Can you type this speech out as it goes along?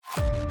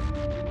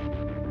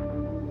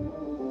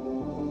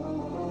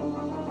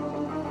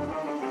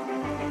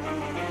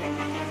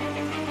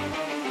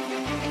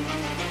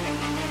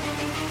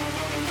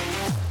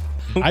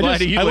I like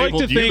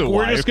to think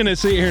we're just going to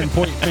sit here and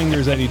point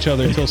fingers at each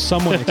other until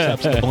someone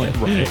accepts the blame.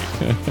 Right.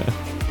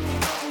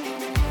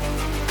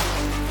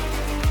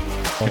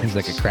 He's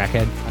like a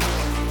crackhead.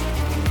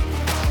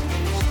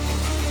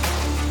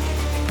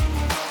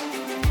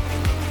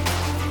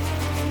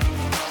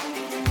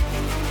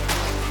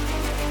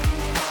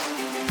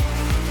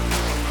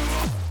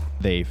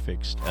 They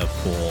fixed a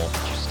full...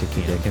 Stick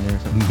your dick in there or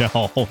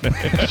something?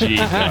 No.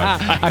 Jesus.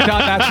 I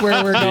thought that's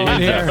where we're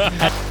going here.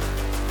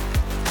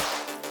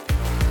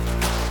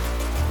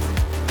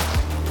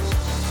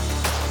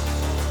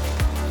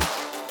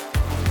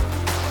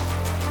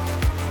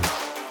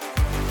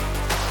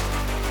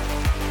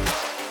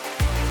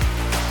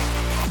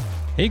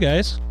 Hey,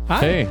 guys. Hi.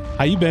 Hey,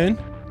 How you been?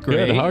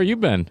 good. How are you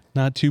been?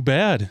 Not too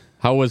bad.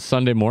 How was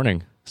Sunday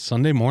morning?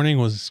 Sunday morning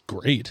was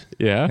great.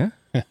 Yeah?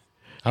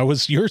 How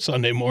was your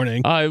Sunday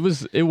morning?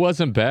 It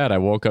wasn't bad. I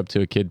woke up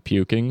to a kid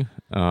puking.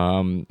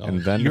 And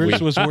then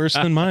Yours was worse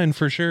than mine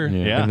for sure.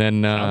 Yeah. And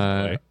then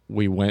Sounds that way.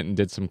 we went and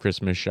did some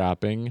Christmas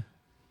shopping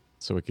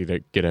so we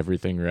could get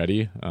everything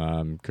ready.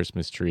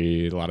 Christmas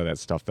tree, a lot of that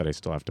stuff that I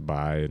still have to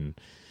buy. And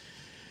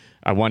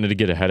I wanted to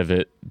get ahead of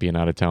it, being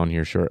out of town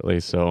here shortly.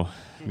 So,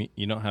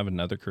 You don't have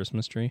another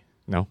Christmas tree?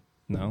 no,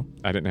 No?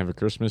 I didn't have a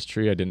Christmas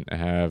tree. I didn't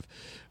have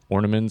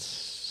ornaments,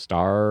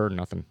 star,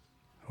 nothing.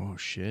 Oh,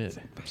 shit.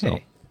 So,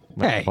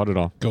 Hey. bought it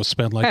all. Go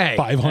spend like Hey.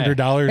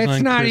 $500 It's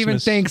on not even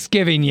Christmas.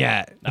 Thanksgiving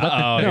yet.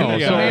 Uh-oh. No, here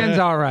we so- go. Man's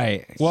all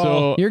right. Well,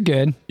 So, You're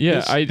good. yeah,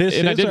 this, I this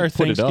and I is didn't our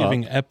put it up.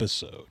 Thanksgiving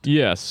episode.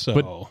 Yes, So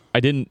but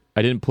I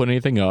didn't put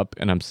anything up,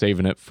 and I'm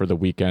saving it for the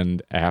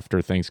weekend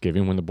after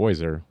Thanksgiving when the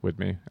boys are with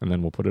me, and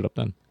then we'll put it up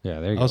then. Yeah,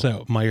 there you I was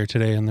go. at Meyer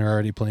today, and they're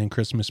already playing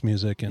Christmas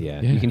music. And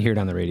Yeah, you can hear it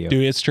on the radio.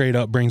 dude, it straight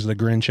up brings the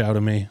Grinch out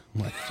of me.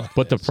 I'm like, fuck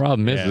But the this.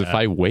 problem is, Yeah. if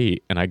I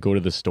wait and I go to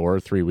the store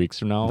 3 weeks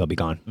from now, They'll be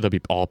gone. They'll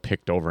be all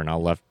picked over, and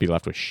I'll be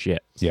left with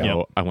shit. So Yeah.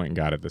 Yep. I went and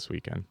got it this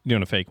weekend. You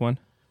doing a fake one?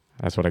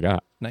 That's what I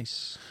got.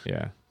 Nice.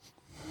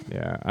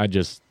 Yeah, I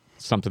just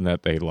something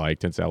that they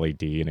liked. It's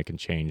LED and it can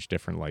change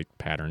different light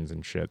patterns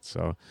and shit.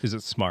 So Is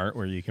it smart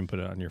where you can put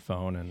it on your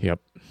phone? And yep,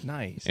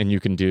 Nice. and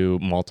you can do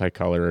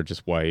multicolor or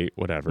just white,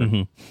 whatever.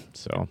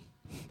 So.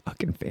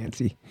 Fucking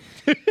fancy.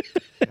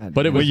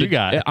 But it was you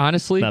got?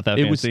 honestly, Not that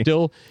it was fancy.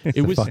 still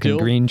it was Fucking still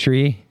green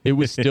tree. it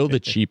was still the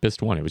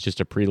cheapest one. It was just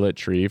a pre-lit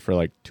tree for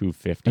like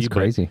 $250. That's but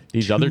crazy.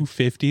 These other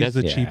 $250 is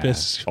the Yeah.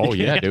 cheapest. oh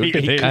yeah, dude,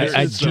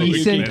 A So you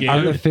decent can get-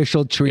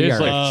 artificial tree It's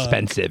are like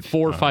expensive.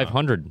 400 or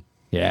 500.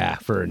 Yeah,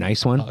 for a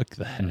nice one. Fuck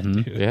that,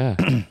 dude. Yeah,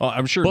 Well,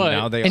 I'm sure But-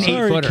 now they An are. eight-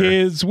 Sorry, footer.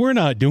 kids, we're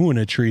not doing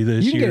a tree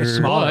this You can year. get a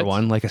smaller But-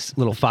 one, like a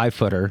little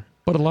 5-footer.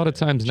 but a lot of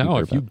times now,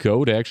 Cheaper, if you but-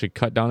 go to actually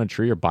cut down a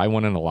tree or buy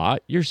one in a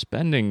lot, you're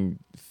spending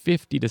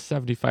 $50 to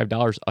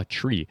 $75 a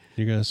tree.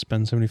 You're going to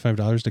spend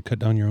 $75 to cut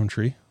down your own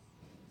tree?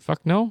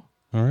 Fuck no.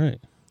 All right.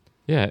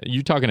 Yeah,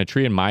 you talking a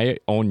tree in my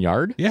own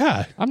yard?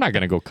 Yeah. I'm not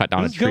gonna go cut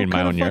down Let's a tree go in my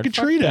cut own a yard. fucking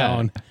Fuck tree that.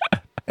 down.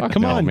 Fuck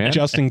Come no, on, man.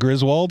 Justin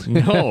Griswold.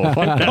 No, fuck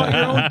Cut that.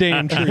 your own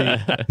damn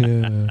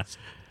tree.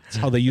 That's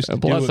how they used to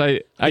Plus, do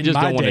it. I in just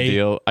my don't want to day.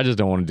 deal. I just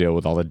don't want to deal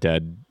with all the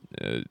dead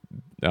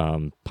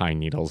pine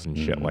needles and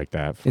shit like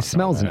that. Fuck all It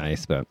smells that.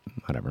 nice, but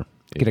whatever.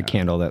 Get a Yeah.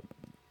 candle that,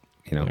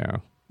 you know. Yeah.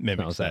 Mimics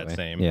smells that that way.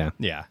 same. Yeah.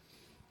 Yeah.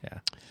 Yeah.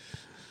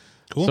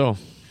 Cool. So,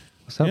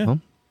 What's up, Yeah.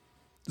 home?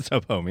 What's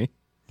up, homie?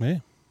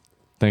 Hey,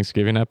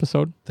 Thanksgiving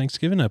episode.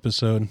 Thanksgiving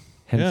episode.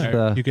 Hence Yeah.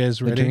 the, You guys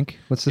the ready? drink.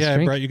 What's this Yeah, I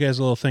drink? brought you guys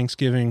a little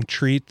Thanksgiving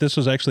treat. This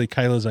was actually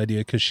Kyla's idea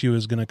because she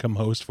was going to come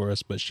host for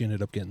us, but she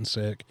ended up getting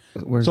sick.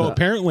 Where's So the-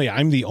 apparently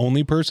I'm the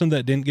only person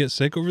that didn't get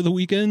sick over the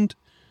weekend.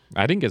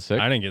 I didn't get sick.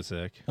 I didn't get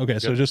sick. Okay,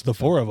 so just the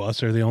four of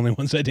us are the only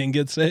ones that didn't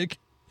get sick.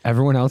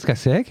 everyone else got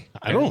sick?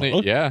 I don't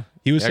know. Yeah.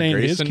 He was Yeah, saying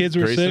Grayson- his kids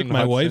were Grayson, sick.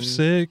 My wife's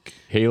Hudson, sick.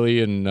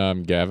 Haley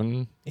and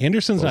Gavin.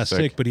 Anderson's Both not sick.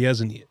 sick, but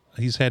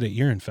he's had an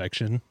ear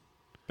infection.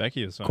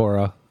 Becky is fine.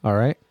 Cora, all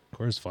right?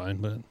 Cora's fine,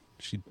 but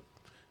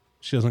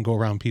she doesn't go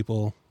around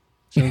people.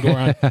 She doesn't go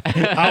around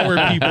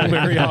our people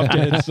very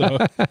often, so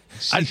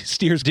she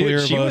steers clear Dude,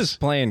 of she us. was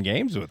playing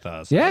games with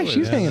us. Yeah, That she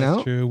was hanging That's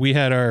out. true. We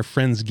had our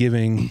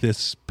Friendsgiving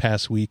this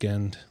past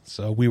weekend,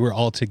 so we were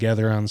all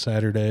together on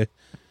Saturday,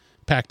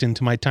 packed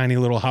into my tiny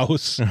little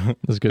house. It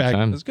was a good Back- It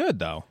time. was good,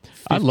 though.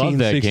 I love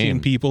that 16 game.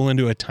 people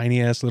into a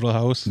tiny ass little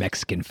house.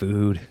 Mexican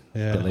food.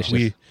 Yeah,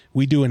 Delicious.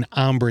 we do an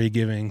hombre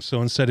giving.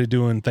 So instead of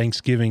doing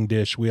Thanksgiving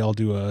dish, we all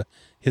do a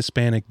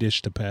Hispanic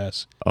dish to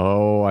pass.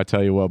 Oh, I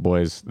tell you what,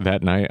 boys.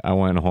 That night I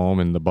went home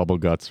and the bubble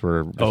guts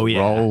were just Oh, yeah.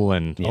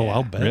 rolling. Yeah. Oh,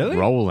 I'll bet. Really?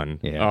 Rolling.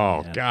 Yeah.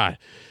 Oh, God.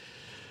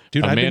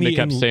 Dude, I've been Amanda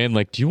kept eating- saying,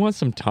 like, do you want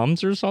some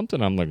Tums or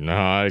something? I'm like, no,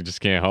 I just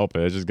can't help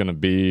it. It's just going to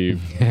be,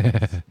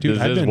 Dude, this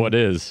I've is been- what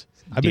is.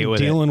 I've Deal been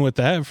with it. dealing with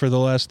that for the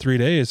last 3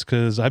 days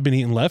because I've been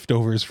eating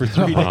leftovers for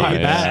 3 days.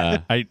 Yeah.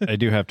 I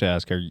do have to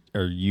ask,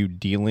 are you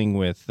dealing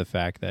with the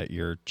fact that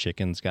your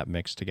chickens got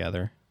mixed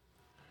together?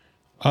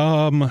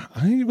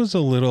 I was a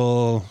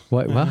little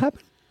What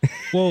happened?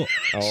 well.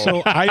 Oh.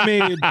 So I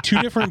made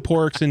 2 different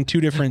porks and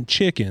 2 different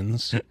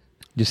chickens.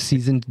 Just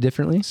seasoned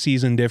differently?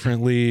 seasoned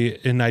differently,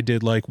 and I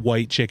did like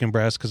white chicken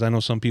breast because I know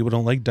some people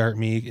don't like dark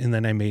meat, and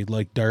then I made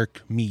like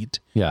dark meat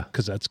Yeah.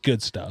 because that's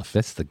good stuff.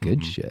 That's the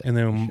good shit. And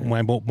then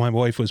my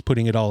wife was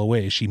putting it all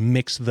away. She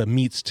mixed the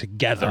meats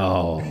together.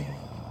 Oh.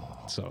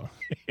 So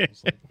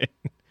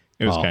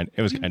It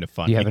was kind of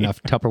fun. Do you have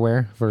enough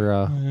Tupperware for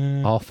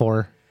all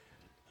 4?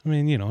 I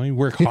mean, you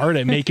work hard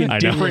at making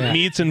different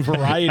meats and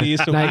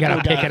varieties. So Now you gotta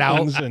people pick got it out.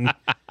 things And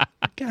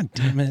God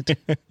damn it!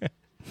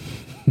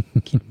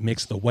 Can't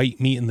mix the white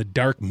meat and the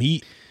dark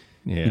meat.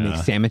 Yeah. You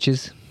make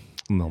sandwiches?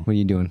 No. What are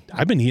you doing?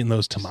 I've been eating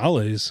those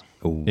tamales.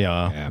 Oh,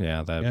 Yeah.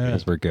 Yeah.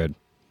 Those were good.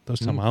 Those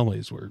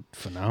tamales were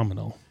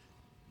phenomenal.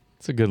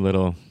 It's a good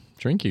little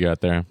drink you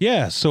got there.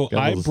 Yeah, so Got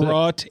a I little sip.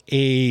 brought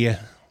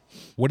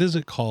what is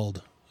it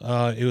called?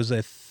 It was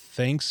a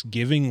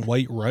Thanksgiving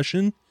White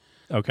Russian.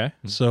 Okay.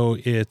 So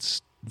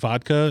it's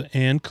vodka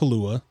and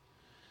Kahlua.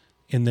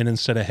 And then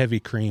instead of heavy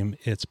cream,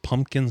 it's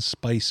pumpkin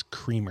spice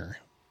creamer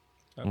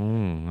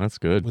That's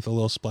good. with a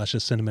little splash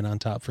of cinnamon on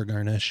top for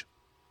garnish.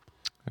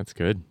 That's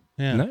good.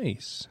 Yeah.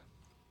 Nice.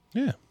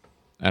 Yeah.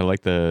 I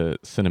like the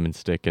cinnamon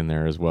stick in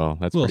there as well.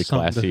 That's A little pretty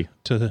something classy.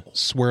 to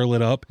swirl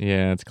it up.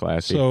 Yeah, it's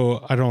classy.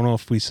 So I don't know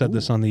if we said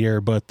this on the air,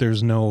 but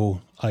there's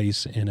no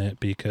ice in it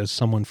because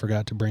someone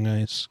forgot to bring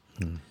ice.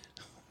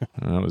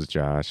 That was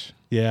Josh.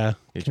 Yeah.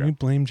 Hey, Can we Josh.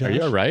 blame Josh? Are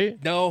you all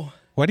right? No.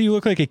 Why do you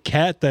look like a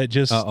cat that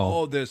just...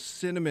 Uh-oh. Oh, the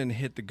cinnamon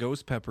hit the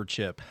ghost pepper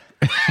chip.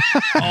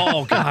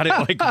 Oh God! It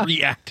like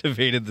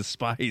reactivated the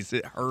spice.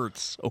 It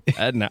hurts so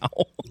bad now.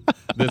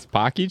 This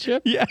Pocky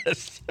chip?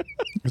 Yes.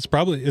 It's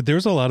probably...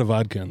 There's a lot of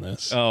vodka in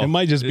this. Oh, it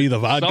might just be the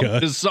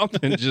vodka.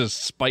 Something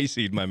just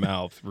spicied my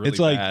mouth. Really It's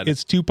like bad.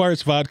 it's 2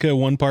 parts vodka,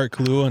 1 part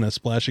Kahlua, and a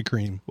splash of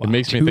cream. It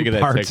makes me 2 think of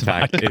that parts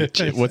TikTok.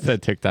 vodka. What's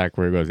that TikTok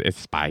where it goes, it's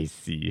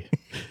spicy?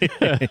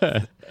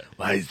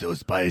 Why is so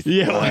spicy?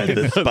 Yeah, why is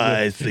it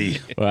spicy?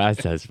 Well,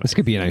 that says This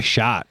could be a nice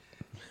shot.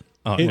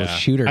 Oh, It- yeah.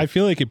 Shooter. I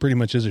feel like it pretty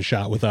much is a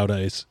shot without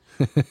ice.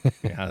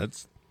 Yeah,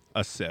 that's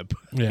a sip.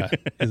 Yeah.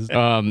 Is-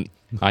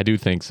 I do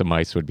think some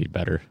ice would be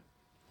better.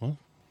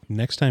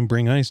 Next time,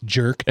 bring ice,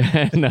 jerk.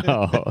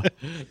 No.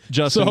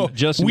 So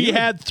we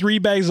had 3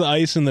 bags of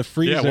ice in the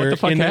freezer, what the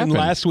fuck and then happened?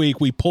 last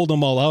week we pulled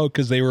them all out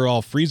because they were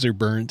all freezer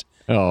burnt.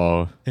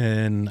 Oh,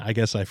 And I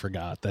guess I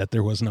forgot that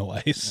there was no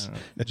ice.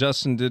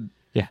 Justin, did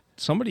yeah.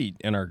 somebody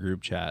in our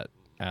group chat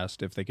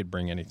asked if they could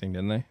bring anything?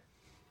 Didn't they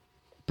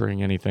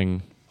Bring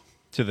anything.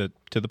 to the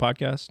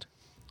podcast?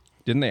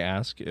 Didn't they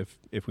ask if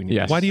we need?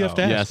 Yes. Why do you have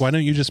to ask? Yes. Why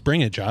don't you just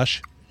bring it,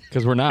 Josh?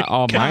 Because we're not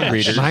all mind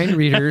readers. Mind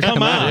readers.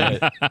 Come on.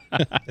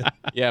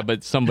 Yeah,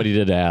 but somebody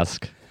did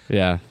ask.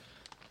 Yeah.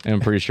 I'm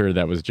pretty sure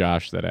that was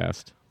Josh that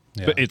asked.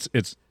 Yeah. But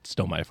it's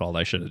still my fault.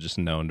 I should have just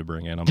known to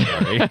bring in. I'm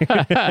sorry.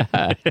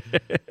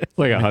 It's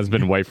like a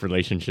husband-wife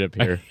relationship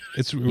here.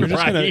 We're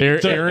just gonna.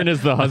 Aaron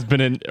is the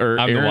husband or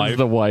I'm the Aaron's wife.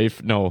 the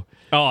wife. No.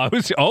 Oh, I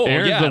was. Oh,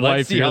 Aaron's yeah. the Let's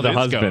wife, see you're how the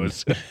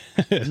this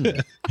husband.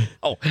 goes.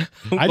 Oh,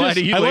 I'm I glad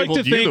he like to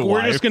labeled you think the we're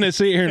wife. just gonna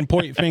sit here and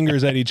point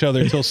fingers at each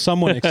other until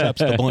someone accepts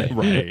the blame.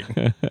 Right.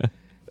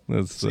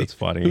 That's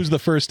funny. Who's the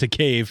first to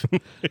cave?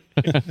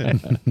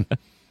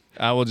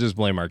 I will just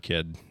blame our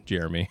kid,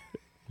 Jeremy.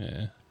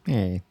 Yeah.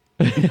 Hey.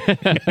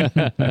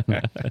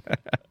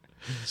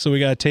 So we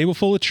got a table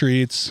full of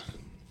treats.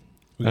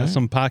 We got Alright.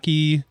 some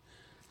Pocky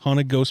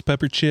haunted ghost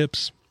pepper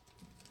chips.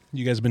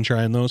 You guys been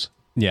trying those?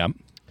 Yeah,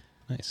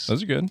 Nice.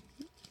 those are good.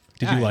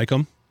 Did you like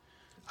them?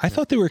 I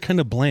thought they were kind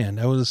of bland.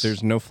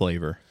 There's no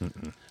flavor.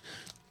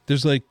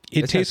 There's like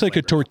it This tastes has like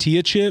a flavor.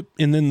 tortilla chip,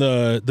 and then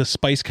the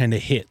spice kind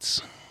of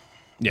hits.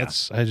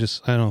 Yes. I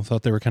don't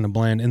thought they were kind of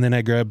bland. And then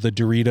I grabbed the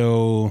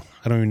Dorito.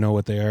 I don't even know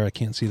what they are. I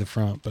can't see the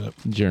front, but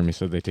Jeremy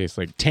said they taste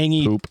like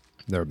tangy poop.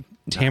 They're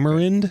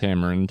tamarind.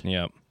 Tamarind.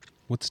 Yeah.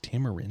 What's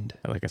tamarind?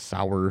 Like a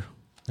sour.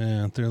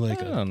 Yeah, they're I like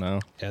don't know.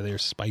 they're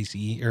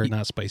spicy or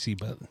not spicy,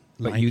 but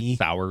But you- limey.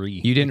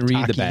 Soury. You didn't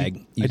read the Taki.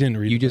 bag. I didn't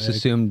read You the just bag.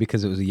 assumed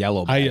because it was a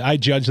yellow bag. I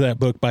judged that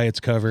book by its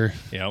cover.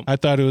 Yep. I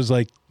thought it was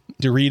like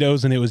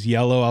Doritos and it was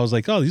yellow. I was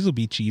like, oh, these will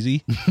be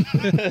cheesy.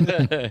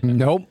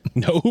 Nope.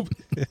 Nope.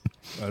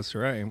 That's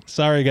right.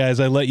 Sorry, guys.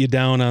 I let you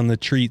down on the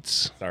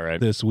treats It's all right.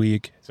 this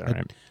week. It's all right.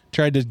 I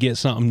tried to get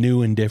something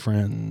new and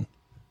different. And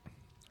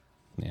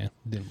yeah,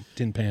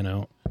 didn't pan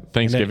out.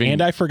 Thanksgiving.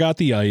 And I forgot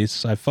the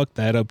ice. I fucked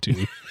that up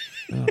too.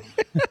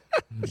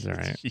 It's all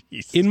right.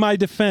 In my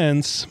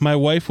defense, my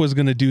wife was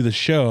going to do the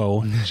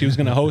show. She was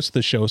going to host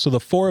the show, so the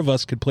 4 of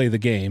us could play the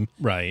game.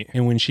 Right.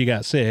 And when she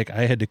got sick,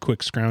 I had to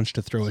quick scrounge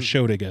to throw a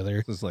show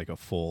together. This is like a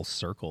full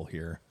circle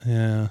here.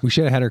 Yeah. We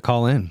should have had her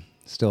call in.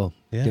 Still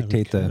Yeah, we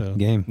dictate the could've.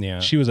 game. Yeah.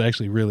 She was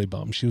actually really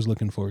bummed. She was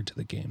looking forward to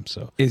the game.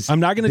 So Is I'm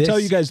not going to this- tell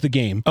you guys the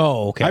game.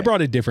 Oh, okay. I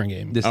brought a different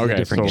game. This is Okay, a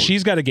different so- game.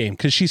 She's got a game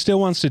because she still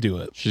wants to do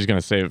it. She's going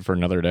to save it for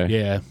another day.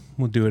 Yeah,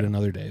 we'll do it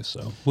another day.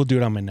 So we'll do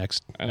it on my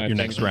next. And I Your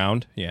think- next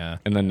round? Yeah.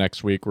 And then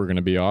next week we're going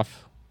to be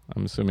off,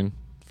 I'm assuming,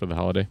 for the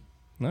holiday.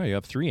 No, you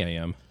have 3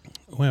 a.m.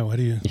 Wow, what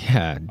do you?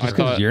 Yeah, I just because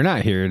thought- you're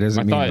not here doesn't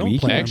I mean thought, that we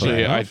plan can't. for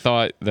actually, it. I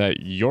thought that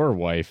your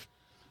wife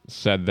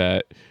said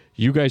that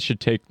you guys should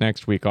take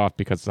next week off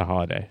because it's a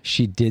holiday.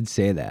 She did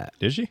say that.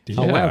 Did she? Yeah.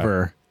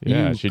 However,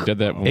 Yeah, you she did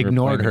that when we were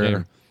ignored playing the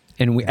her game.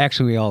 And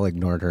we all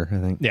ignored her, I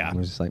think. Yeah. It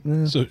was just like,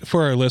 So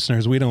for our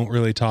listeners, we don't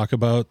really talk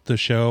about the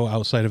show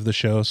outside of the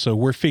show. So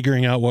we're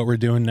figuring out what we're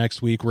doing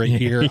next week right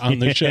here on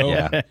the show.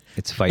 yeah.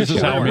 It's fight This is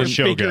show. how our We're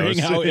show figuring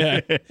goes. out, yeah.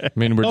 I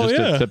mean, we're Oh, just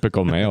yeah. a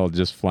typical male,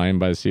 just flying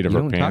by the seat of You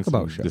our don't talk pants,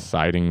 about and show.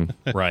 deciding.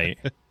 Right.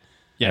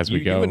 Yeah, As we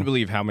you go. wouldn't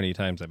believe how many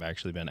times I've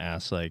actually been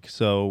asked, like,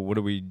 so what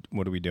are we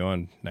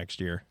doing next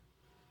year?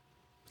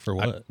 For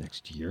what?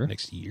 Next year?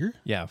 Next year?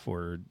 Yeah,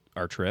 for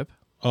our trip.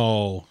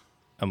 Oh,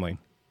 I'm like,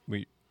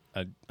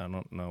 I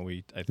don't know.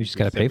 I think We just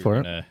got to said pay we for were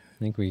it. gonna I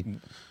think we...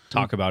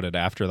 talk about it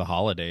after the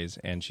holidays,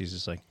 and she's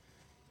just like,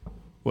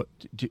 what?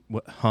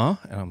 What? Huh?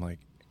 And I'm like,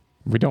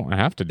 We don't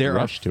have to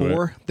rush to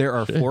it. There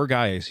are 4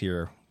 guys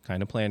here,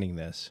 kind of planning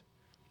this.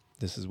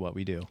 This is what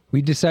we do.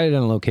 We decided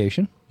on a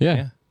location.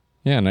 Yeah.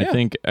 Yeah, and Yeah.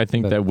 I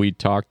think that we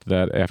talked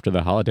that after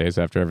the holidays,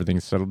 after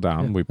everything's settled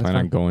down, we plan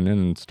on fine. going in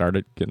and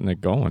started getting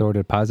it going. Throw a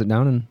deposit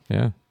down and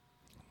Yeah.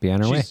 be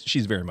on our way.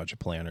 She's very much a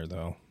planner,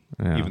 though.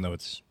 Yeah. Even though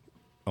it's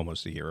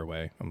almost a year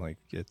away, I'm like,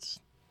 it's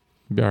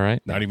Be all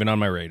right. not even on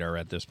my radar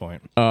at this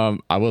point.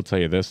 I will tell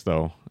you this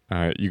though.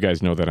 You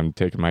guys know that I'm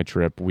taking my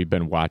trip. We've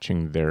been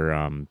watching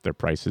their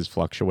prices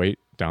fluctuate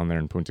down there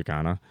in Punta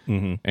Cana,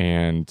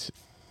 and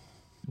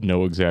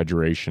no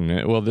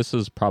exaggeration. Well, this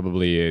is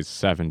probably a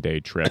 7-day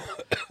trip.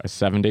 A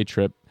 7-day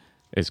trip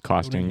is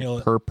costing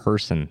Hill. per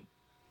person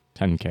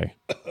 $10K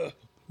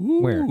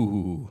Where?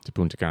 to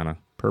Punta Cana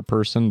per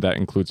person. That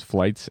includes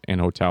flights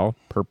and hotel.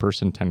 Per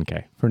person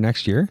 $10K. For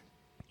next year?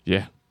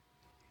 Yeah.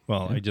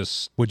 Well, I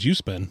just what'd you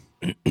spend?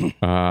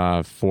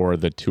 For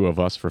the 2 of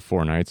us for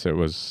 4 nights, it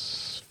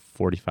was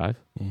 45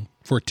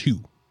 For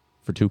 2.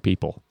 for 2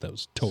 people. That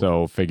was total.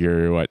 So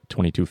figure what,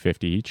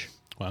 $22.50 each.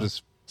 Wow.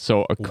 this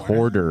So a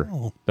quarter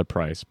Wow. the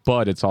price,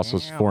 but it's also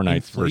 4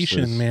 nights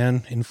Inflation, versus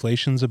man.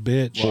 Inflation's a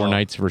bitch. 4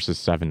 nights versus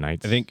 7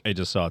 nights. I think I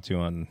just saw too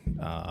on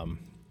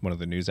one of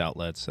the news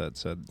outlets that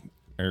said,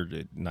 or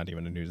not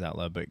even a news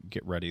outlet, but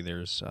get ready.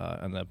 There's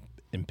an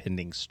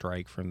impending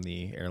strike from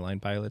the airline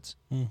pilots.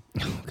 Oh,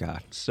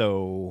 God.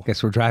 So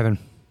Guess we're driving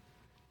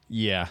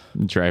yeah,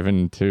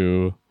 driving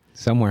to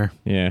somewhere.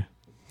 yeah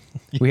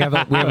We have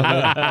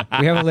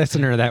a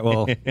listener that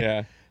will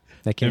yeah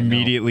that can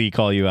immediately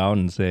call you out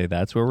and say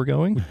that's where we're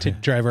going.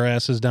 Drive our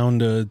asses down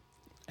to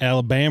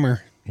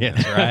Alabama. Yeah,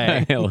 that's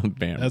right.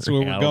 Alabama. That's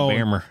where we're going.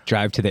 Alabama.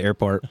 drive to the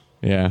airport.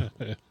 Yeah,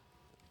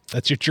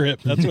 That's your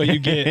trip. That's what you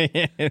get.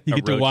 You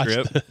get to road watch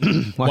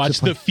trip. watch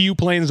the few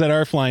planes that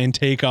are flying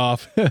take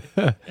off.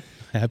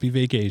 Happy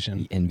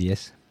vacation.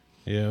 Envious.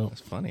 Yeah.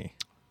 That's funny.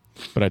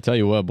 but I tell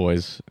you what,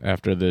 boys,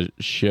 after the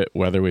shit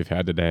weather we've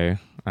had today,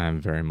 I'm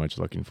very much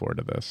looking forward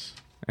to this.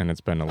 And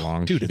it's been a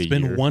long Dude, it's shitty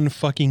been year. one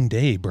fucking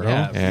day, bro.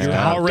 Yeah, Yeah. You're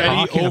Stop already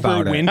talking over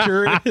about it.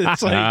 winter.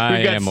 It's like I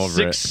we got am over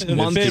 6 it. it's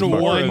months been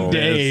more one of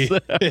day.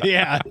 this.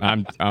 Yeah.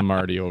 I'm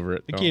already over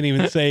it. I though. can't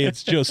even say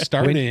it's just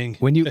starting.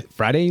 When you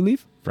Friday you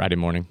leave? Friday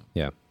morning.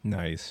 Yeah.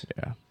 Nice.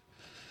 Yeah.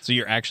 So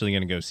you're actually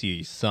going to go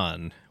see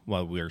Sun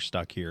while we're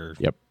stuck here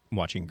Yep.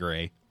 watching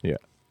Gray. Yeah.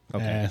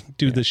 Okay.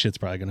 Dude, this shit's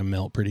probably gonna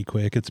melt pretty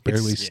quick. It's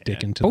barely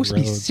sticking to the Supposed to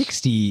be roads.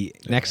 60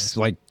 next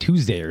like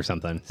Tuesday or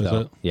something.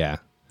 So it? yeah.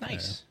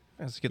 Nice.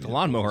 Let's get the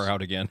lawnmower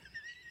out again.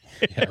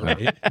 Yeah,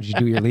 right. Did you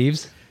do your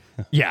leaves?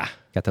 Yeah.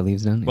 Got the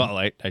leaves done? Well,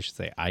 I should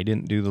say I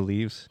didn't do the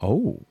leaves.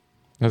 Oh.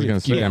 I was gonna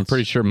say, I'm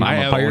pretty sure Mama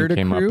have- Bowen hired a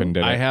came crew? up and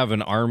did I it. have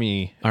an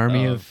army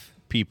of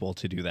people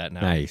to do that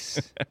now.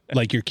 Nice.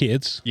 Like your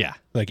kids. Yeah.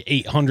 Like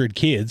 800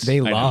 kids. They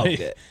I know. loved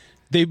it.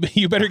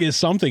 You better get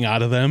something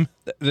out of them.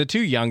 The 2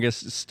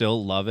 youngest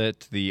still love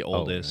it. The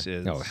oldest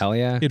is Oh, hell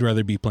yeah. He'd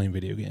rather be playing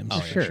video games. Oh,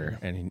 yeah, sure.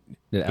 And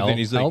Did but then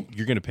he's like, help?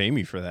 "You're going to pay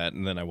me for that."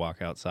 And then I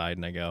walk outside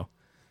and I go,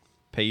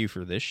 "Pay you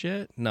for this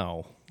shit?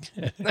 No."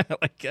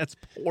 Like that's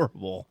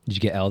horrible. Did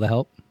you get Elle to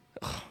help?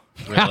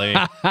 Really.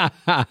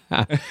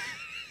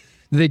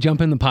 Did they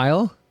jump in the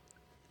pile?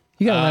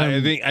 You gotta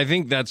let them I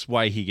think that's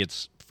why he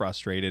gets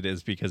frustrated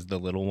is because the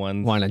little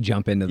ones want to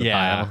jump into the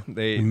pile.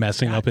 they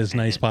Messing up his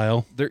nice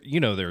pile. their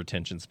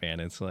attention span.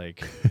 It's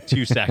like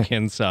 2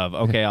 seconds of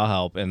okay, I'll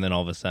help, and then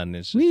all of a sudden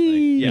it's just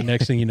Whee! like,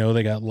 Next thing you know,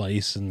 they got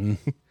lice and.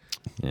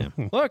 Yeah.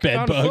 look, Bed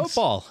I found a bugs.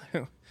 football.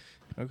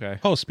 Okay,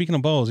 Oh, speaking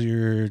of balls,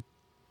 your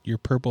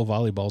purple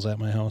volleyball's at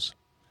my house.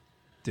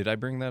 did I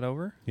bring that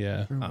over?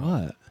 Yeah.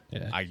 What?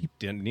 Yeah. I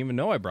didn't even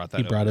know I brought that.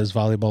 He brought over. his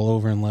volleyball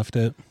over and left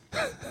it.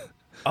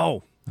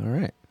 Oh, All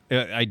right.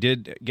 I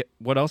did get.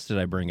 What else did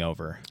I bring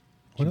over?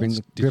 What bring else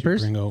the did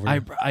grippers? you bring over?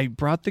 I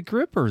brought the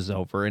grippers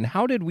over, and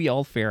how did we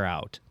all fare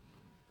out?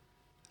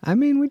 I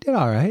mean, we did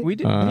all right. We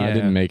did. I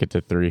didn't make it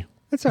to 3.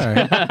 That's all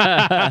right.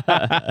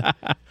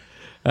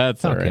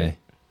 That's all Okay. right.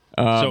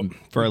 So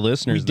for our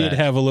listeners, we did that,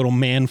 have a little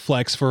man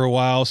flex for a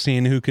while,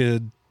 seeing who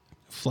could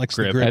flex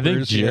Grip. the grippers. I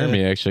think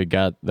Jeremy actually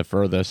got the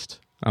furthest.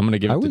 I'm gonna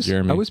give it to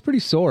Jeremy. I was pretty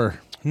sore.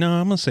 No,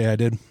 I'm gonna say I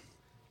did.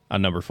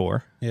 on number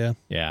 4. Yeah.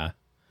 Yeah,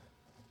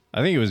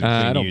 I think it was. I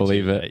between don't you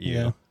believe two it. that you-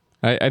 Yeah.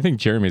 I think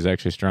Jeremy's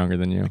actually stronger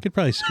than you. I could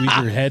probably squeeze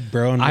your head,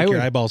 bro, and I make your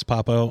would- eyeballs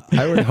pop out.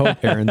 I would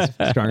hope Aaron's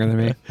stronger than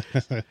me.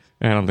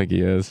 I don't think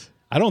he is.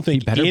 I don't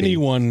think better be.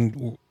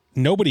 anyone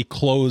nobody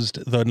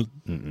closed the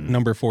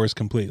number 4s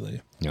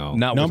completely. No.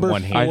 Not Number with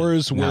one hand.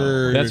 4s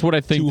were That's what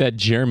I think that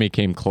Jeremy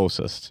came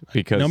closest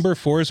because number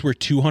 4s were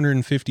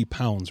 250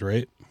 pounds,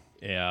 right?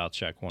 Yeah, I'll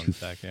check one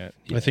second.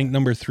 I think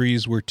number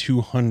 3s were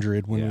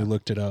 200 when we Yeah.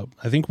 looked it up.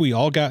 I think we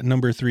all got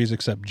number 3s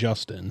except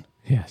Justin.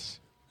 yes.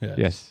 Yeah.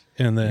 Yes.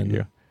 And There you then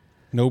go.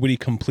 nobody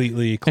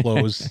completely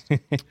closed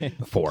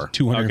 4.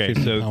 250 Okay,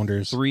 so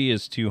pounders. 3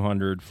 is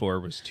 200, 4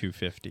 was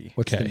 250.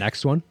 What's Okay. the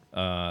next one?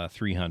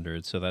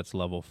 300, so that's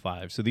level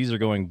 5. So these are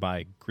going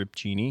by Grip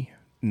Genie,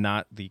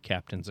 not the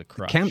Captain's a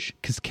Crush.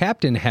 Because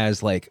Captain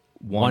has like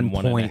one and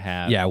point. a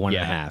half. Yeah,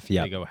 1.5.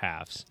 Yeah. They go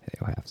halves. They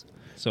go halves.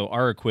 So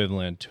our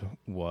equivalent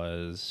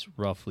was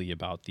roughly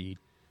about the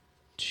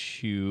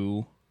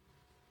 2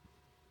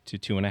 to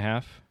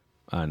 2.5.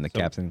 On the So,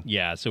 Captain.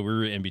 Yeah, so we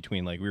were in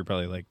between, like we were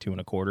probably like 2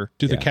 1/4.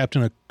 Do the Yeah.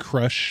 Captain of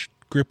Crush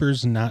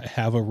grippers not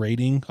have a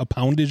rating, a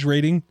poundage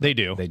rating? They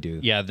do. They do.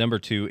 Yeah, number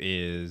 2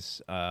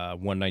 is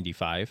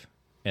 195,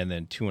 and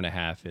then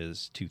 2.5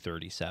 is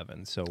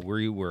 237. So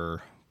we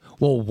were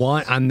Well,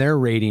 one on their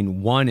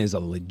rating, one is a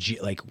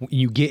legit. Like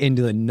you get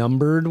into the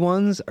numbered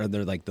ones, or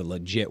they're like the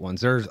legit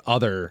ones. There's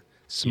other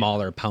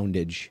smaller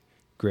poundage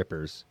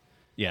grippers.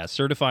 Yeah,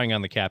 certifying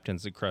on the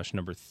Captain's the Crush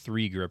number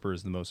 3 gripper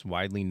is the most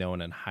widely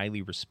known and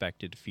highly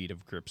respected feat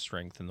of grip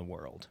strength in the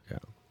world. Yeah,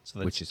 So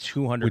that's Which is-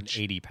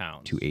 280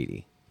 pounds.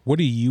 280. What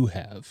do you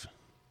have?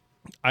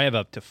 I have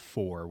up to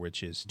 4,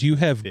 which is Do you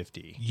have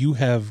 50. You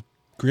have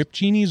grip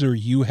genies or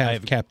you have,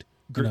 have Captain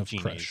Grip of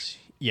Genies. Crush?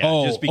 Yeah,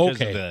 oh, just because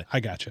okay. of the I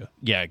gotcha.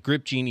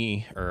 Grip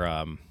Genie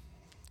or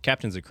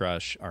Captain's of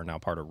Crush are now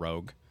part of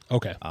Rogue.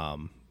 Okay.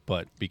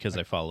 But because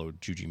I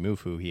followed Juji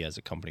Mufu, he has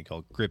a company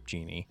called Grip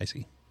Genie, I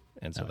see.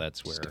 and so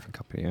that's where Different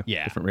company. Yeah.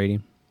 Yeah. Different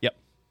rating. Yep.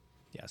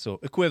 Yeah, so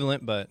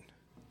equivalent, but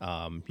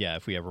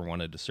if we ever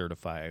wanted to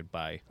certify, I'd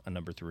buy a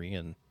number 3,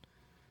 and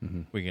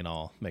we can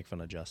all make fun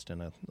of Justin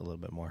a little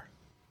bit more.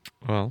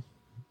 Well,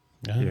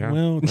 Yeah,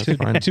 well, that's to,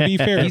 fine. to be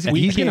fair, He's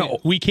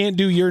we can't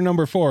do your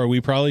number 4.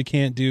 We probably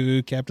can't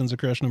do Captain's of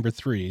Crush number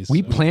 3.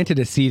 We so- planted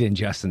a seed in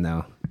Justin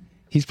though.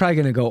 He's probably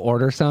gonna go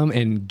order some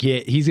and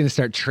he's gonna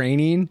start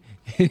training.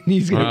 And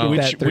he's gonna Wow.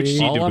 get that Which 3.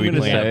 seed all did I'm we gonna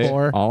plant? say,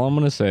 Four. all I'm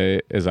gonna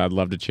say is I'd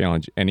love to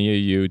challenge any of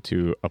you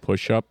to a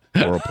push-up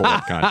or a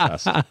pull-up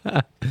contest, and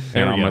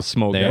we I'm go. gonna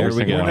smoke There every we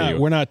single go. one of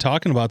you. We're not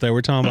talking about that.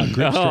 We're talking about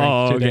grip strength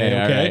Oh,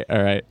 today. okay, Okay.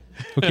 all right.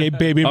 Okay,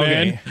 baby man.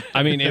 Okay.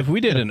 I mean, if we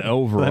did an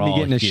overall Let me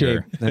get into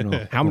here, shape. Then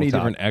we'll- how many we'll talk.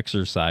 different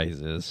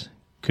exercises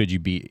could you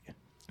beat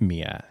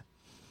me at?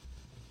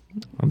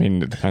 I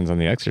mean, it depends on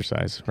the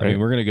exercise, right? I mean,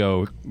 we're gonna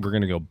go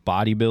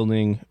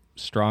bodybuilding,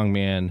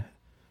 strongman,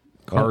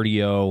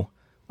 cardio.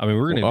 I mean,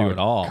 we're gonna do it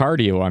all.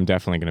 Cardio, I'm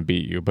definitely going to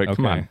beat you. But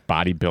come Okay. on,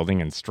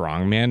 bodybuilding and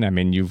strongman. I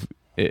mean,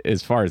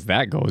 as far as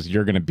that goes,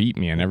 you're going to beat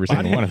me in every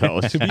single one of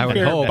those. To be I would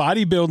fair, hope.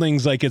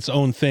 bodybuilding's like its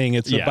own thing.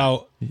 It's Yeah.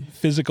 about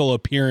physical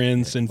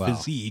appearance and Wow.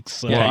 physique.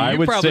 So Well, I you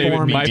would probably say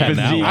would my beat me in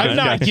that physique. one. I'm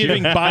not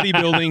giving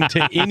bodybuilding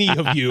to any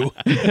of you.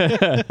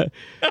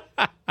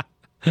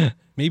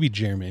 Maybe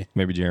Jeremy.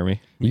 Maybe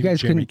Jeremy. You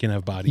guys Jeremy couldn't. can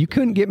have body. You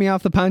couldn't get me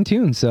off the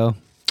pontoon, so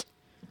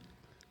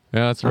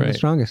Yeah, that's I'm the right.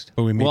 strongest.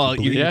 But we made Well,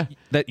 you believe. Yeah.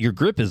 that your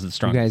grip is the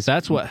strongest. guys-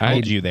 That's what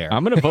held you there.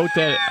 I'm going to vote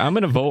that. I'm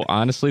going to vote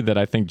honestly that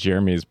I think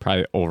Jeremy is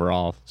probably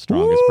overall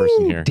strongest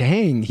person here.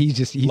 Dang, he's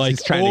just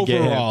like trying to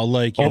get him. overall,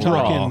 like you're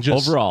talking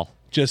just overall.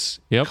 just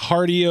Yep.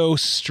 cardio,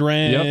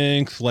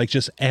 strength, like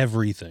just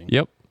everything.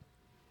 Yep.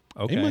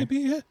 Okay. It might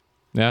be it.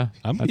 Yeah.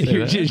 I'm- I'd say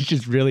You're that.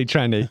 just really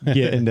trying to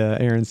get into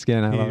Aaron's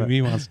skin. I love it.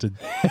 He wants to.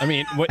 I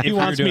mean, what, He if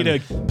wants we me were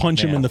to doing,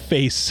 punch him in Yeah. the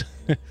face.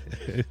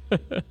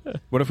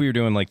 What if we were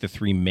doing like the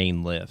 3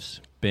 main lifts: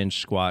 bench,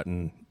 squat,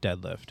 and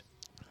deadlift?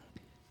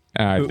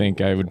 I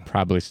think I would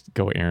probably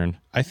go Aaron.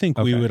 I think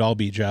we Okay. would all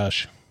beat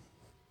Josh.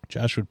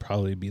 Josh would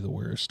probably be the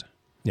worst.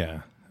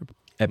 Yeah.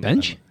 At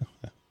bench?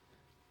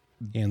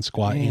 And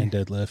squat and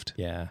deadlift.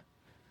 Yeah.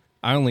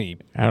 I only.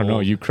 I don't know.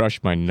 You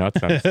crushed my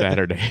nuts on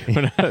Saturday.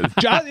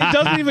 Josh, it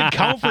doesn't even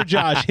count for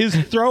Josh. His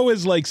throw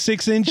is like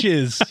 6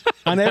 inches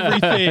on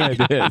everything.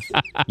 It is.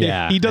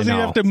 Yeah. He doesn't I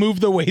know. have to move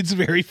the weights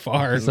very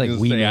far. It's like I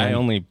was we gonna say, I man.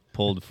 only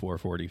pulled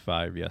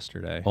 445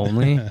 yesterday.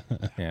 Only?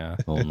 Yeah.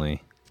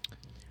 Only.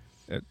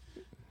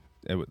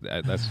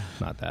 That's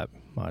not that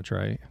much,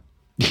 right?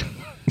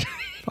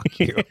 Fuck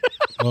you.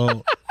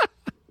 Well,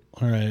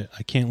 all right.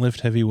 I can't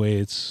lift heavy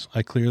weights.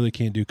 I clearly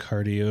can't do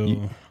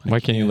cardio. Why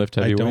can't you lift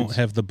heavy I don't weights?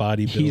 have the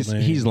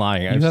bodybuilding. He's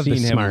lying. I've have the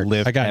seen him smarts.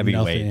 lift I got heavy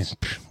nothing. weights.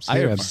 I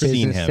You're a have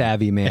seen business him.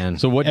 savvy man.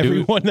 So what do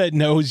everyone that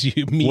knows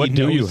you, me, what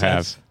do knows you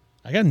that's- have?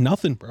 I got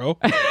nothing, bro.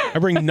 I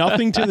bring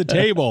nothing to the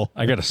table.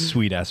 I got a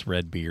sweet ass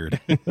red beard.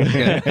 Big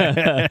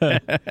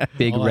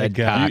Oh my red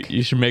God. cock.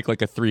 You should make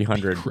like a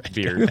 300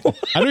 beard.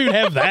 I don't even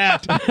have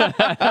that.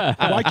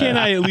 Why can't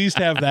I at least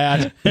have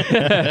that?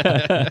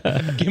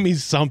 Give me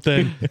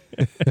something.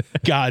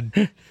 God.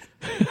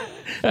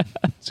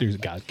 Seriously,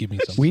 God, give me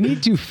something. We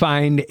need to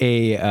find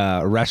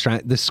a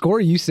restaurant. The Score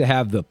used to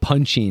have the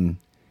punching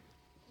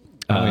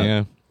Oh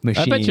yeah.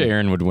 machine. I bet you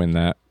Aaron would win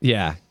that.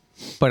 Yeah.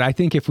 But I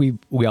think if we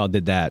all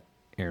did that,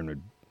 Aaron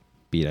would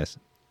beat us.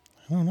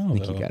 I don't know. I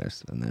think though. he got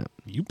us on that.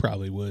 You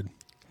probably would.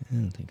 I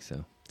don't think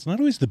so. It's not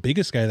always the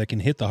biggest guy that can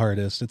hit the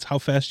hardest. It's how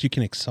fast you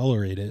can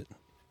accelerate it.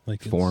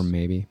 Like Form,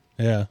 maybe.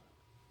 Yeah.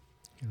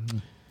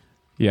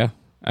 Yeah.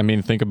 I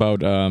mean, think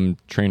about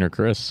trainer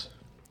Chris.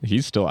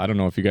 He's still, I don't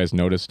know if you guys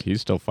noticed, he's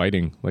still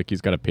fighting. Like,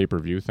 he's got a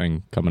pay-per-view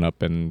thing coming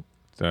up in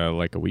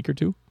like a week or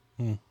two,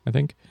 I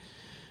think.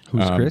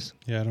 Who's Chris?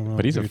 Yeah, I don't know.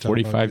 But he's who a you're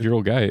talking about,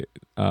 45-year-old guy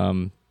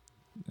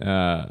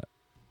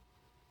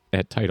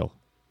at Title.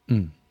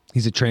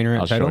 He's a trainer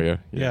at I'll Title? show you.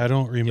 Yeah, I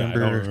don't remember,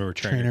 remember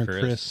Trainer Trainer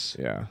Chris.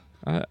 Yeah.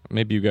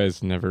 Maybe you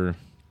guys never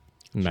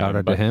met Shout him,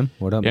 out but to him.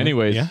 What up, man?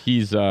 anyways, Yeah.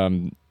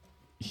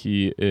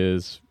 he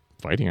is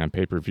fighting on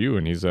pay-per-view,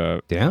 and he's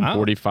a Damn.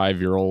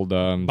 45-year-old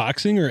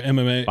Boxing or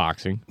MMA?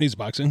 boxing. He's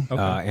boxing.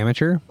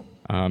 Amateur?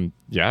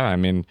 Yeah, I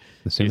mean,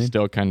 Assuming? he's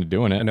still kind of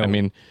doing it. I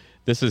mean,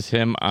 this is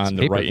him on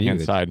the pay-per-view.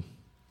 right-hand side.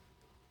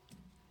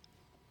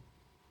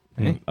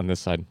 Hey. On this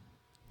side.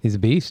 He's a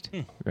beast.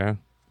 Yeah.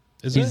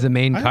 Is He's it? the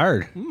main I-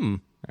 card.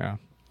 Yeah.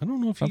 I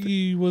don't know if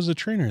he was a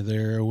trainer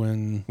there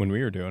when When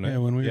we were doing it.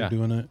 when we were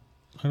doing it.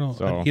 I don't.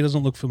 So- He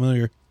doesn't look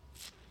familiar.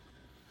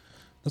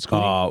 That's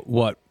cool.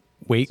 What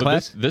weight So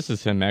class? this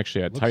is him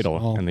actually at Looks Title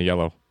small. in the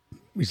yellow.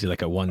 Is he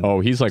like a one? Oh,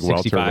 he's like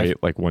 65?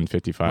 welterweight, like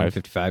 155.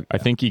 155. I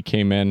think he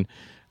came in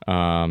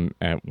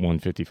at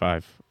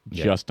 155,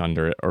 Yeah. just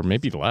under it, or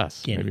maybe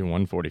less, Yeah. maybe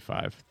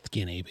 145.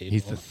 Skinny baby.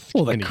 He's the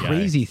Well, the skinny guy.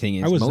 crazy thing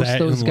is I was most that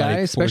of those in, like,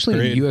 guys, fourth especially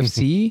in the grade.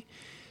 UFC,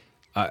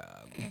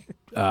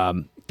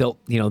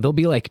 they'll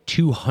be like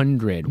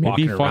 200 Maybe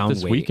walking he fought around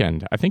this weight,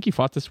 weekend. I think he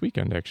fought this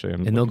weekend, actually.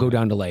 and they'll go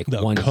down to like The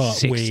cut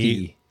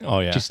 160 Oh,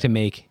 yeah. just to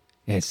make.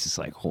 And it's just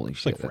like holy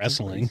shit, like that's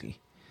wrestling. crazy.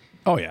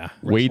 Oh, yeah.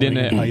 Weight in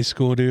Wrestling it. high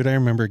school, dude. I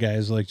remember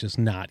guys like just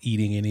not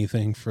eating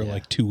anything for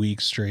like 2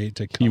 weeks straight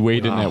to. He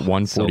weighed in Oh, at so bad.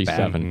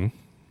 147.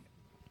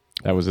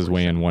 That was his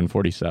weigh-in,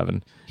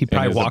 147. He And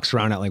probably it was walks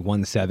around at like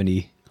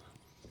 170.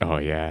 Oh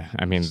yeah,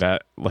 I mean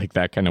that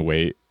kind of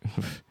weight.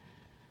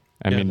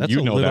 I mean, that's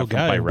you a know little that from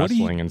guy. by What do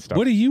you- wrestling and stuff.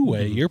 What do you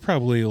weigh? You're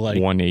probably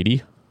like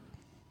 180.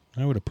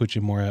 I would have put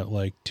you more at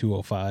like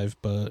 205,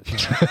 but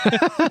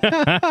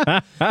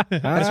That's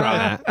where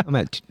I'm at. I'm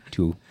at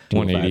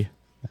 180.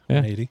 Yeah,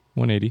 180.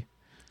 180.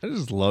 I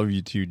just love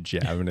you two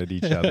jabbing at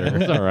each other.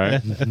 That's all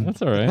right.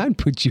 That's all right. I'd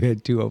put you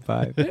at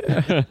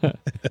 205.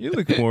 You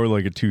look more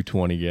like a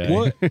 220 guy.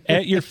 What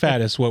at your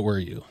fattest? What were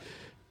you?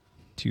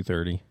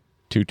 230.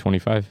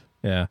 225.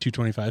 Yeah.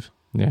 225.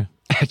 Yeah.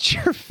 At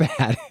your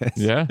fattest.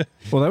 Yeah.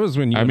 Well, that was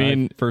when you I and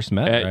mean, first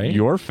met, At right?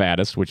 your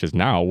fattest, which is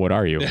now, what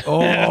are you?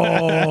 Oh,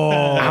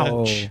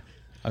 ouch.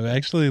 I've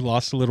actually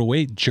lost a little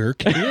weight,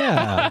 jerk.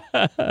 Yeah.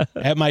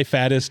 At my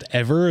fattest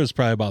ever is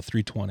probably about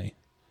 320,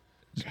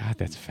 God,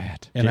 that's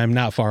fat. and I'm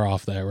not far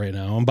off that right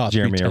now. I'm about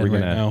Jeremy,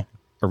 310 right now.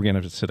 are we gonna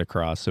have to sit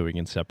across so we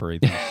can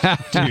separate these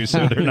two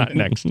so they're not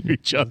next to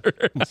each other?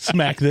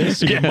 Smack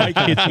this, your mic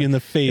hits you in the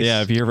face.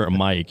 Yeah, if you hear a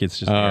mic, it's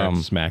just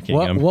Aaron smacking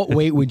him. What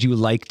weight would you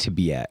like to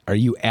be at? Are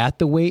you at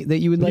the weight that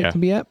you would like Yeah. to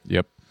be at?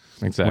 Yep.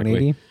 Exactly.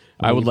 180?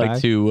 I would like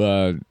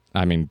 185? to,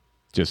 I mean,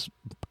 just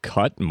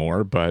cut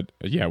more, but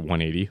yeah,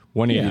 180.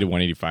 180 Yeah. to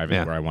 185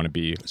 Yeah. is where I want to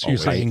be. So you're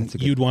always. saying That's a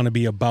good- you'd want to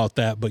be about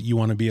that, but you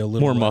want to be a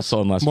little More less-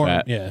 muscle and less more,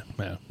 fat. Yeah,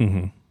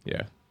 yeah.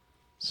 Yeah.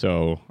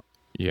 So,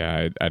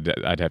 yeah,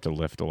 I'd have to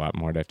lift a lot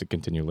more. I'd have to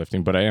continue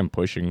lifting, but I am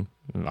pushing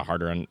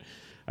harder. And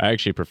I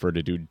actually prefer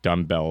to do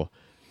dumbbell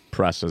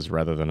presses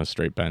rather than a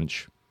straight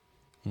bench.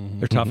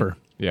 They're tougher.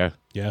 Yeah.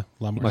 Yeah,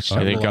 a lot more Much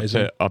I think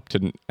stabilizing. up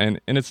to and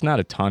it's not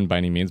a ton by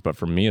any means, but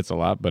for me it's a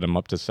lot. But I'm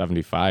up to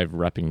 75,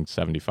 repping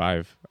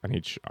 75 on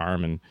each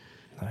arm, and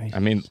I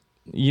mean,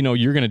 you know,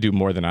 you're gonna do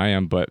more than I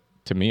am, but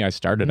to me, I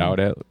started out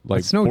at like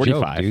It's no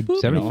 45, joke, dude.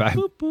 75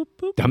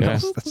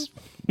 dumbbells. That's,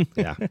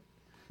 yeah.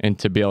 and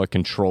to be able to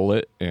control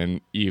it and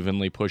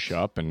evenly push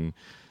up, and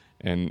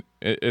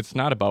it's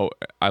not about.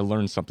 I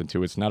learned something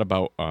too. It's not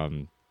about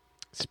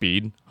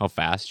speed, how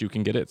fast you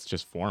can get it. It's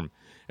just form.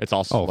 It's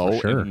all Oh, for slow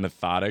sure. and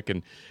methodic,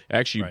 and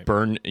actually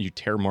you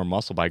tear more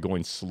muscle by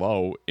going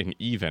slow and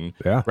even,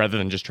 Yeah. rather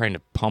than just trying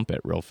to pump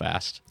it real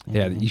fast.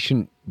 Yeah, you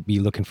shouldn't be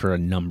looking for a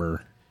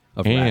number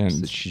of reps.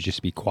 And- It should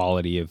just be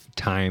quality of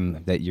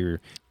time that your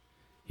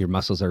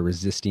muscles are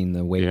resisting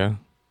the weight. Yeah.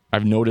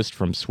 I've noticed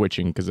from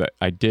switching, because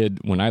I did,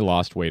 when I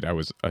lost weight, I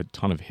was a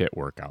ton of hit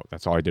workout.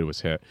 That's all I did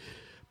was hit.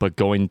 But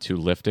going to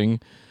lifting,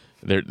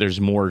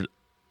 there's more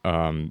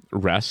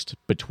rest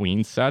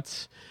between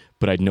sets.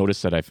 But I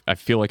noticed that I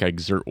feel like I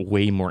exert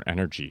way more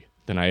energy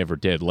than I ever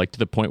did. Like to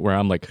the point where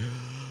I'm like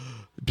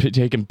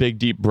taking big,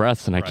 deep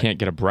breaths and I can't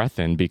get a breath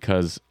in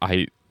because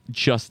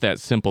just that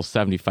simple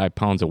 75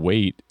 pounds of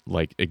weight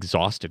like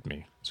exhausted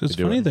me. So it's to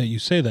do funny it. that you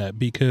say that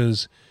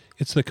because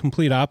it's the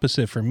complete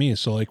opposite for me.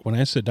 So like when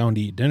I sit down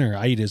to eat dinner,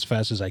 I eat as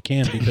fast as I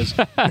can because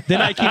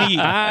then I can eat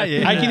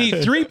I can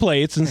eat 3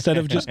 plates instead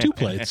of just 2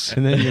 plates.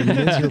 And then you're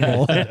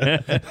miserable.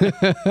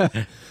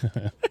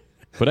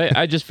 But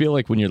I just feel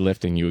like when you're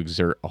lifting, you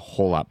exert a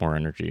whole lot more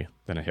energy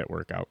than a hit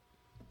workout.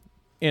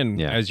 And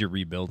Yeah. as you're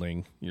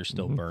rebuilding, you're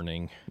still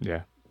burning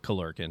Yeah.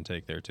 caloric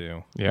intake there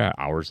too. Yeah.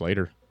 Hours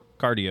later.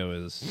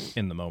 Cardio is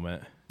in the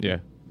moment. Yeah.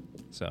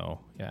 So,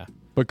 yeah.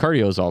 But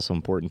cardio is also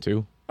important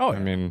too. I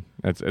mean,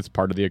 it's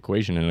part of the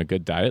equation, and a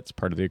good diet's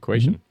part of the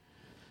equation.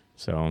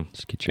 So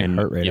Just get your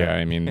heart rate up.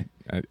 I mean,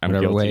 I'm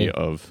Whatever guilty way.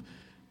 of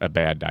a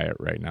bad diet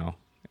right now,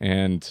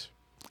 and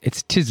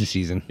 'Tis the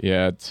season.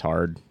 yeah, it's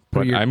hard.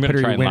 But your- I'm gonna put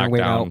your try and winter lock weight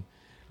down. out.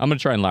 I'm gonna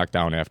try and lock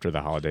down after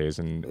the holidays,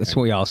 and That's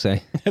what we all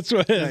say. That's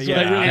what Yeah.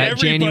 At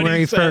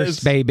January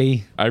 1st,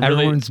 baby. I really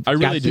Everyone's got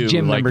do. the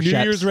gym Like, New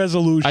memberships. Year's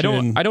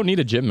resolution. I don't need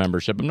a gym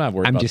membership. I'm not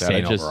worried I'm about just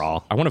that. saying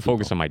overall. I want to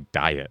focus on my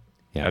diet.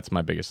 Yeah. That's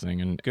my biggest thing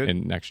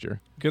in next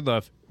year. Good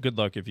luck. Good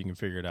luck if you can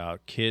figure it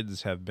out.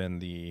 Kids have been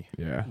the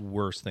Yeah.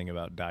 worst thing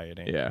about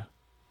dieting. Yeah.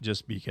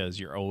 Just because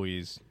you're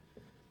always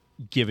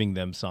giving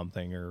them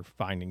something or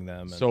finding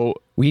them. And So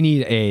We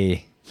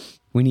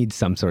need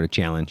some sort of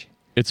challenge.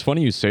 it's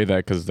funny you say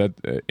that because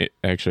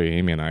actually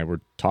Amy and I were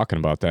talking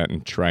about that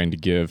and trying to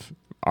give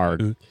our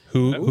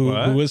Who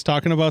was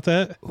talking about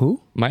that?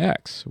 Who? my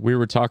ex. We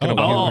were talking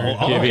about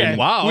giving. okay.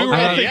 wow. We were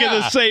okay. thinking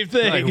the same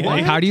thing.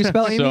 Hey, how do you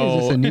spell Amy?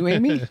 Is this a new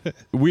Amy?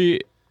 We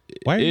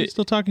Why are you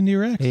still talking to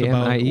your ex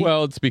about? AMIE?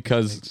 well, it's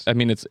because I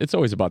mean it's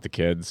always about the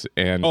kids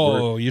and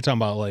Oh, you're talking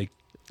about like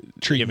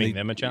treating Giving the,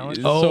 them a challenge.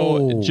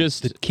 Oh, so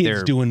just the kids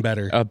they're- doing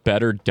better. a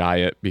better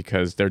diet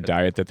because their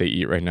diet that they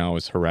eat right now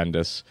is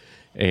horrendous.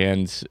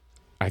 And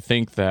I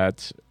think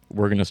that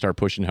we're going to start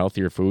pushing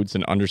healthier foods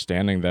and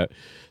understanding that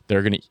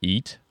they're going to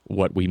eat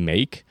what we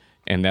make,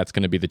 and that's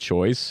going to be the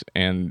choice.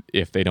 And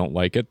if they don't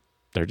like it,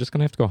 they're just going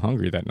to have to go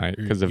hungry that night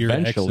because Your ex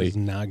eventually, is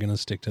not going to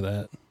stick to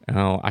that.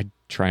 I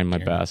try my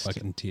best.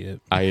 Fucking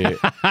tip.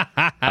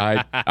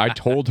 I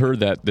told her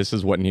that this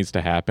is what needs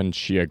to happen.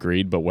 She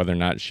agreed, but whether or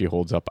not she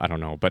holds up, I don't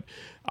know. But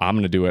I'm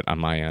going to do it on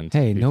my end.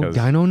 hey, no because-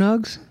 dino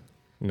nugs?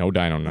 No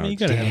dino nugs. You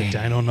gotta have a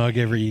dino nug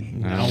every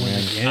now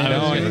and again.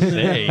 I was gonna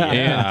say,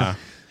 yeah.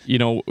 You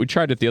know, we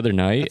tried it the other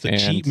night. It's a and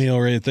cheat meal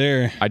right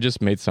there. I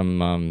just made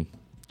some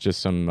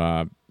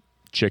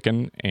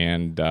chicken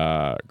and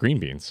green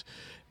beans.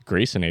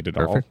 Grayson ate it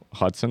Perfect. all.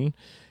 Hudson,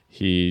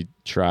 he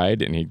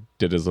tried and he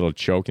did his little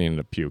choke and he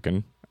ended up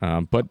puking.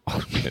 But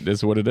it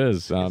is what it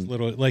is.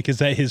 Little like, is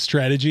that his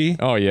strategy?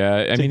 Oh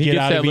yeah, I mean he get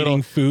gets out that of little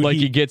eating food, like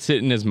he- he gets it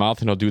in his mouth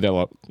and he'll do that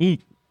little,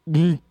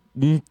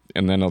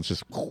 and then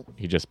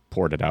he just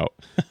poured it out.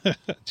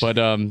 But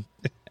I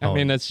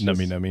mean that's just,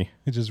 nummy nummy.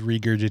 He just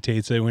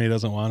regurgitates it when he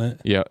doesn't want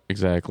it. yeah,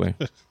 exactly.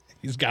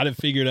 He's got it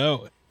figured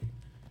out.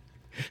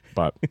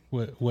 But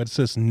What's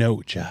this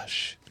note,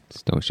 Josh?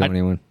 Just don't show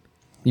anyone.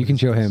 You can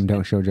show him.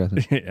 Don't show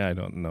Justin. I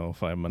don't know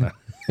if I'm gonna.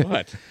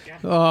 what?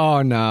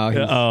 Oh no!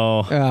 he's-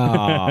 Oh,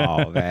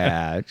 Oh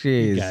man,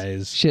 jeez,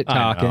 guys. shit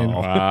talking.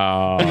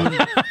 Wow.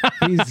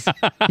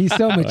 He's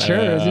so mature,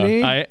 isn't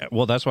he?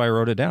 well, that's why I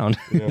wrote it down.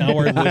 Now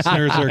our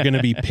listeners are going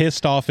to be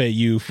pissed off at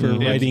you for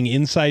writing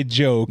inside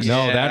jokes.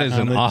 No, that is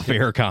on an the-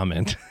 off-air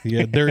comment.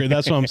 Yeah,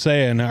 that's what I'm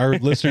saying. Our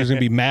listeners are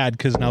going to be mad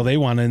because now they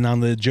want in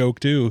on the joke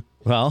too.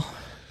 Well,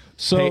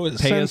 So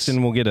pay us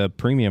and we'll get a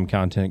premium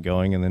content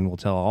going, and then we'll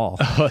tell all.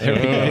 you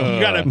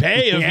got to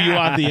pay if you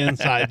want the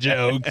inside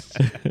jokes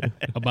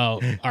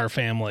about our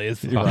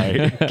families.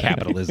 Right.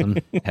 Capitalism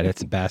at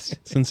its best.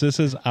 Since this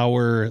is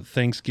our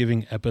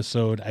Thanksgiving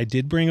episode, I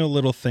did bring a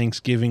little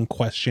Thanksgiving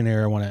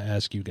questionnaire I want to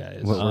ask you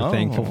guys. What we're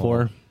thankful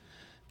for.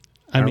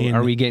 I mean,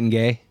 are we getting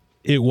gay?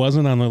 it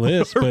wasn't on the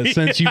list, but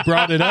since you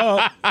brought it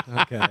up,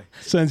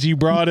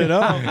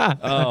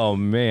 Oh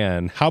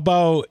man. how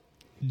about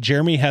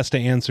Jeremy has to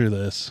answer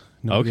this?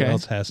 Nobody Okay.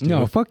 else has to.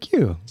 No, fuck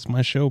you. It's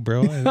my show,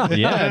 bro. Yeah,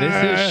 it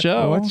is his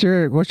show. What's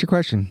your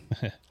question?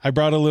 I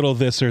brought a little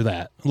this or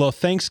that. Well,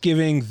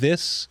 Thanksgiving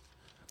this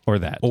or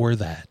that? or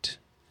that.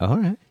 All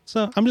right.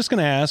 So I'm just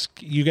gonna ask.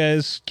 You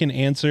guys can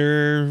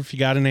answer if you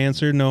got an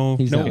answer. No,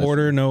 He's no not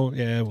order. No.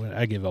 Yeah,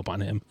 I give up on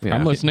him. Yeah.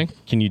 I'm listening.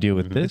 Can you deal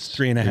with this? 3.5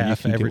 Or you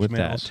can deal average with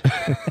males.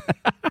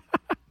 that?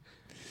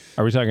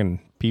 Are we talking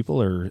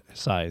people or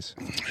size?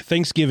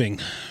 Thanksgiving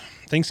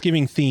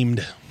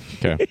themed.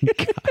 Okay.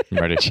 I'm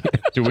ready.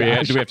 Do we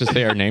have to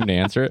say our name to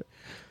answer it?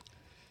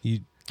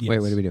 Yes. Wait,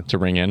 what do we do? To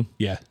ring in?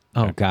 Yeah.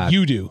 Oh God.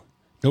 You do.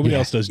 Nobody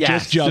else does.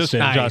 Yes. Just Justin.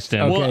 Nice.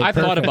 Justin. Okay, Well, I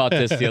thought perfect. about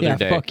this the other Yeah,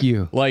 day. fuck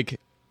you. Like,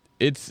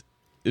 if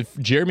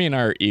Jeremy and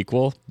I are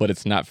equal, but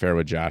it's not fair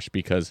with Josh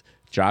because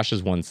Josh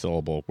is one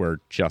syllable, where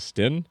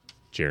Justin,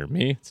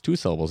 Jeremy, it's 2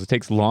 syllables. It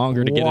takes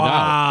longer to get it out.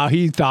 Wow,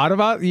 he thought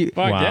about you.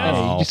 Fuck Wow. yes.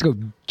 Hey, you just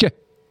go.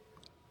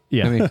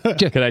 Yeah. I mean,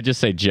 Could I just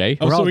say J?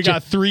 Oh, We're so all we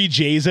got 3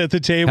 J's at the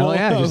table.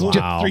 Hell yeah, just-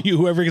 Wow. 3,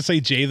 whoever can say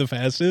J the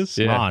fastest.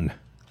 Yeah. Ron.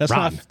 That's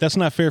Ron. not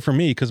not fair for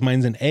me because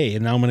mine's an A,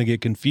 and now I'm gonna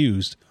get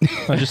confused.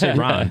 I just say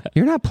Ron.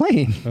 You're not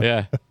playing.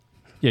 Yeah.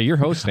 Yeah, you're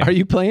hosting. Are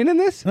you playing in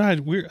this? I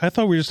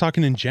thought we were just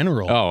talking in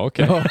general. Oh,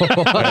 okay. No.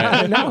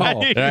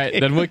 All right.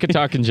 Then we could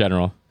talk in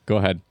general. Go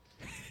ahead.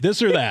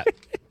 This or that.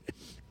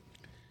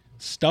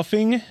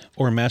 Stuffing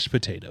or mashed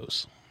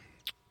potatoes?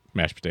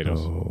 Mashed potatoes.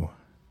 Oh.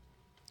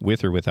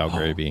 With or without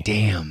gravy?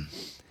 Damn.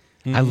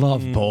 I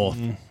love both.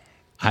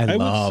 I I would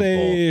love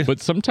say. But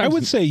sometimes I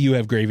would say you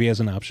have gravy as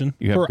an option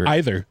You have for gra-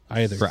 either.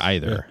 For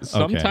either. Okay.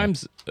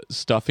 sometimes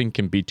stuffing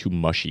can be too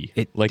mushy.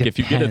 It like if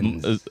you get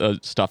depends. a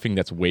stuffing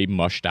that's way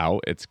mushed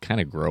out, it's kind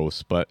of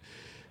gross. But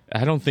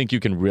I don't think you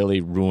can really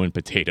ruin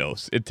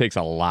potatoes. It takes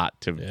a lot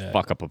to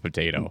fuck up a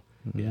potato.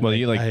 Yeah, Well,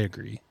 you like I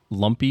agree.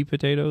 lumpy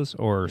potatoes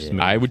or smooth?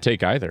 I would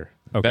take either.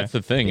 Okay. That's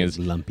the thing is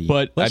lumpy.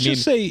 But Let's I mean,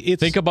 just say it's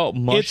think about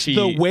mushy. It's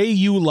the way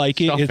you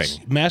like it. It's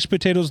stuffing. mashed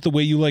potatoes the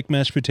way you like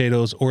mashed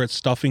potatoes, or it's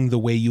stuffing the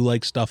way you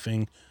like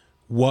stuffing.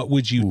 What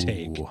would you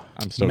take?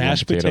 I'm still going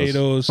Mashed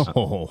potatoes.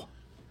 Oh,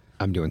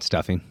 I'm doing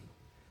stuffing.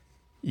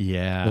 A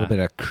yeah. little bit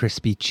of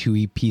crispy,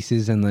 chewy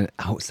pieces on the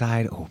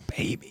outside. Oh,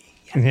 baby.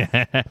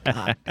 Yeah.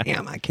 God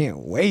damn, I can't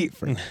wait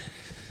for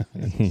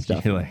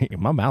You're like,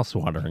 my mouth's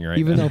watering right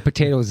even now. though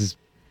potatoes is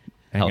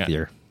Hang on.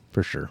 healthier,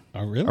 for sure.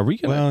 Oh, really? Are we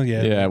gonna- Well,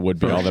 yeah. Yeah, it would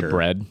be For all the sure.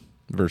 bread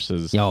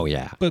versus. Oh,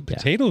 yeah. But Yeah.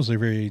 potatoes are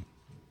very.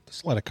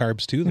 There's a lot of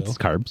carbs too, though. It's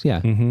carbs,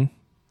 yeah.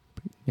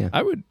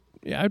 I would.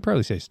 Yeah, I'd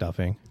probably say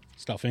stuffing.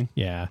 Stuffing,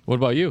 Yeah. What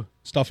about you?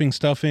 stuffing.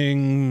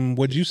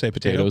 What'd you say?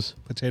 Potatoes.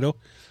 Potato.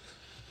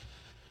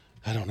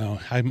 I don't know.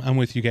 I'm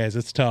with you guys.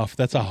 It's tough.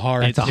 That's a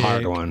hard. It's a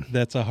hard pick. one.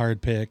 That's a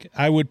hard pick.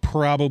 I would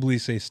probably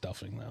say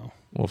stuffing though.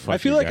 Well, fuck I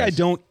feel you like I guys.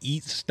 don't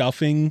eat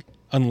stuffing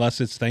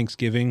unless it's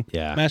Thanksgiving.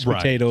 Yeah. Mashed Right.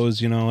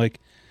 potatoes, like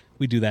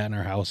we do that in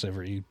our house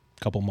every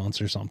couple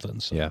months or something.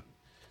 So Yeah.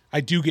 I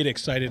do get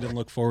excited and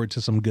look forward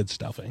to some good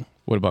stuffing.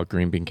 What about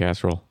green bean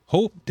casserole?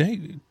 Hope,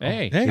 dang,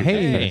 Hey.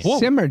 Hey, whoa,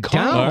 simmer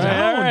calm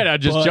down. All right. I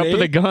just jumped buddy.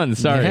 the gun.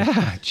 Sorry. Yeah,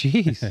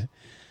 jeez.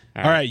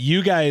 All right,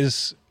 you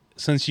guys,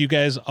 since you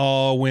guys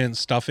all went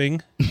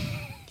stuffing,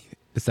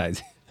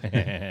 Besides,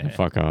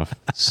 Fuck off.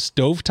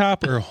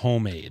 stovetop or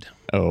homemade?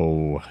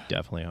 Oh,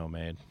 Definitely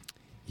homemade.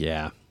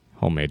 yeah.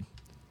 homemade.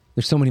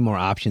 There's so many more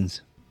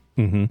options.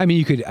 I mean,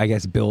 you could, I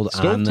guess, build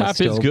on the Stovetop is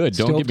stove. good,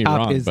 don't get me Stovetop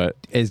wrong, is, but-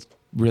 is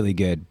really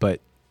good. But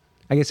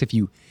I guess if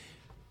you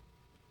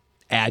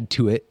add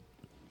to it,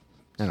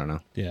 I don't know.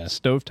 Yeah.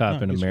 Stovetop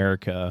Oh, in I guess-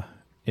 America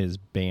is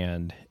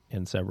banned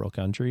in several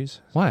countries.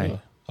 Why?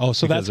 Oh,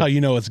 so that's how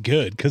you know it's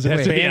good because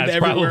it's Wait, banned yeah, it's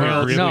probably everywhere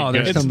else. really no,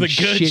 there's good. It's some the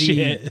good shitty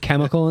shit.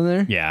 chemical in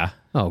there. Yeah.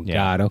 Oh, Yeah.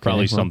 God, okay,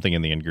 Probably well. something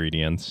in the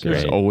ingredients.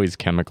 There's Great. always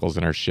chemicals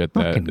in our shit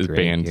that Fucking is great,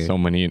 banned dude.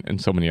 in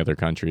so many other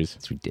countries.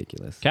 It's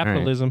ridiculous.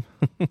 Capitalism.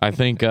 I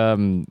think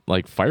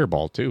like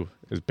Fireball too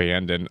is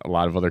banned in a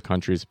lot of other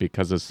countries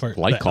because it's For the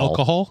glycol.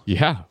 alcohol?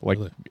 Yeah, like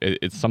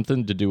it's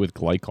something to do with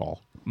glycol.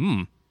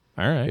 All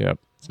right. Yep.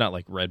 It's not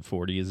like Red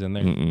 40 is in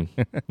there.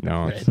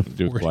 No, it's to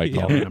do with 40,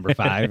 glycol. Number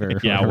 5 or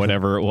Yeah,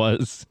 whatever it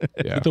was.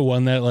 Yeah. The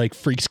one that like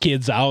freaks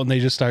kids out and they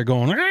just start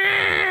going.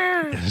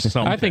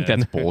 I think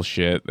that's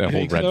bullshit. That whole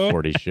think Red so?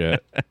 40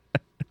 shit.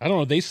 I don't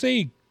know. They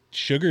say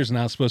sugar's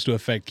not supposed to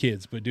affect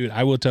kids, but dude,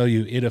 I will tell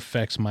you, it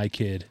affects my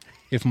kid.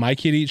 If my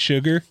kid eats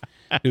sugar,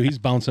 dude, he's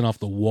bouncing off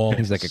the walls.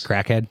 He's like a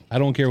crackhead. I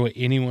don't care what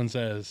anyone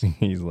says.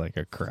 He's like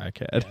a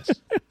crackhead.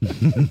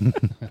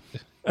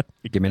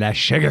 Give me that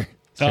sugar.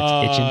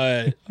 Starts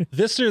itching.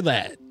 This or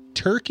that,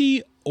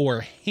 turkey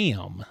or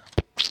ham?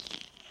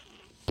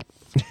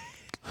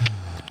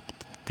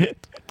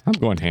 I'm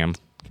going ham.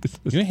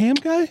 You a ham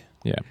guy?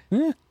 Yeah.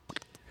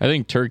 I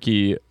think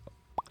turkey.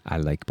 I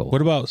like both.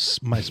 What about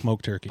my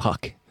smoked turkey?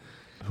 Puck?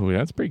 Ooh,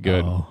 that's pretty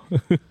good.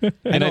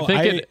 And know,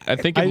 I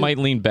think it I- might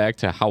lean back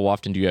to how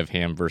often do you have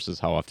ham versus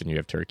how often you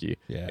have turkey.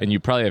 Yeah. And you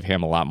probably have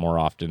ham a lot more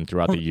often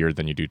throughout the year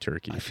than you do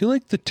turkey. I feel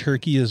like the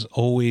turkey is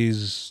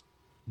always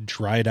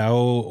dried out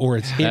or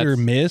it's hit or That's-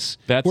 miss,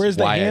 that's whereas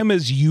the why ham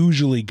is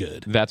usually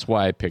good. That's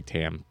why I picked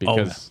ham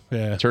because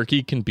yeah.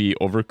 turkey can be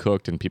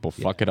overcooked and people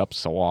fuck it up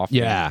so often.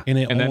 Yeah. And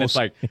And then it's almost-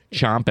 like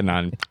chomping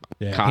on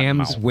Yeah. cotton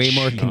Ham's mouth. way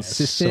more Jeez,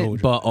 consistent,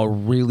 so but a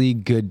really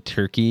good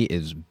turkey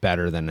is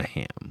better than a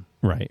ham,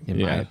 Right. in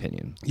my Yeah.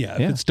 opinion. Yeah, if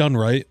Yeah. it's done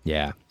right.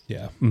 Yeah.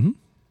 Yeah. I'm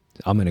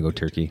going to go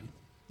turkey.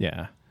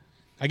 Yeah.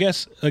 I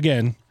guess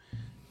again,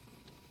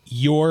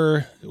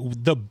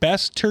 the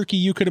best turkey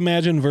you could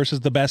imagine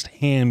versus the best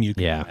ham you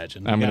could Yeah.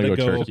 imagine. I'm You going to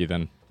gotta go turkey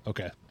then.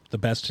 Okay. The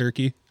best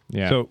turkey.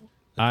 Yeah. So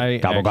I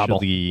Gobble, gobble.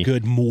 actually,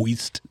 Good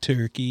moist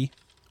turkey.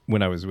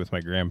 when I was with my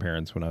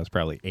grandparents, when I was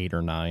probably 8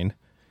 or 9,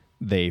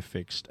 they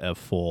fixed a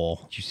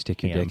full. Did you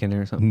stick your ham. dick in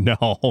there or something? No.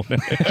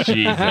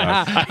 Jesus.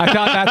 I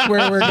thought that's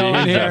where we're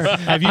going here.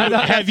 Have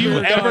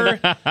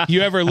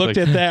you ever looked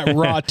at that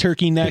raw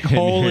turkey neck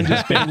hole and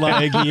just been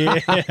like,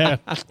 yeah.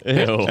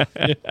 Ew.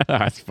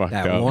 That's fucked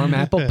That up. warm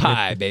apple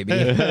pie, baby.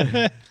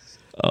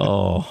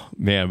 Oh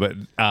man, but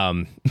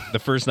the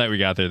first night we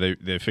got there,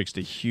 they fixed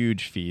a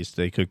huge feast.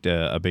 They cooked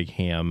a big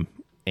ham,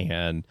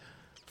 and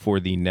for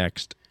the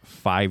next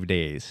 5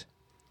 days,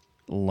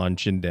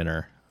 lunch and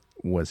dinner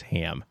was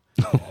ham.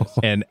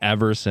 And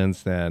ever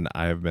since then,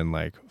 I've been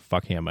like,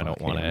 "Fuck ham, I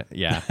don't want it."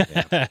 Yeah,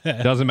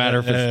 doesn't matter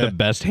if it's the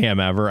best ham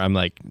ever. I'm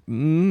like,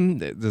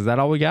 is that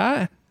all we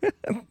got?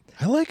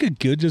 I like a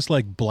good, just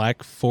like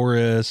Black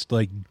Forest,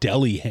 like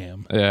deli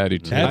ham. Yeah, I do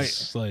too.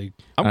 That's like,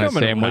 I'm On a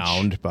coming sandwich?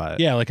 around, but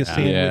yeah, like a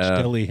sandwich Yeah.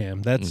 deli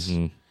ham. That's,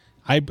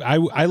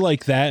 I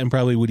like that and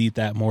probably would eat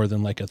that more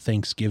than like a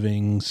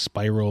Thanksgiving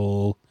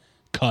spiral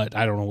cut.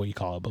 I don't know what you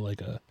call it, but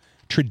like a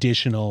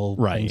traditional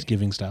Right.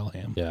 Thanksgiving style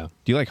ham. Yeah.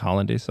 do you like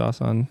hollandaise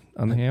sauce on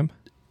the ham?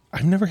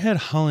 I've never had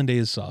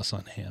hollandaise sauce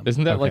on ham.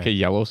 Isn't that like Okay. a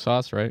yellow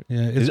sauce, right?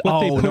 Yeah, it's what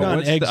they put on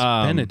what's eggs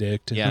the,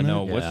 Benedict. Yeah, isn't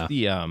no. it? What's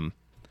the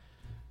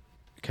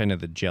kind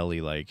of the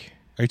jelly like?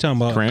 Are you talking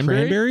about Cranberry?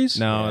 cranberries?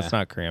 No, Yeah. it's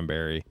not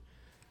cranberry.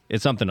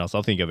 It's something else.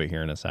 I'll think of it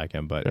here in a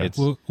second, but it's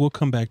We'll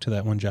come back to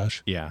that one,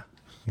 Josh. yeah.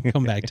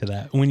 Come back to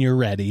that when you're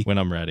ready. When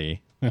I'm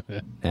ready.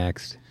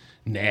 Next.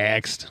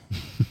 Next.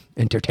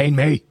 Entertain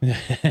me.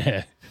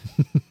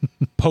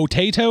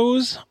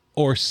 Potatoes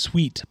or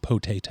sweet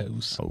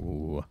potatoes?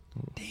 Oh,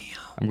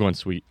 I'm going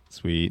sweet.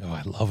 sweet. Oh,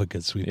 I love a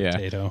good sweet Yeah.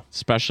 potato.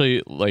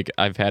 Especially like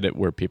I've had it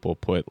where people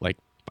put like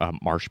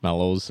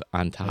marshmallows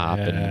on top,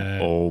 Yeah.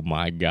 and oh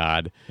my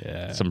god,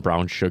 Yeah. some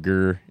brown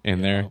sugar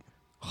in there.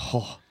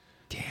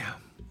 Damn.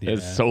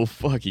 It's so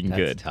fucking That's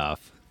good.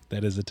 tough.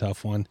 That is a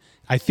tough one.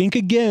 I think,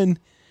 again,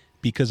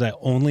 because I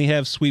only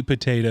have sweet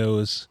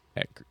potatoes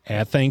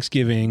at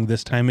Thanksgiving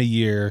this time of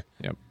year,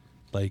 Yep.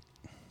 like,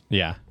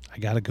 Yeah. I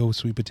got to go with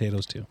sweet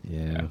potatoes too.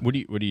 Yeah. What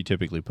do you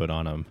typically put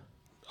on them?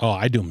 Oh,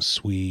 I do them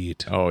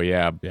sweet. Oh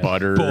yeah,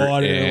 butter,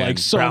 Butter, and like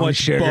so brown much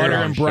sugar. butter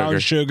and brown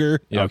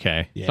sugar. Yep.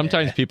 Okay. Yeah.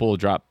 Sometimes people will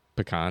drop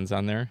pecans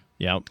on there.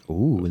 Yep.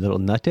 Ooh, a little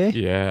nutty.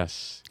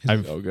 Yes,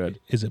 I've- so good.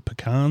 Is it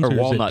pecans Or or,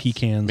 walnuts, is it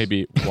pecans?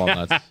 maybe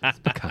walnuts,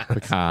 pecans.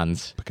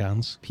 Pecans.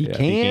 Pecans?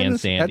 pecan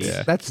sandy. That's,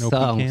 Yeah. that's No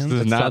sounds- pecans? This is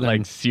that's not southern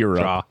like syrup.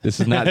 draw. This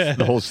is not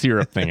the whole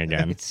syrup thing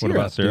again. Syrup, What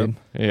about syrup?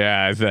 dude.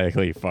 Yeah,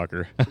 exactly, you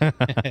fucker.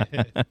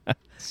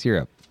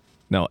 Syrup.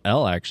 No,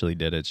 Elle actually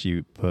did it.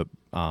 She put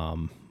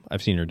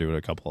I've seen her do it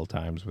a couple of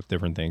times with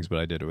different things, but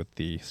I did it with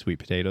the sweet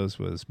potatoes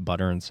was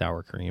butter and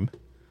sour cream.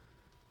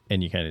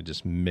 And you kind of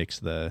just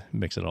mix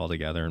it all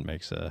together and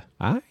makes a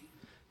I nice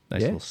Yeah.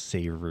 little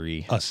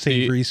savory. A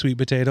savory sweet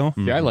potato.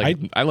 Yeah,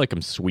 I like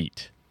them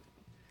sweet.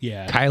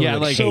 Yeah. Kylie Yeah,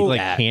 would like hate like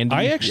that. candy.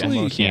 I actually-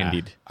 almost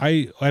candied.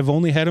 I've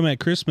only had them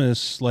at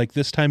Christmas like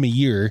this time of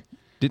year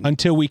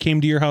until we came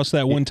to your house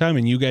that one time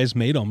and you guys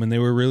made them and they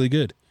were really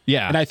good.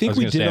 Yeah, And I think was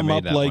we gonna say did I them made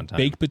up that one like time.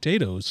 baked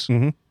potatoes.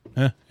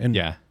 And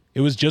Yeah.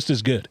 it was just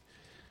as good.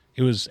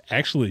 It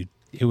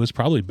was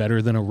probably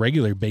better than a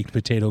regular baked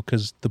potato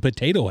because the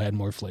potato had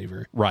more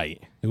flavor.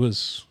 Right. It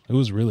was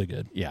really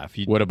good Yeah. If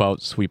you What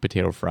about sweet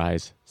potato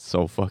fries?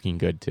 So fucking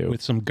good too.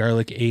 with some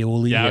garlic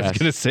aioli. Yeah, I was Yes.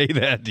 gonna say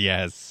that.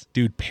 Yes.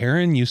 Dude,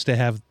 Perrin used to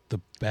have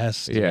the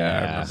best Yeah,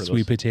 I remember sweet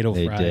those. potato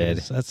They fries. did.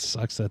 That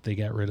sucks that they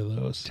got rid of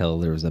those. Till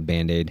there was a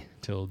Band-Aid.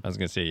 Till I was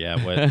gonna say,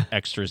 yeah. What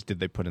extras did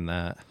they put in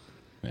that?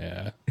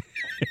 yeah.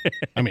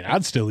 I mean,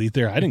 I'd still eat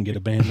there. I didn't get a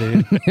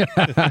Band-Aid.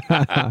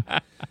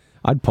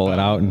 I'd pull it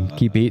out and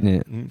keep eating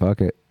it.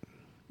 Fuck it.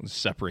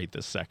 Separate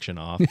this section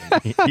off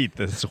and eat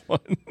this one.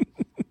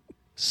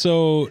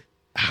 So,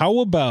 how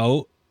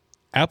about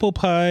apple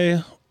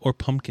pie or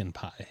pumpkin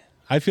pie?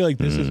 I feel like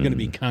this is going to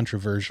be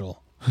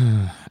controversial.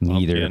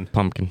 Neither.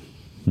 Pumpkin.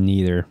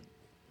 Neither.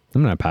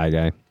 I'm not a pie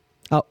guy.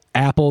 Oh,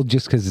 apple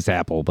just because it's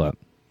apple, but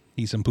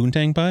Eat some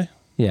poontang pie?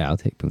 yeah, I'll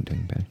take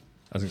poontang pie.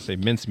 I was gonna say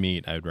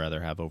mincemeat. I'd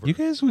rather have over. You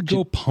guys would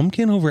go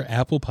pumpkin over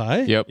apple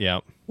pie? Yep. Yeah.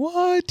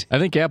 What? I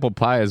think apple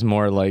pie is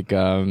more like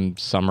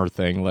summer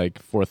thing, like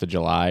 4th of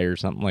July or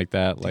something like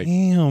that. Like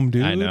Damn,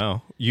 dude. I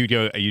know. You'd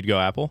go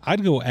apple.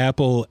 I'd go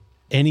apple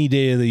any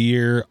day of the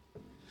year,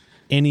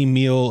 any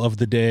meal of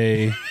the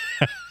day,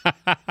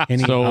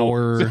 any So-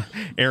 hour.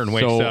 Aaron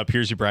wakes So- up.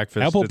 Here's your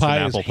breakfast. Apple It's an pie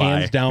apple is pie.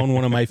 hands down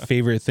one of my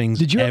favorite things.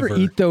 Did you ever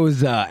eat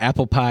those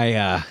apple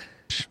pie?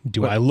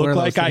 Do what- I what look are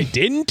like those I things?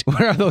 didn't?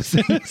 What are those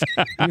things?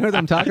 You know what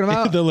I'm talking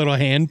about? The little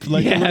hand,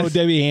 like the Yes. little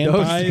Debbie hand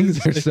Those pies.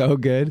 things are so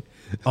good.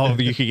 Oh,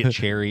 you could get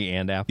cherry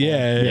and apple.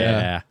 Yeah,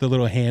 Yeah. The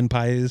little hand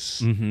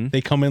pies.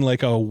 They come in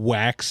like a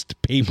waxed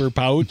paper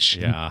pouch.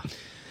 Yeah.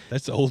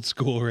 That's old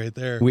school right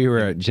there.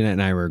 Jeanette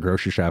and I were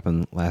grocery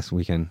shopping last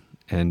weekend,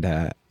 and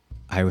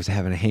I was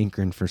having a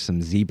hankering for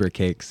some zebra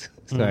cakes.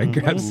 So I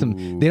grabbed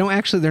some.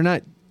 They're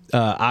not.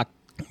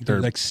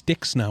 They're like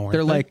sticks now, aren't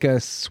They're they?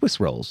 like Swiss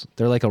rolls.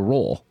 They're like a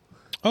roll.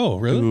 Oh,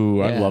 really?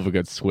 ooh, I Yeah. love a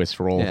good Swiss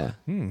roll. Yeah,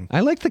 I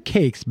like the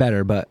cakes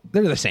better, but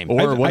they're the same.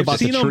 Or what about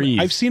the seen 'em- trees?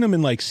 I've seen them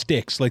in like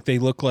sticks. Like they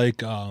look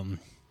like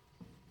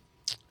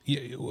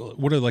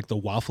what are like the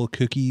waffle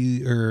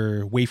cookie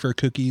or wafer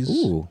cookies?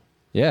 Ooh,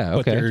 yeah, But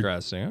okay. they're-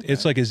 Interesting. Okay.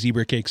 It's like a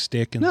zebra cake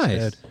stick instead.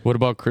 Nice. What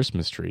about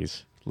Christmas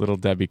trees? Little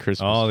Debbie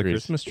Christmas Oh, the trees.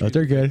 Christmas trees.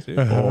 they're good.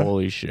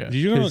 Holy shit. Did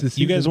you know, Tis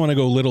the you guys season. want to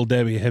go Little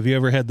Debbie? Have you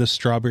ever had the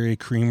strawberry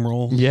cream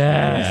rolls?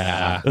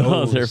 Yes.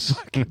 Oh, they're Those.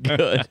 fucking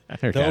good.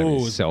 They're gotta be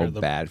Those so are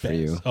the bad for best.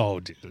 you. Oh,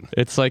 dude.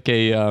 It's like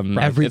a it's like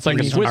a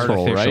Everything's Swiss roll,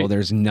 artificial. right?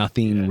 There's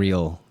nothing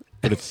real.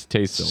 But it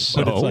tastes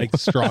so But it's like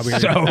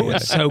strawberry.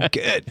 So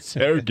good.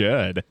 So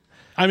good.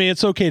 I mean,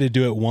 it's okay to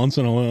do it once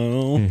in a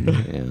while.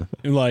 Yeah.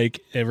 Like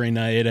every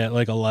night at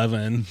like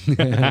 11.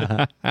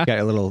 Got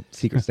a little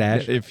secret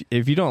stash. If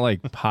you don't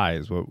like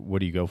pies, what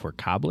do you go for?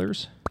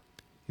 Cobblers?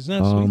 He's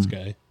not a sweets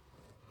guy.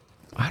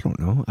 I don't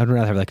know. I'd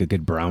rather have like a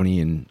good brownie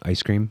and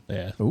ice cream.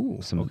 Yeah. Ooh,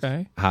 Some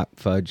okay. hot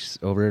fudge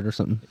over it or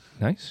something.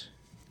 Nice.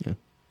 Yeah.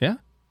 Yeah.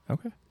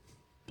 Okay.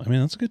 I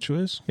mean, that's a good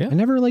choice. Yeah. I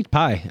never liked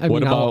pie. I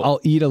What mean, about- I'll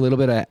eat a little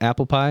bit of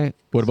apple pie.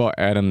 What about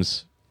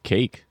Adam's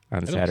cake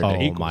on Saturday?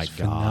 Cake Oh my was God.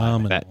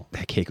 phenomenal.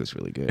 That cake was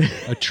really good.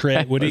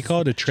 What do you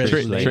call it? A tres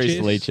Tres leches?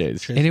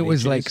 leches. Tres And it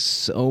was leches? like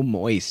so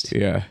moist.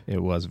 Yeah.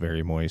 It was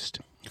very moist.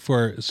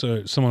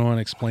 So someone want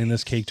to explain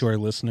this cake to our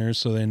listeners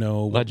so they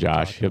know. Let what we're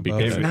Josh, talking he'll be about.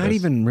 good. It's Very not good.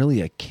 even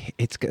really a cake.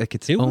 It's like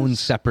its It own was-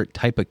 separate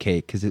type of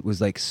cake because it was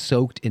like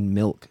soaked in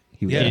milk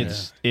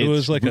It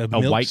was like a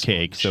milk white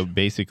cake. sponge. So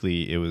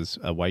basically, it was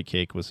a white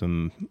cake with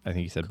some, I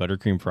think you said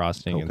buttercream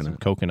frosting and some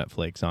coconut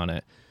flakes on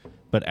it.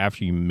 But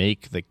after you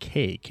make the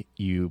cake,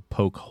 you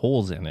poke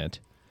holes in it,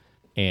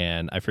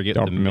 and I forget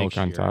Dump the milk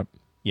mixture. on top.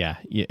 Yeah,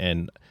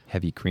 and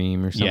Heavy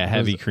cream or something.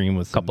 heavy cream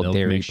with some couple milk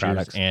dairy mixtures,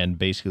 products. and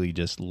basically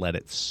just let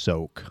it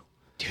soak.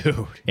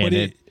 Dude.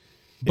 And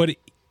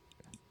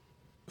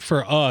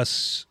for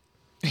us,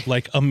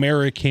 like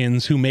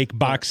Americans who make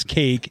box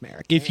cake,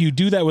 if you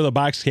do that with a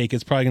box cake,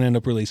 it's probably gonna end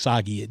up really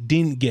soggy. It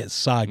didn't get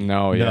soggy.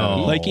 No, yeah.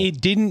 No. Like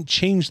it didn't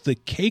change the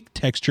cake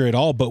texture at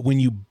all. But when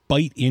you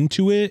bite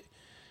into it,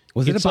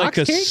 Was it it's a like box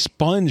a cake?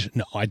 sponge.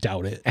 No, I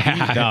doubt it.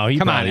 no, he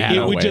Come on, probably- Adam. It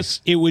No would way.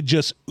 it would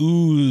just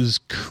ooze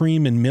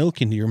cream and milk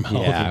into your mouth.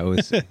 Yeah, it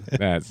was.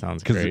 That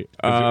sounds great.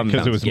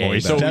 because it was gay,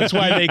 moist. but- That's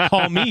why they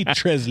call me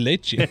tres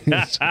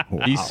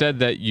leches. He said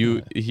that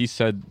he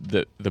said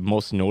that the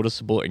most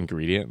noticeable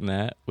ingredient in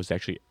that was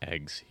actually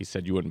eggs. He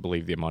said you wouldn't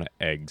believe the amount of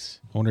eggs.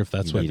 I wonder if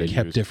that's what They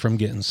kept used. it from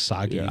getting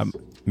soggy.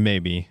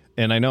 Maybe.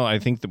 And I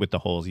think that with the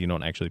holes, you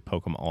don't actually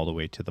poke them all the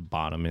way to the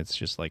bottom. It's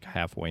just like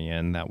halfway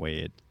in. That way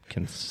it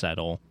can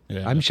settle.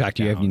 Yeah. I'm shocked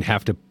you even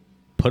have to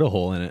put a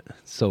hole in it.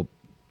 So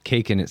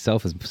cake in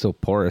itself is so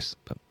porous.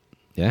 But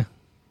yeah.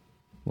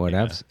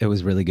 Whatevs. It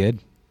was really good.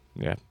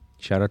 Yeah.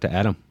 Shout out to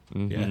Adam.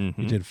 Yeah,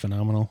 he did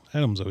phenomenal.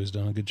 Adam's always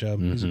done a good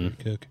job. He's a Mm-hmm. good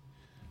cook.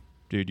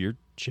 Dude, your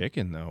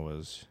chicken, though,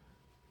 was...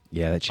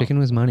 Yeah, that chicken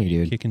was money,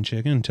 dude. Kicking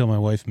chicken until my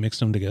wife mixed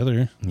them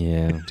together.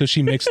 Yeah. Until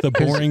she mixed the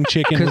boring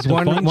chicken with Because the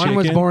one fun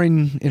was chicken.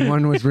 boring and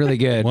one was really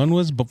good. One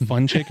was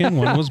fun chicken.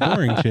 One was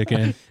boring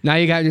chicken. Now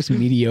you got just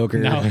mediocre.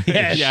 No,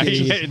 yeah, Yeah,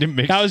 jeez. it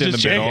mixed That was in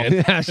just the middle.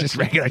 chicken. That's just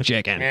regular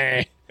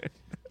chicken.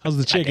 How's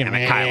the chicken?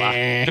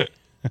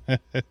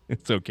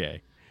 It's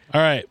okay. All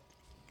right.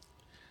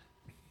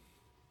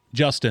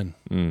 Justin.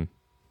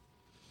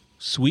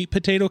 Sweet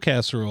potato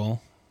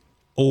casserole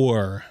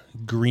or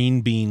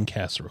green bean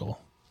casserole?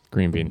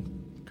 Green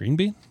bean. Green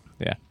bean?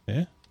 Yeah.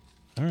 Yeah.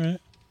 All right.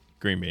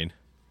 Green bean.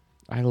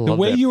 I love The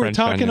way that you were French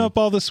talking onion. up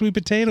all the sweet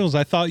potatoes,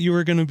 I thought you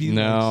were going to be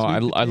No,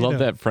 like, sweet I love potato.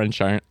 that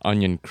French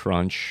onion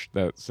crunch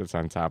that sits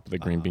on top of the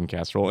green bean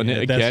casserole. And Yeah,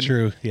 again, that's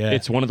true. Yeah.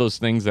 it's one of those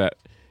things that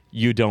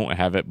you don't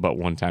have it but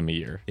one time a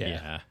year.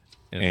 Yeah.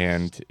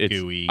 And it's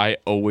gooey. I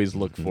always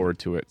look forward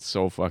to it.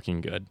 So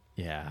fucking good.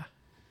 Yeah.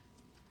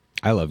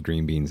 I love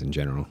green beans in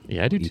general.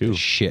 Yeah, I do Eat too. the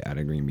shit out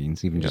of green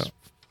beans, even just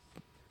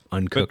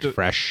uncooked, But the-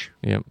 fresh.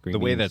 Yep. Green The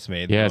way beans. that's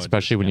made. Yeah, though,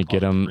 especially just when you got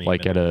get all the them cream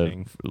like and at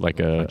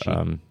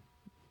everything.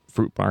 a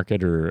fruit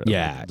market or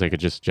Yeah. like a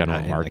just general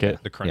And like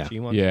market. The crunchy Yeah.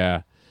 ones?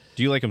 Yeah.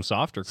 Do you like them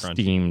soft or crunchy?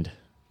 Steamed.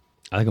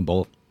 I like them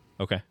both.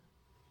 Okay.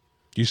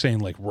 You're saying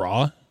like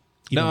raw?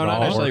 No, Even not raw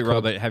necessarily or raw,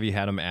 cooked? but have you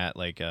had them at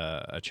like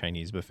a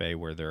Chinese buffet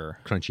where they're...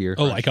 Crunchier.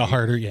 Oh, like a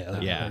harder, yeah.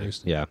 Like Yeah. harder.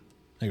 yeah.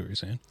 I get what you're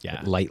saying.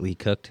 Yeah. Lightly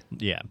cooked.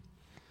 Yeah.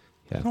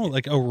 No,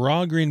 like a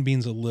raw green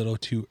bean's a little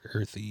too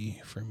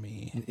earthy for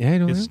me. Yeah, I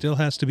know. It still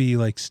has to be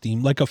like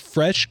steamed, like a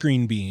fresh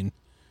green bean,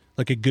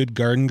 like a good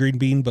garden green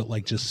bean, but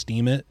like just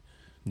steam it.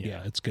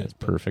 Yeah, it's good.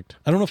 But Perfect.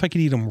 I don't know if I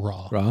could eat them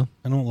raw. Raw?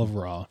 I don't love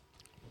raw.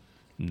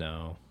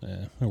 No.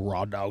 Yeah,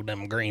 raw dog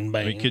them green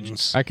I mean,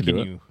 beans. I could can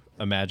do it. you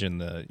imagine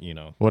the,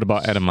 What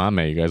about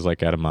edamame? You guys like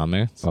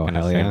edamame? It's Oh, kind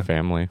of hell same yeah.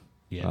 family.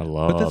 Yeah, I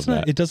love but that's that.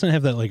 not. It doesn't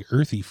have that like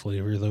earthy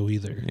flavor though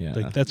either. Yeah.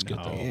 Like that's good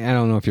No. though. I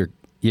don't know if you're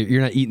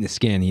not eating the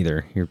skin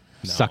either. You're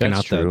sucking That's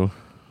out true.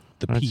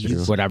 The That's peas,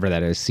 true. whatever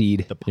that is,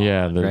 seed, the pod.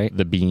 Yeah, the right?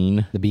 the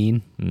bean. the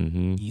bean.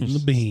 Mm-hmm. eating the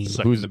beans.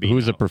 Suck Who's the bean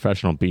who's a out.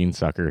 professional bean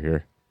sucker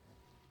here?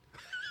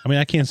 I mean,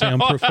 I can't say I'm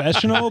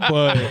professional,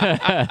 but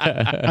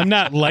I'm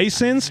not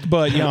licensed.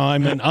 But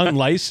I'm an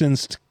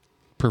unlicensed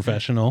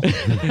professional.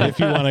 If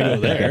you want to go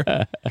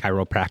there,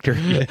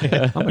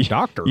 Chiropractor. I'm a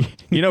doctor.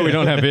 We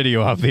don't have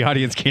video of. The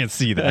audience can't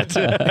see that.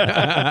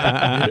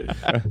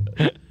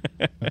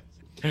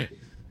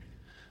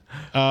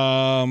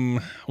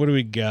 what do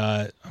we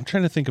got? I'm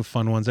trying to think of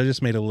fun ones. I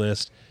just made a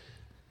list.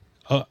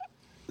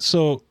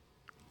 So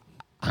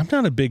I'm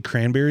not a big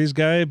cranberries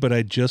guy, but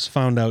I just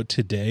found out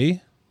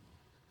today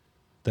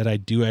that I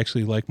do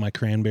actually like my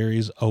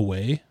cranberries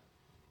away.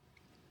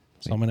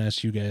 So I'm going to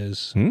ask you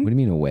guys, What do you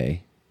mean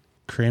away?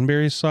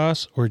 cranberry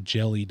sauce or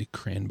jellied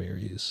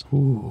cranberries?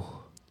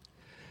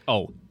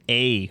 Oh,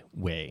 a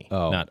way,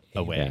 not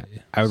a way.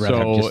 Yeah. I would rather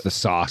have So- just the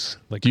sauce.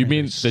 Like Do you mean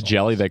cranberry the sauce.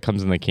 jelly that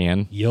comes in the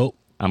can? Yep.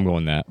 I'm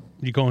going that.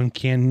 You going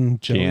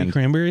canned jelly Canned.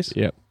 cranberries?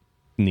 Yep.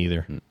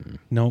 Neither.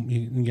 Nope.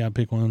 You got to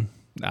pick one.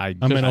 I'm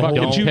gonna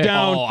hold you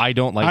down. Oh, I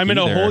don't like. I'm going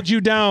to either. hold you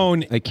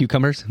down. Like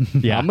cucumbers?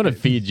 Yeah, I'm gonna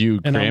feed you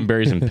And I'm-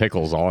 cranberries and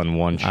pickles all in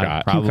one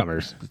shot.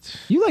 Cucumbers.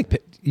 You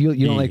like you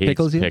He don't like hates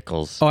pickles? You?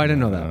 Pickles. Oh, I didn't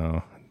know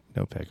that.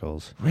 No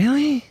pickles.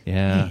 Really?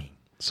 Yeah.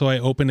 So I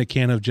opened a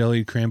can of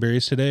jellied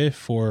cranberries today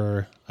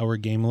for our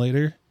game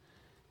later,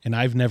 and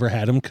I've never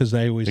had them because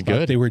I always They're thought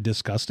good. they were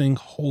disgusting.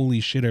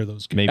 Holy shit, are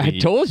those good? Maybe. I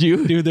told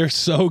you. Dude, they're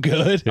so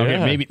good.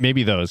 Okay, Yeah.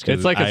 maybe those. 'cause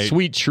It's like a I-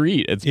 sweet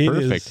treat. It's It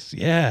perfect. is-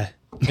 yeah.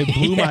 It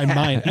blew my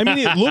mind. I mean,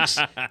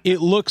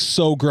 it looks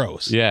so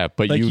gross. Yeah,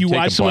 but Like you take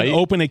watch a someone bite.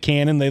 open a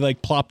can and they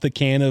like plop the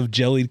can of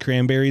jellied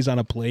cranberries on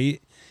a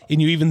plate,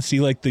 and you even see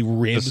like the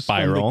ribs from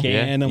spiral. the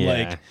can. I'm Yeah.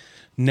 like,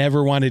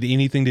 Never wanted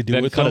anything to do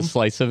Then with cut them. a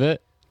slice of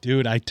it.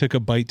 Dude, I took a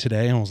bite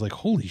today and I was like,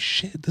 holy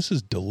shit, this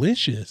is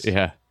delicious.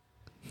 Yeah.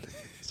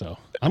 So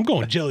I'm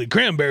going jelly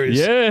cranberries.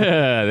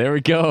 Yeah, there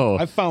we go.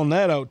 I found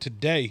that out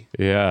today.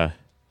 Yeah.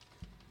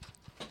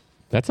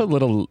 That's a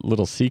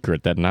little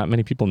secret that not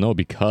many people know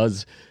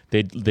because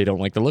they don't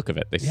like the look of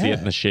it. They see it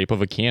in the shape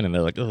of a can and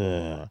they're like,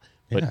 ugh.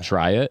 But Yeah.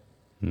 try it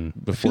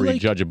before you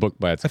like- judge a book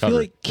by its I cover. feel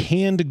like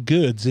canned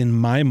goods in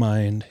my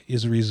mind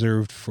is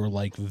reserved for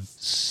like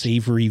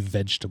savory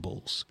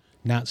vegetables,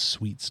 not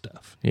sweet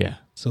stuff. yeah.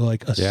 So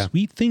like a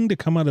sweet thing to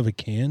come out of a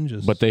can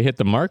just But they hit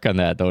the mark on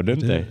that though,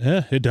 didn't they?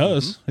 Yeah, it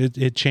does.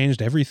 It changed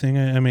everything.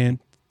 I mean,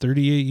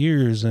 38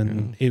 years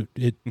and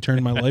it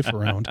turned my life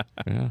around.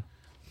 Yeah.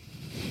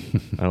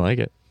 I like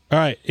it. All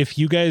right, if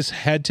you guys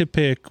had to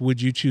pick,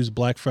 would you choose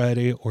Black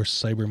Friday or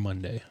Cyber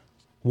Monday?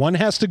 One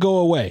has to go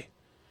away.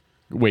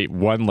 Wait,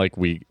 one like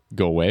we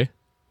go away?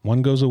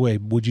 One goes away.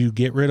 Would you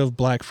get rid of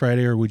Black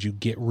Friday or would you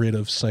get rid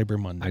of Cyber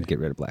Monday? I'd get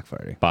rid of Black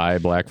Friday. By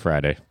Black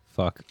Friday.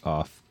 Fuck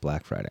off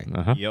Black Friday.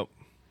 Uh-huh. Yep.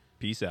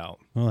 Peace out.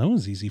 Well, that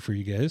was easy for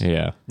you guys.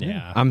 Yeah.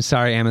 Yeah. I'm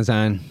sorry,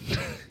 Amazon.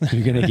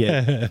 You're gonna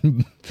get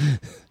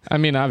I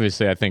mean,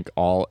 obviously, I think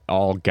all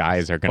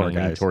guys are going Poor to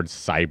lean guys. towards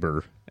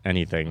cyber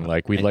anything.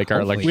 Like we And like our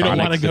hopefully- electronics. We don't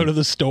want to go and- to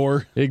the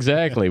store.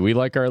 Exactly. We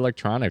like our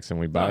electronics and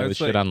we buy No, the it's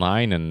shit like-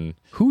 online and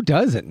who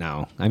does it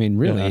now? I mean,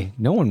 really, Yeah.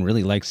 no one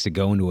really likes to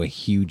go into a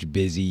huge,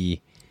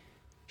 busy,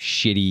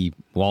 shitty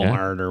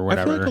Walmart or I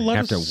feel whatever. like a lot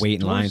have of to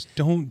wait in line. stores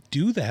don't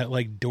do that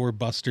like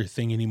doorbuster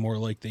thing anymore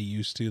like they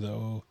used to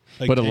though.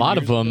 Like but a 10 lot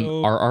of years them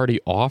ago. are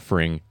already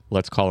offering,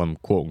 let's call them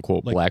quote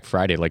unquote Like, Black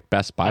Friday. Like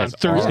Best Buy is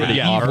Thursday already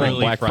evening. offering Early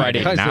Black Friday. Friday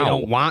because now. they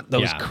don't want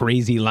those Yeah.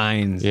 crazy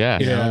lines. Yeah.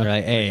 You know, Yeah. they're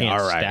like, hey, Can't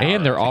all right. stack.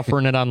 And they're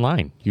offering it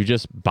online. You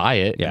just buy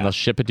it Yeah. and they'll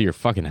ship it to your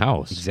fucking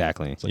house.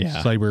 Exactly. Like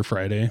Yeah. Cyber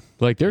Friday.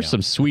 Like there's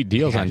some sweet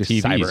deals Yeah, on just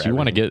TVs. cyber You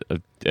want to get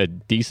a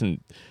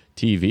decent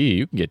TV,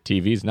 you can get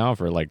TVs now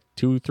for like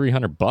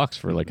 $200-$300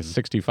 for like a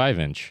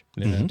 65-inch.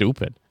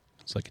 Stupid.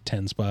 It's like a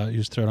 10 spot. You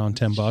just throw it on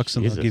 $10 and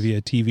Jesus. they'll give you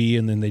a TV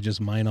and then they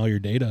just mine all your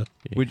data.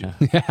 Would you,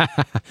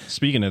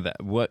 speaking of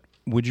that, what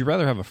would you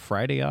rather have a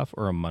Friday off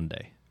or a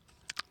Monday?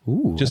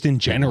 Ooh. Just in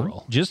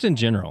general. Just in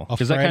general, A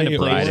because that kind Friday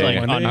of or plays a like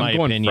Monday? on my I'm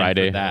going opinion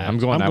Friday. for that. I'm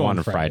going. I want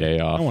a Friday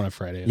off. I want a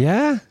Friday off.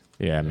 yeah,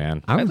 Yeah,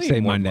 man. I would lean say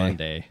more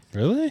Monday.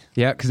 Really?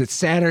 Yeah, because it's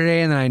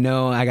Saturday and then I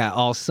know I got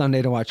all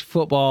Sunday to watch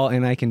football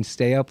and I can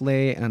stay up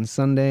late on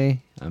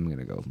Sunday. I'm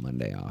gonna go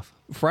Monday off.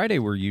 Friday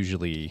we're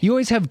usually You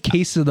always have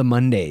case of the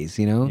Mondays,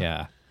 you know?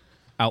 yeah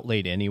out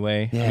late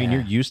anyway. I Yeah. mean,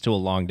 you're used to a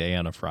long day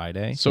on a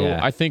Friday. So Yeah.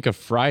 I think a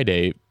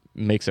Friday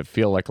makes it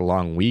feel like a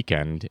long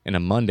weekend, and a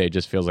Monday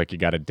just feels like you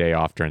got a day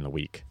off during the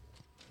week.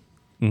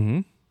 Mm-hmm.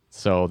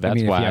 So that's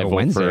mean, if why you I have a vote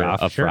Wednesday for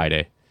off, a sure.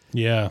 Friday.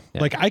 Yeah.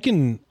 Like I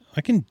can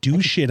do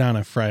shit on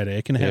a Friday.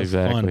 I can have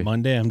Exactly. fun.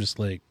 Monday, I'm just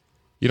like,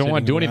 You don't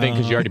want to do Sitting anything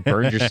because you around.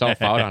 already burned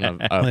yourself out on a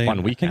like, fun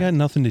I weekend. got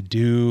nothing to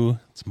do.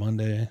 It's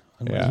Monday.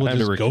 I might Yeah. as well Time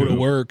to just go to recoup.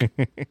 work.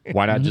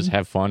 Why not just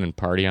have fun and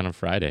party on a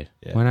Friday?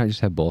 Why not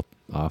just have both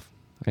off?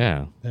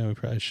 Yeah. Yeah, we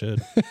probably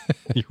should.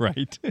 You're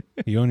right.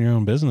 You own your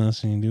own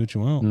business and you do what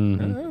you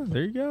want Oh,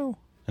 there you go.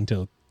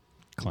 until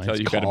clients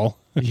you gotta- call.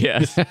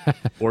 Yes.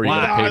 Or you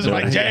Wow, gotta pay it's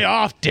my bills. day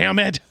off. Damn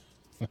it.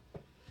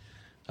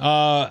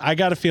 I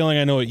got a feeling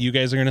I know what you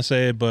guys are gonna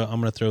say, but I'm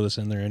gonna throw this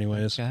in there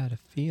anyways. Got a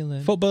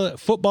feeling.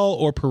 Football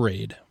or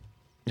parade?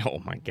 Oh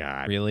my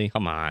God. Really?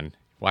 Come on.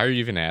 Why are you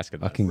even asking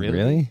that? Fucking Really?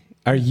 really?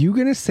 Are you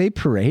gonna say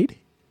parade?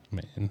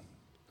 Man,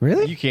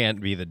 Really? You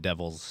can't be the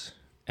devil's.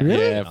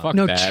 Really? Yeah, fuck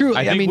No, that. truly,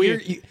 I I think mean, we,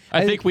 you're-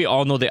 I think we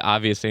all know the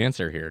obvious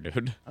answer here,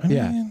 dude.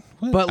 Yeah.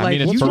 what? But I like,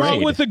 mean, it's you, what's parade.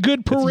 wrong with a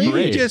good parade?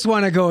 parade. you just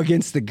want to go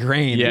against the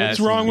grain. Yeah. What's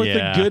wrong with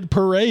Yeah. a good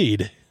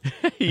parade?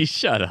 You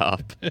shut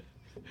up.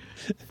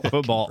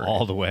 Football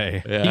all the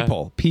way. Yeah.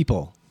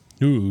 People.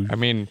 Ooh, I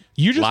mean,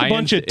 you're just Lions a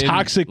bunch of and-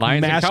 toxic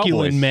Lions and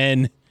masculine Cowboys.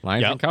 men.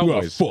 Lions Yep. and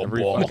Cowboys. Yeah,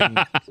 Every football. fucking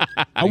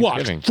I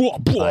watch Thanksgiving.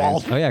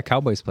 football. Oh yeah,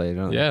 Cowboys played.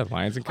 Don't they? Yeah,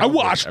 Lions and I Cowboys.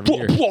 watch every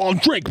year. football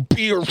and drink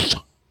beers.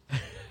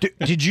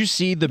 Did you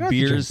see the drink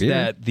beers beer.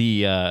 that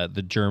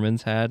the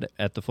Germans had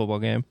at the football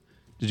game?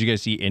 Did you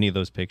guys see any of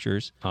those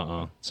pictures?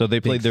 So they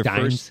played their Steins?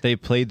 first. They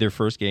played their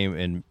first game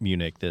in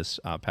Munich this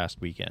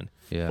past weekend.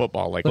 Yeah.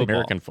 Football, like Football.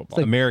 American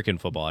football. American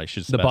football. I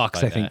should. The Bucks,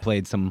 I specify think, that.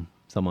 played someone.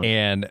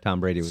 And Tom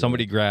Brady was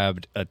somebody there.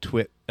 grabbed a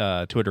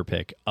Twitter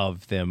pic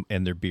of them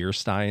and their beer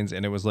steins,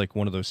 and it was like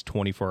one of those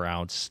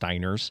 24-ounce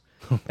Steiners,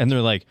 and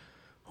they're like,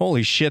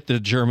 "Holy shit,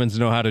 the Germans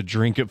know how to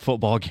drink at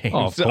football games."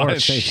 Oh, of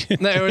course.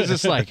 it was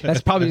just like,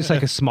 That's probably just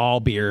like a small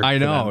beer. I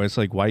for know. them. It's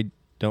like, why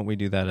don't we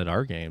do that at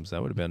our games?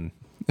 That would have been.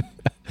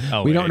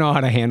 Oh, We wait, don't know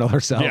how to handle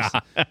ourselves.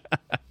 Yeah,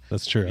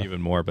 That's true.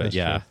 even more. But That's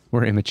yeah, true.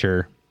 We're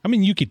immature. I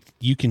mean,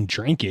 you can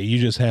drink it. You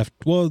just have.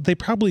 Well, they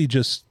probably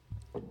just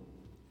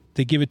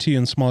they give it to you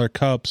in smaller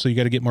cups, so you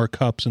got to get more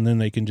cups, and then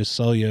they can just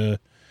sell you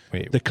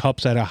wait. the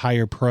cups at a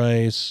higher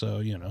price. So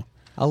you know,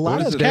 A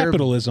lot is of their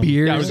capitalism?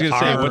 beers Yeah, I was going to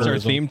say, what's our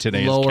Capitalism. theme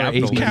today? Lower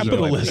Is ABV.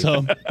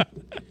 capitalism. capitalism.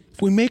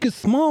 If we make it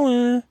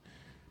smaller,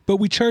 but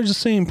we charge the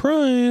same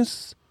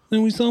price,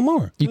 then we sell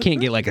more. You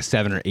can't get like a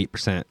 7 or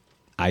 8%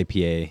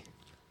 IPA.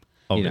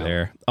 over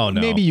there. Oh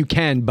no, Maybe you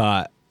can,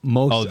 but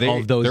most of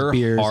those they're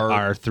beers hard.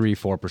 are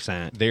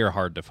 3-4%. they are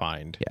hard to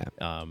find.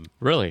 Yeah.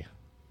 Really?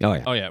 Oh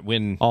yeah. Oh yeah,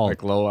 when All.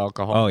 Like low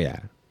alcohol? Oh yeah.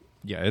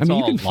 yeah, it's I mean, all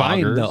you can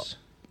find lagers.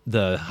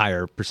 the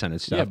higher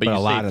percentage stuff. Yeah, but a you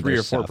lot say of 3 or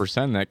their stuff.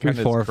 4%. That kind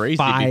 3, of 4, is crazy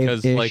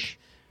 'cause five-ish. like,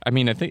 I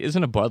mean, I think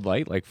isn't a Bud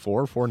Light like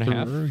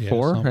 4.5? Yeah,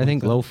 4, something I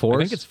think, like low I 4s.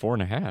 think it's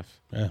 4.5.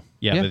 Yeah.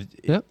 Yeah, Yeah, but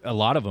yep. a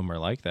lot of them are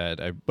like that.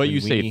 But you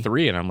say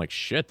 3, and I'm like,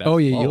 shit. That's Oh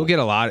yeah, low. you'll get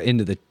a lot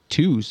into the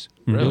 2s.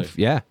 Really?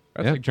 Yeah.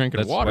 That's yeah. like drinking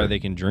That's water. why they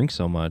can drink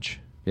so much.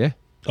 Yeah.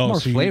 Oh,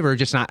 More so you- flavor,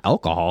 just not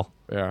alcohol.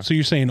 yeah. So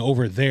you're saying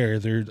over there,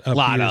 their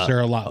Lot beers of- are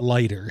a lot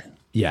lighter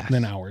Yeah.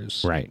 than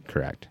ours, Right.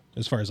 Correct.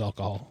 as far as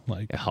alcohol.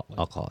 Like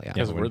Alcohol. Yeah.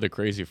 Because we're the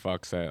crazy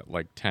fucks at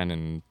like 10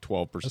 and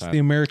 12%. that's the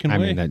American I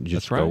way. mean, that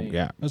just That's right. go.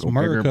 Yeah. That's go big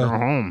or America. go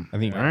home. I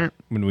think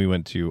when we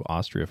went to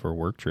Austria for a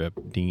work trip,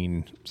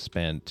 Dean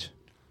spent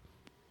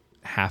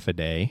half a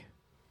day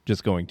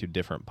just going to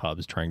different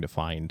pubs trying to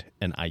find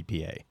an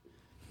IPA.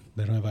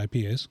 They don't have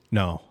IPAs.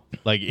 No,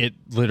 like it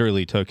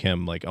literally took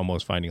him like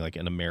almost finding like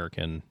an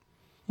American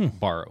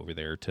bar over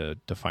there to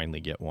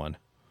finally get one.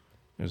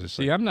 It was just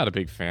See, like, I'm not a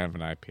big fan of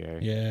an IPA.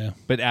 Yeah.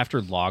 but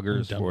after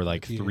lagers done for with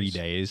like IPAs. 3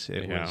 days,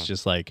 it Yeah. was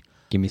just like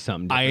Give me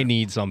something. I different.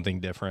 need something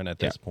different at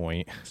this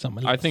point.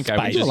 Something I think I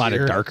would I do a just lot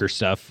spicier. of darker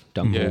stuff.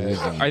 Dumb Yeah, booze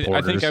and I think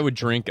porters. I would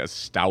drink a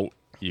stout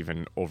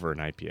even over an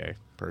IPA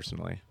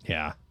personally.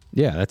 Yeah,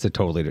 Yeah, that's a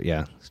totally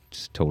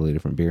just totally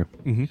different beer.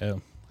 Yeah.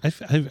 I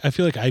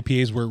feel like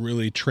IPAs were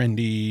really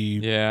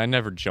trendy Yeah, I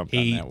never jumped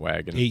on that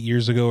wagon. 8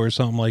 years ago or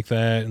something like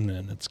that, and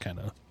then it's kind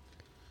of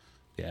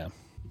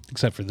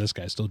except for this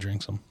guy still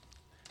drinks them.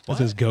 That's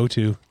his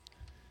go-to.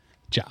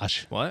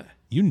 Josh, what?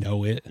 you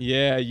know it.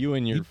 Yeah, you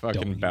and your don't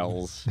fucking use-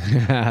 bells.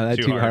 that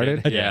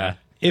Two-hearted. two-hearted. Yeah.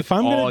 If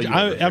I'm All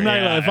gonna, you ever I'm not.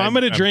 drink. If I'm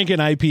gonna I'm- drink an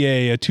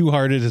IPA, a Two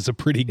Hearted is a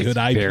pretty good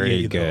IPA.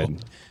 very though.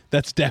 good.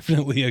 That's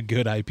definitely a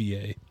good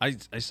IPA. I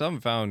still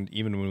haven't found,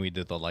 even when we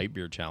did the light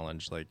beer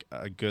challenge, like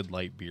a good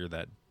light beer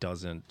that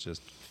doesn't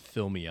just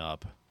fill me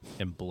up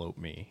and bloat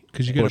me.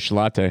 Because you got Bush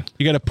latte.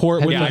 you got to pour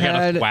it with. you I gotta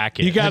had- whack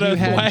it. You got to Have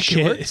you had whack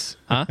Shorts?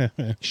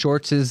 it.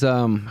 Shorts is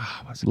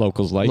what's it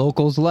Locals light.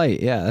 Locals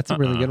Light. Yeah, that's a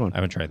really good one. I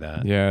haven't tried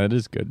that. Yeah, it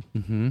is good.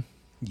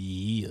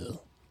 Yeah.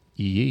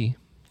 Yee.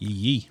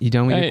 Yee. You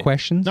done with Hey. your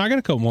questions? No, I got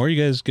a couple more.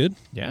 You guys good?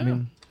 Yeah.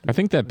 I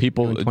think that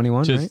people doing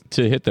 21, just right?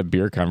 to hit the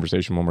beer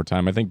conversation one more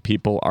time. I think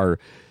people are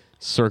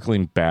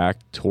circling back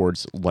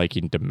towards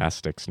liking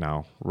domestics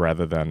now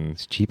rather than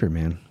It's cheaper,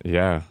 man.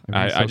 yeah.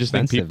 Everything's I so just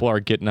think expensive. people are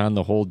getting on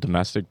the whole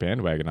domestic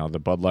bandwagon now. The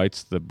Bud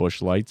Lights, the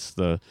Bush Lights,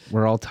 the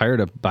We're all tired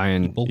of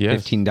buying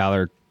Yes.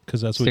 $15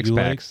 Because that's what six you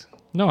packs.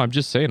 no. I'm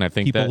just saying. I like.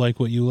 think People that like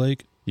what you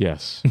like.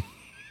 yes.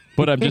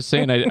 But I'm just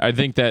saying, I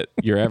think that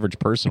your average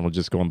person will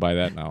just go and buy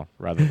that now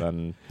rather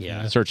than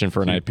searching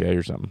for an IPA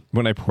or something.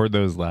 When I poured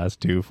those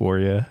last two for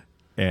you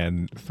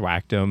and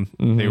thwacked them,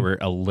 they were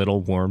a little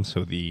warm.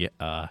 So the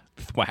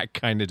thwack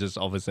kind of just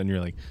all of a sudden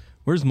you're like,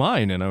 where's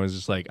mine? And I was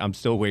just like, I'm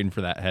still waiting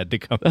for that head to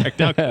come back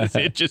down because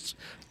it just,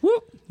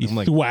 whoop. I'm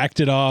like, Thwacked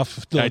it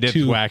off. I did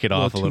thwack it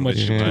off a little bit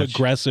too too much. much.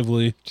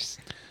 Aggressively.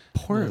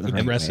 Pour it the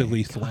right Aggressively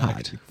way.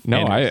 thwacked. No,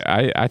 Anyways.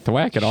 I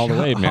thwack it all the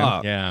way, man.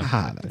 up. yeah.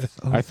 God, that's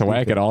so I thwack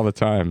stupid. it all the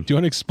time. Do you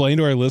want to explain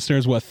to our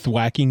listeners what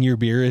thwacking your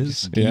beer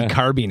is? Yeah.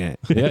 Decarbing it.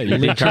 Yeah, you're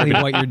Literally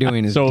decarbing- what you're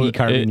doing is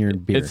decarbing your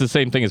beer. It's the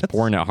same thing as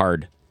pouring it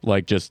hard.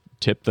 Like just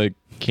tip the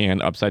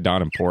can upside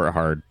down and pour it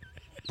hard.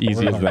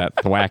 Easy as that.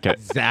 Thwack it.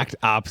 exact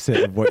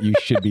opposite of what you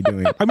should be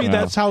doing. I mean,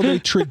 that's how they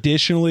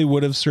traditionally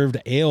would have served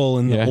ale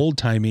in the Yeah. old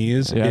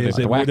timeies. Yeah, Is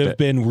they it would thwacked have it.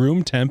 been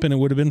room temp and it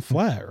would have been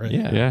flat, right?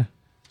 Yeah.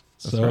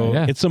 So right,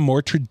 yeah. it's a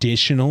more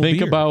traditional Think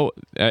beer. about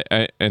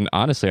and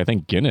honestly, I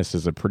think Guinness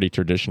is a pretty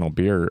traditional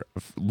beer,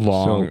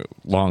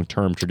 long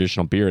term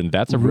traditional beer, and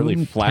that's a really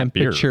Room flat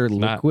beer. temperature It's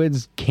not-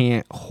 liquids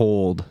can't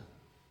hold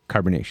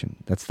carbonation.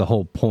 That's the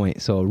whole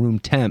point. So room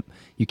temp,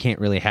 you can't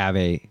really have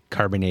a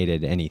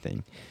carbonated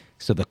anything.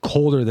 So the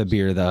colder the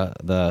beer,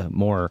 the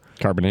more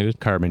carbonated.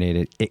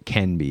 carbonated it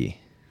can be.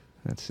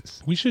 That's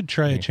just We should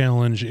try a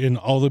challenge in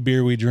all the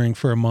beer we drink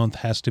for a month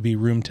has to be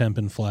room temp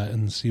and flat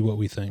and see what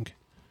we think.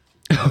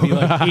 It'd be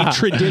like a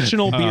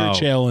traditional beer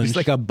challenge. just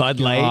like a Bud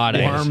Light God,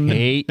 I warm.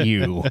 hate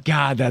you.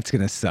 God, that's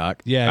gonna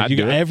suck. yeah, I'd you,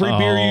 do it. every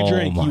beer you Oh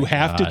drink, my you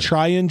have to God.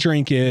 try and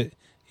drink it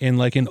in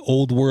like an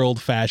old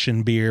world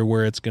fashioned beer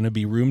where it's going to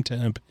be room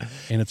temp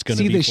and it's going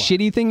to See, be the flat.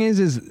 shitty thing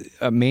is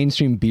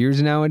mainstream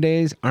beers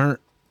nowadays aren't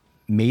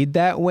made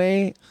that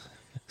way,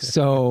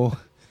 so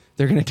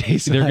they're gonna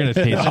taste. They're like going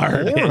to taste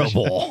garbage.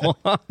 horrible.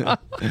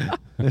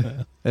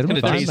 It'll be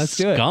It's fun. going to Let's taste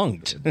do it.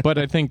 skunked. But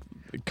I think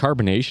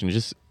carbonation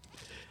just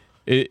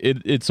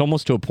it's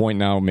almost to a point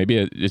now. Maybe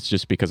it's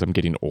just because I'm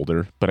getting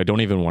older, but I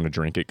don't even want to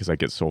drink it because I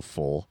get so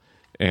full,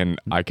 and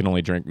I can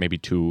only drink maybe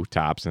 2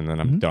 tops, and then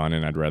I'm done.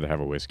 And I'd rather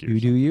have a whiskey. or You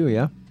do you,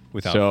 yeah.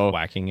 Without So-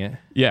 whacking it.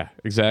 Yeah,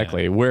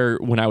 exactly. Where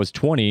when I was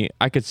 20,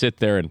 I could sit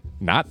there and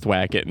not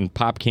thwack it and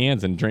pop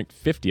cans and drink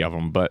 50 of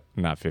them, but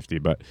not 50,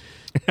 but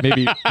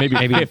maybe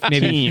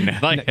 15.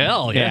 Like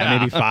hell, Yeah,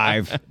 maybe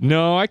 5.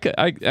 No, I could.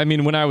 I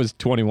mean, when I was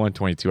 21,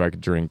 22, I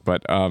could drink,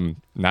 but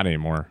not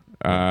anymore.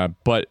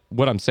 But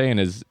what I'm saying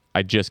is,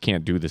 I just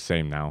can't do the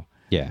same now.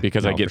 Yeah,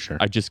 because no, for sure.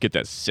 I just get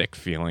that sick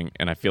feeling,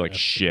 and I feel like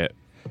shit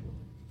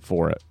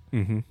for it.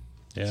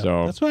 Yeah.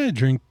 So- that's why I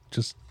drink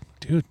just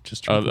drink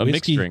A whiskey.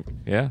 mixed drink,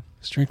 yeah.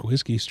 Just drink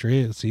whiskey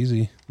straight. It's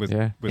easy. with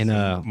Yeah. with In some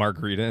a-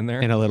 margarita in there.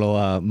 In a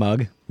little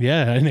mug,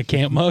 Yeah, in a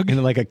camp mug.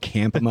 in like a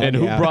camp mug. And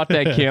who yeah. brought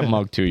that camp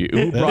mug to you?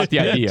 Who brought the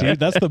idea? Dude,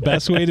 that's the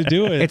best way to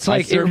do it. It's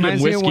like it served him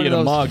reminds me of whiskey one of in a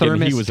those mug, and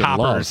thermos he was in love.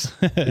 toppers.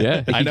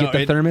 Yeah. Like I you know, get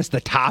the it- thermos,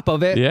 the top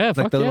of it. Yeah, like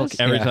fuck the little, yes.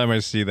 Every yeah. time I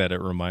see that,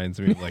 it reminds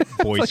me of like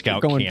Boy like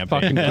Scout you're going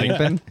camping. fucking Like,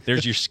 camping.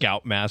 there's your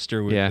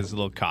Scoutmaster with Yeah. his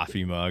little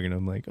coffee mug, and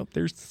I'm like, oh,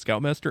 there's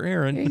Scoutmaster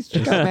Aaron. Hey,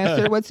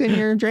 Scoutmaster, what's in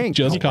your drink?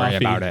 just Don't worry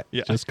coffee. about it.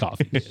 Yeah. Just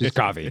coffee. Just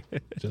coffee.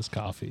 Just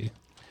coffee.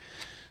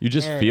 You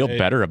just All feel right.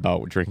 better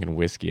about drinking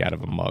whiskey out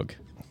of a mug.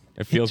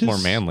 It feels more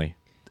just- manly.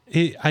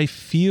 I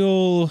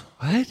feel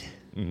What?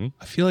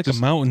 I feel like a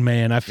mountain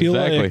man. I feel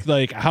Exactly.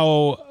 like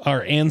how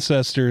our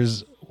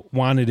ancestors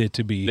wanted it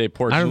to be. They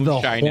pour Out of the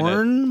moonshine in it.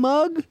 horn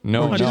mug?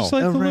 No, no. Just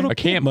like the little A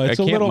camp- mug. It's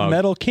a a camp little mug.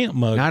 metal camp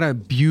mug. Not a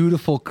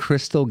beautiful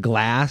crystal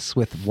glass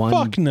with one.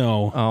 Fuck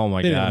no. Oh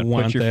my They didn't god!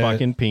 want Put your that.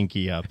 fucking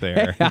pinky up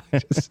there.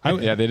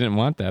 Yeah, they didn't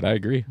want that. I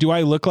agree. Do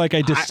I look like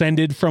I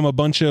descended from a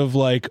bunch of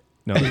like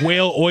No.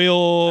 whale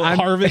oil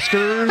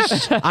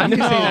harvesters? I'm just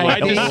No, saying, I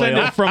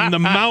descended from the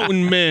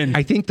mountain men.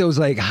 I think those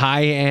like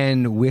high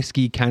end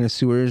whiskey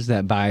connoisseurs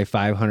that buy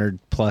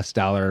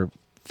 $500+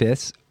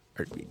 fists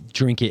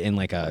drink it in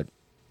like a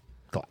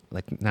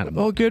like not a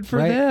mug. Oh, good for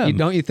right? them. You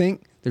don't you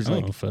think? There's Oh,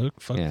 like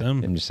fuck yeah,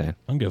 them. I'm just saying.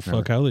 I don't give a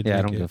fuck how they Yeah,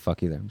 I drink don't it. give a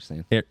fuck either. I'm just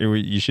saying.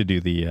 You should do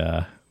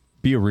the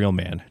be a real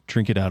man.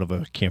 Drink it out of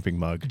a camping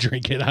mug.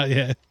 Drink it out,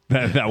 yeah.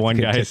 That one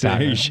Good guy TikTok, said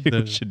huh?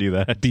 you should do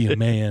that. Be a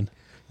man.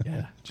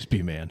 Yeah, just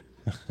be a man.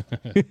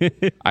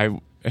 I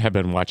have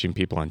been watching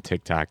people on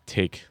TikTok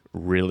take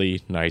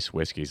really nice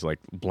whiskeys, like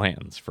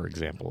Blanton's, for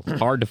example. It's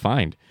hard to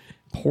find.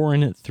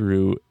 Pouring it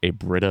through a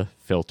Brita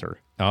filter.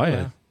 Oh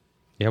yeah.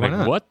 Yeah, why Like,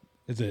 not? what?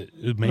 Is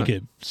it make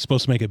it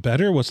supposed to make it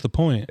better? What's the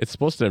point? It's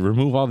supposed to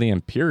remove all the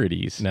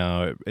impurities.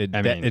 No, it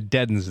I mean- it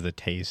deadens the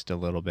taste a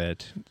little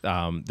bit.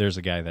 There's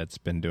a guy that's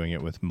been doing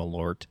it with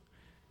Malort,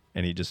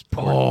 and he just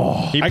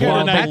poured, he I got poured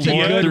an That's a idea.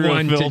 Malort good through a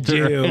one to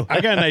filter. do.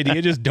 I got an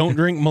idea. Just don't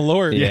drink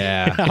Malort.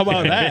 Yeah. How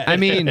about that? I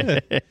mean,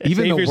 even Save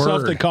the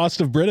yourself word. the cost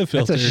of Brita That's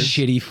a filters.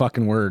 shitty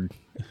fucking word.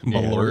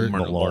 Malort.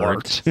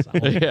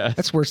 Malort. Yeah.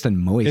 That's worse than It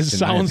moist.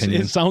 sounds in my it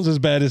opinion. sounds as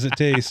bad as it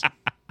tastes.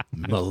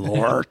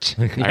 Malort.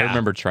 I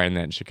remember trying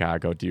that in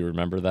Chicago. Do you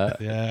remember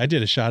that? Yeah, I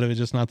did a shot of it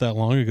just not that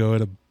long ago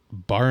at a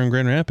bar in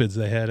Grand Rapids.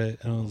 They had it.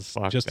 And it was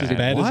Fuck just as that.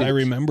 bad as I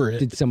remember it.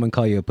 Did someone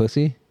call you a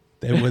pussy?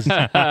 It was.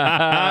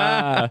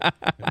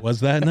 It was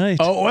that night.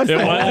 Oh, was It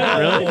was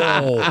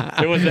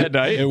really? It was that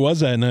night? It was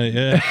that night.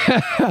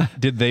 Yeah.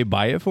 Did they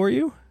buy it for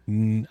you?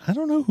 I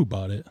don't know who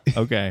bought it.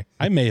 Okay.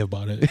 I may have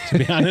bought it, to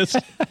be honest.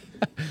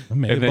 I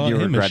may have And then bought you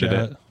him a regretted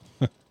shot.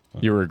 it.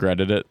 You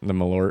regretted it, the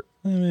Malort.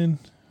 I mean,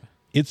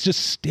 it's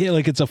just still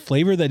like it's a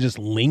flavor that just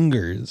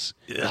lingers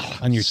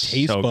on your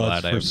taste so buds glad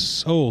I for haven't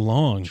so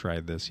long.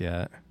 Tried this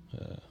yet?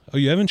 Oh,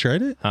 you haven't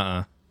tried it?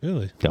 Uh-uh.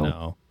 Really? Don't.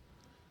 No.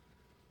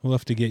 We'll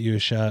have to get you a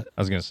shot.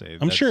 I was gonna say. I'm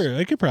that's- sure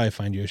I could probably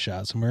find you a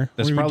shot somewhere.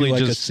 That's Or we probably do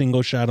like a just-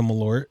 single shot of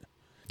Malort.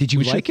 Did you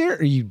We should- like it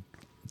or you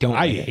don't?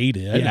 I like it? hate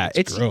it. I Yeah, think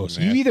it's gross.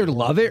 You either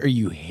love it or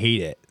you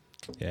hate it.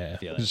 Yeah.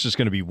 It's just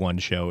gonna be one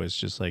show. It's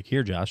just like,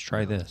 here, Josh,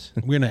 try this.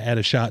 We're gonna add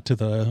a shot to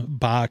the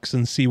box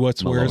and see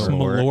what's worse,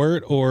 Malort.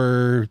 Malort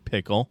or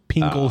Pickle.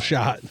 Pinkle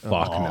shot.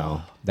 Fuck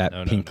no. That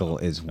No, no, pinkle no.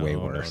 is way No,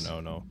 worse.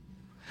 No.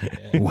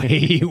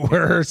 Way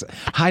worse.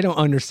 I don't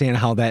understand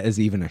how that is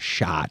even a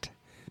shot.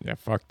 Yeah,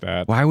 fuck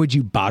that. Why would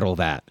you bottle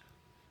that?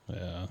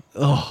 Yeah.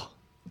 Oh,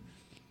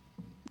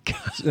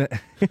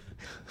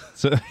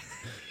 So,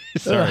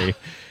 sorry,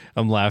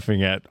 I'm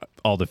laughing at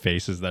all the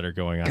faces that are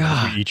going on.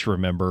 God. We each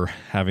remember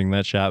having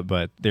that shot,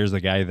 but there's a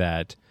guy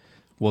that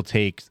will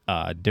take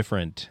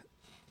different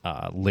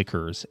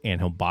liquors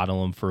and he'll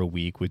bottle them for a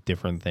week with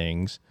different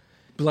things.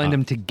 blend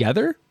them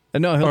together?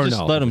 No, he'll Or just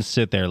no? let them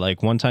sit there.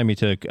 Like one time he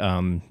took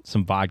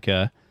some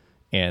vodka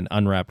and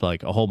unwrapped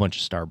like a whole bunch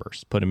of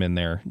Starburst, put them in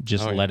there,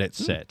 just Oh, let yeah. it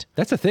sit.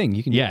 That's a thing.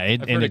 You can. Yeah,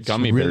 I've and heard of it's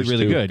gummy really, bears,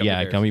 really too. good. Gummy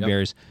Yeah, bears, gummy yep.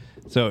 bears.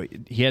 So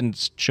he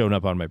hadn't shown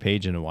up on my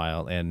page in a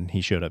while, and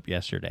he showed up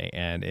yesterday,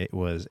 and it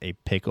was a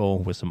pickle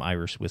with some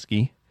Irish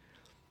whiskey.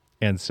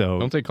 And so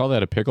Don't they call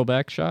that a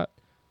pickleback shot?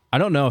 I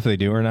don't know if they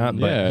do or not,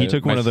 but Yeah, he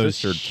took my one of those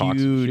sister talks-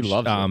 she huge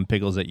loves it.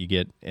 pickles that you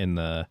get in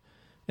the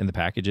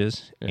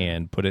packages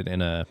and put it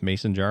in a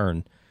mason jar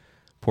and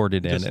poured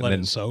it in, Just and let then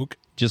it soak.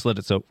 just let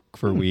it soak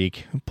for a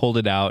week. Pulled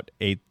it out,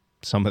 ate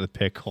some of the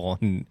pickle,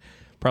 and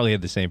probably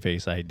had the same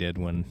face I did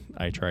when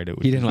I tried it.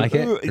 He didn't like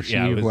it? Or she,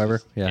 it was whoever?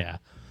 just- Yeah.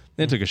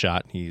 Then took a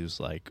shot. And he was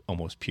like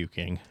almost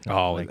puking.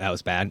 Oh, Like, that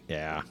was bad.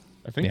 Yeah.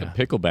 I think Yeah.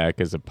 the pickleback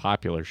is a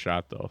popular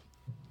shot, though.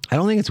 I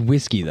don't think it's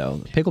whiskey though.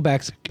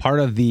 Pickleback's part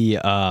of the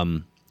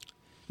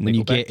when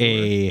you Nickelback get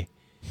a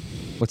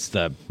what's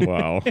the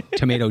Wow.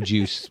 tomato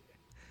juice?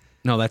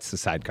 No, that's the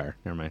sidecar.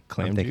 Never mind.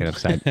 Clam I'm thinking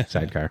juice? of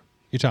sidecar.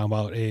 You're talking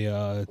about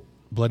a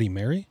Bloody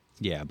Mary?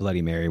 Yeah,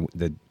 Bloody Mary,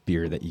 the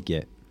beer that you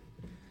get.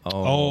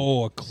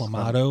 Oh, a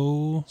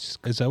Clamato.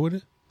 Is that what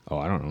it? Oh,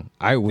 I don't know.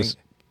 I was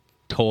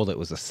told it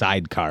was a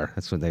sidecar.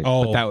 That's what they.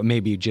 Oh. But that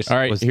maybe just. All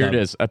right, was here the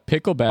it is. A bar that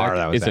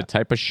pickleback was is a at.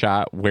 type of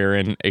shot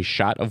wherein a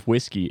shot of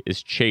whiskey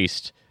is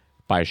chased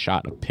by a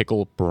shot of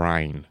pickle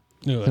brine.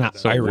 It's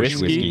not Irish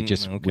whiskey,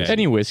 just Okay. whiskey.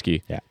 Any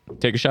whiskey. Yeah.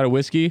 Take a shot of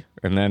whiskey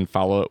and then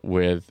follow it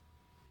with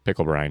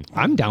pickle brine.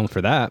 I'm down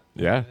for that.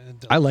 Yeah.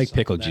 I like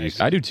pickle juice.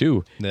 I do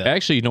too. Yeah.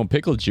 Actually,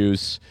 pickle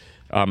juice.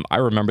 I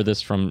remember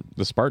this from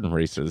the Spartan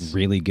races.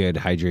 Really good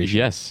hydration.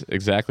 Yes,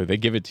 exactly. They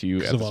give it to you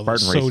at Of the all the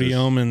Spartan races.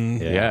 sodium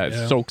and Yeah,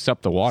 it soaks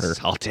up the water.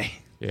 Salty.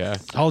 Yeah.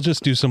 I'll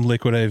just do some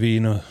liquid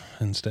IV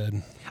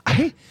instead.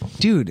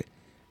 Dude,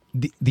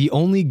 the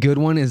only good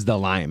one is the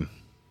lime.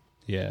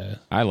 Yeah.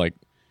 I like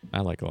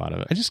a lot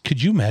of it.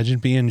 Could you imagine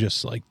being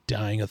just like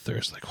dying of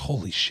thirst? Like,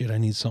 holy shit, I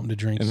need something to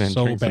drink And then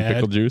so drink some bad.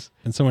 pickle juice.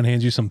 And someone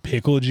hands you some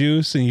pickle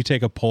juice and you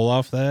take a pull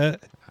off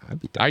that.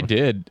 I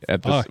did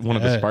at Fuck one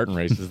of the that. Spartan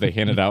races. They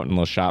handed out in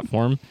the shot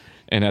form,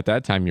 and at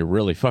that time you're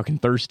really fucking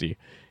thirsty.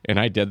 And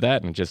I did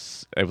that, and it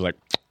was like,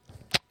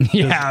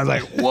 Yeah, I was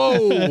like,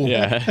 whoa.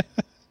 yeah,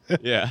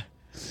 yeah,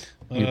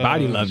 Your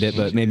body loved it,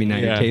 but maybe not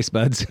your Yeah. taste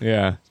buds.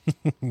 yeah,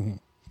 All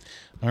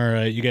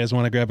right, you guys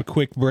want to grab a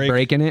quick break?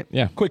 Breaking it.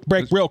 yeah. Quick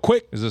break, real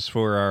quick. Is this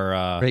for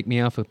our Break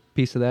me off a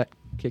piece of that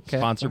Kit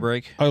Kat. sponsor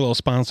break? Our little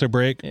sponsor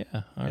break Yeah.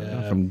 All right.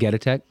 Yeah. From Get a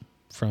Tech.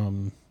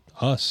 from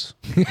us,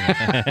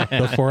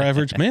 the 4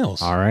 Average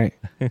Males. All right.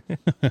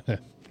 All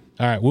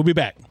right, we'll be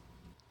back.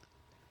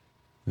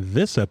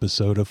 This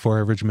episode of 4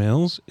 Average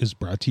Males is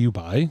brought to you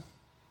by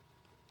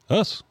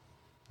us,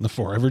 the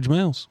 4 Average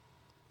Males.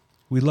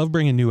 We love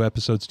bringing new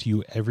episodes to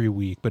you every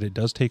week, but it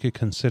does take a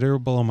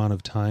considerable amount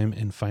of time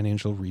and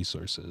financial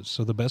resources.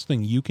 So the best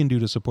thing you can do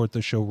to support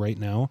the show right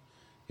now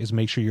is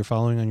make sure you're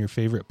following on your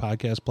favorite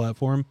podcast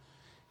platform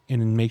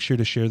and make sure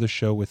to share the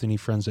show with any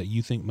friends that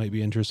you think might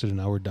be interested in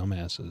our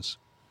dumbasses.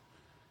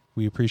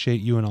 We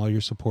appreciate you and all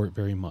your support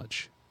very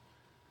much.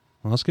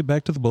 Well, let's get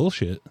back to the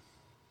bullshit.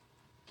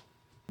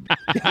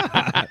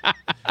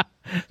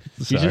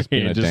 He's just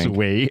being a dank.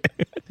 wait.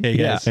 Hey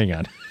guys, Hang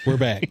on. we're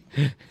back.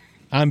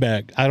 I'm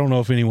back. I don't know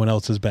if anyone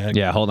else is back.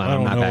 Yeah, hold on, I I'm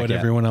don't not know back what yet.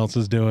 everyone else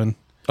is doing.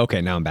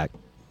 Okay, now I'm back.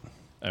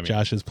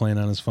 Josh is playing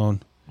on his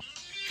phone.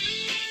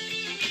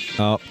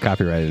 Oh,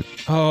 copyrighted.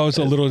 Oh, it's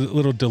a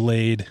little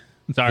delayed.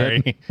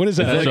 Sorry. What is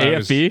that? Is that Like,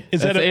 AFB?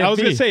 is that? That's I was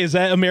gonna AFB. say, is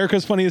that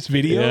America's Funniest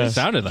Videos? Yeah.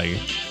 Sounded like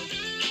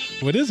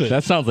it. What is it?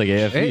 That sounds like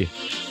AFB. Hey.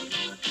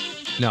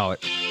 No.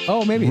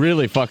 Oh, maybe.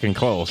 Really fucking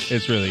close.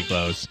 It's really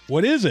close.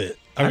 what is it?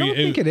 I don't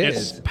think it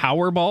is. It's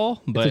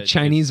Powerball, but It's a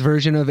Chinese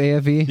version of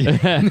AFE.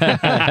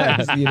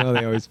 You know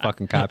they always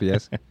fucking copy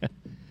us.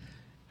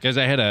 Because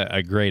I had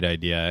a great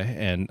idea,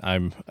 and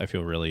I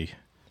feel really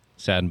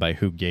saddened by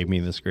who gave me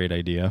this great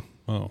idea.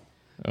 Oh,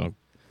 Oh,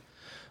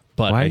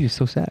 But Why I- are you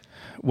so sad?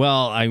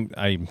 Well,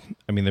 I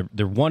mean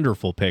they're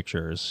wonderful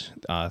pictures.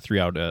 2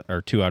 out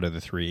of the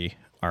 3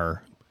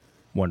 are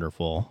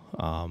wonderful.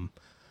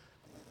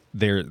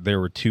 There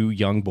were 2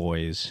 young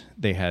boys.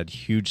 They had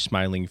huge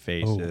smiling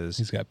faces.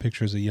 he's got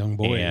pictures of young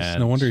boys. And-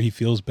 No wonder he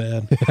feels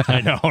bad.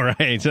 I know,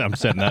 right? I'm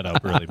setting that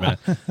up really, man.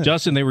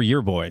 Justin, they were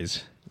your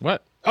boys,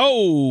 what?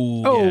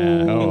 Oh,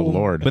 Oh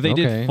Lord. but they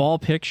Okay. did fall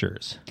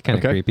pictures. Kind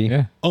of creepy.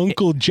 Yeah.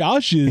 Uncle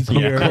Josh is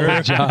here.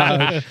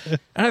 Josh,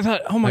 And I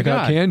thought, oh my I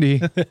got god,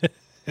 candy.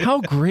 how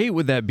great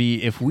would that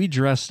be if we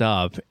dressed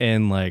up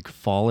in like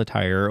fall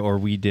attire, or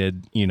we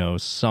did,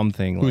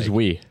 something Who's like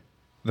we?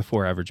 the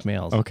 4 Average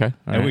Males. Okay, all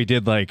and right. we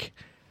did like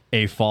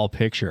a fall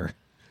picture.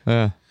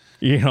 Yeah.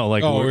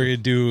 Like Oh, we're gonna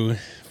do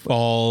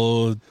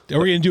fall. Are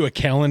we gonna do a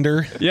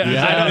calendar?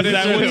 yeah, Is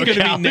that what's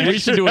gonna be We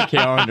next? should do a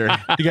calendar.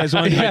 You guys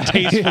want to do a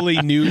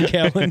tastefully nude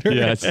calendar?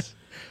 Yes.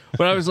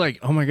 But I was like,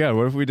 oh my god,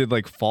 what if we did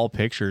like fall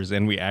pictures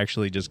and we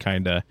actually just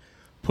kind of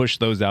pushed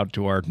those out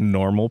to our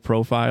normal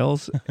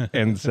profiles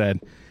and said,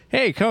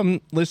 hey,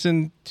 come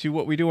listen to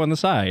what we do on the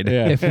side.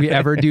 Yeah. If we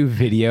ever do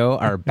video,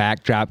 our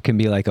backdrop can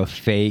be like a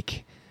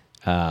fake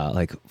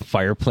like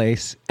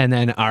fireplace, and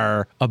then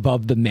our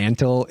above the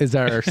mantle is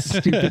our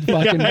stupid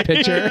fucking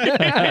picture.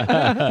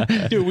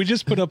 Dude, we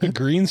just put up a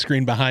green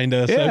screen behind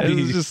us. Yeah, That'd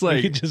it's just like-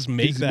 we could just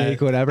make that.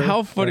 Make whatever.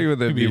 How funny would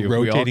that Could be be if we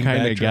all rotating kind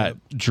of backdrop.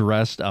 got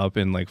dressed up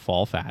in like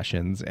fall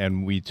fashions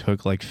and we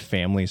took like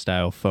family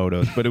style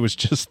photos, but it was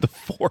just the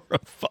 4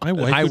 of us. My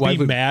wife My would wife be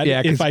would- mad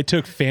yeah, 'cause- if I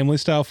took family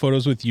style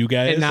photos with you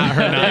guys. And not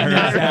her,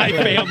 not her. My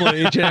Exactly.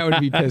 family. Jeanette would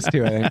be pissed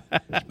too, I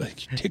think.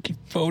 Like, you taking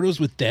photos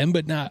with them,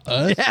 but not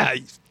us. Yeah,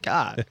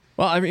 God.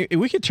 Well, I mean,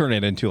 we could turn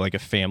it into like a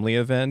family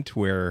event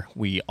where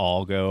we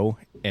all go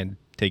and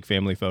take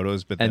family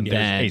photos, but then And there's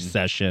then- a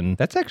session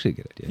That's actually a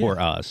good idea. for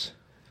us.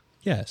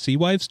 Yeah. See,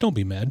 wives, don't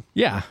be mad.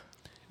 Yeah.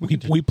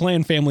 We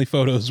plan family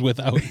photos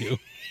without you.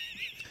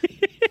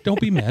 Don't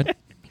be mad.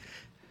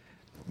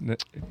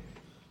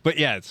 But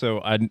yeah,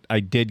 so I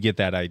did get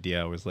that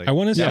idea. I was like, I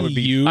want to that see would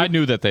be you. I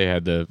knew that they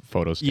had the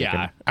photos taken.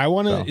 Yeah. I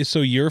want to.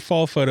 So your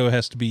fall photo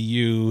has to be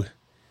you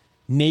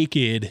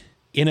naked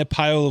in a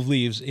pile of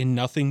leaves, in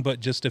nothing but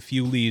just a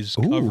few leaves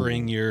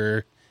covering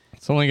your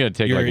It's only going to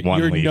take like one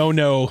your leaf.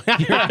 no.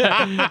 It's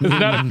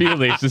not a few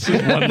leaves. This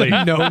is one leaf.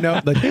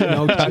 The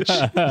no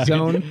touch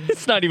zone.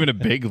 It's not even a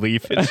big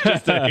leaf. It's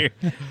just I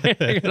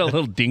got a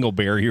little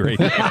dingleberry right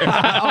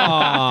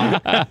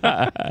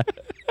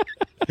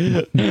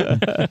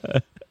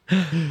there.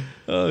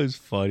 Oh, it's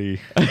funny.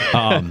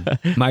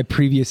 My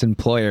previous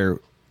employer,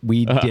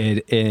 we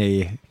did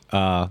a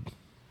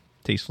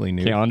Tastefully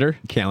new. Calendar?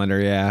 calendar.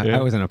 Yeah. Yeah.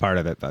 I wasn't a part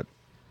of it, but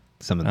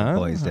some of the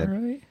employees did. all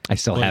right. I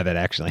still have it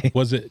actually.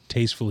 Was it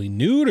tastefully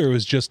nude or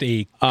was just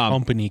a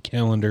company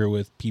calendar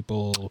with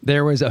people?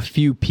 There was a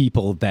few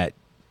people that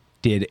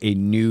did a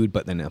nude,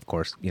 but then of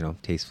course,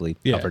 tastefully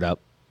Yeah. covered up.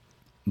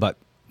 But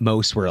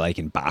most were like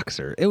in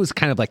boxer. It was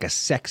kind of like a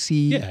sexy,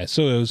 Yeah,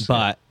 so it was.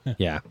 but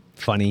yeah,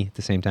 funny at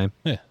the same time.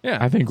 yeah,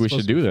 I think we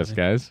should do this,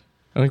 guys.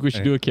 I think we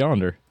should do a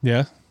calendar.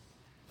 yeah.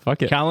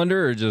 Fuck it.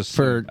 Calendar or just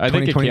For I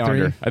think a 2023?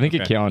 calendar. I think a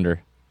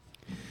calendar.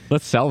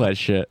 Let's sell that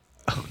shit.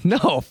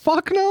 No,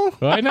 fuck no.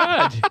 Why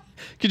not?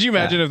 Could you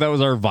imagine if that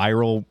was our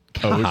viral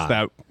post God.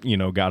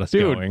 that got us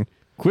Dude, going?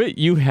 quit.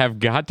 You have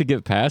got to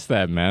get past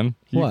that, man.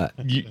 What?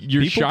 Your People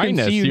can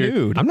shyness. see you You're-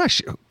 nude. I'm not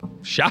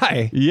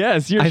shy.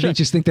 Yes, you're I shy.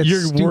 just think that's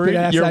you're stupid worried.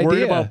 ass You're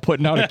worried idea. about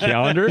putting out a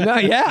calendar. No,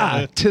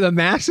 yeah. To the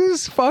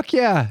masses? Fuck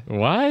yeah.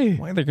 Why?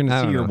 Why they're going I to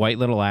see don't your know. white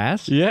little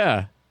ass?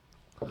 Yeah.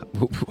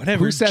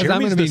 Whatever. Who says I'm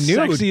Jeremy's gonna be the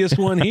nude? sexiest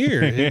one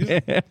here.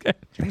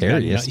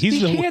 Hairiest.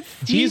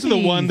 He's the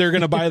one they're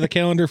gonna buy the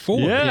calendar for.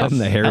 Yeah. I'm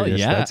the Hell hairiest,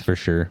 yeah. that's for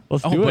sure.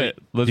 Let's Oh, do but it.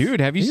 Let's,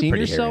 dude, have you You're seen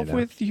pretty yourself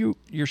hairy, with you?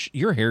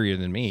 You're hairier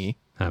than me.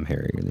 I'm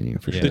hairier than you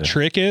for Yeah. sure. The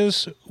trick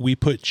is we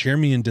put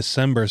Jeremy in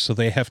December, so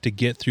they have to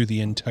get through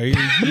the entire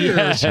year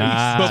before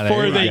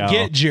there they we go.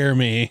 get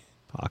Jeremy.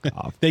 Fuck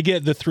off. They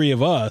get the three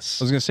of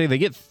us. I was gonna say they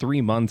get 3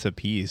 months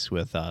apiece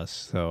with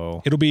us,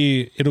 so It'll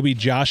be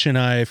Josh and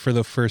I for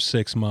the first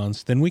 6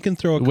 months. Then we can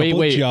throw a couple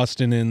Wait.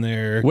 Justin in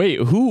there. Wait,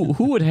 who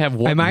would have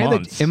what Am I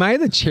months?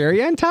 the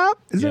cherry on top?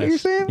 Is that what you're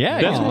Yes. saying?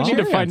 Yeah, That's yeah. what we need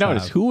to Cherry find on out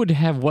top. is who would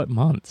have what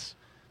months.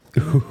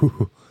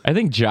 I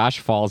think Josh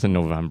falls in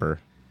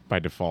November by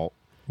default.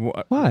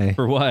 Why?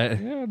 For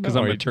what? Yeah, Because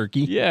no, I'm a you-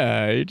 turkey.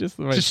 Yeah, you're just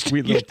my Just-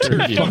 sweet little you're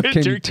turkey.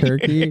 Fucking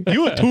turkey.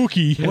 You a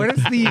Tukey.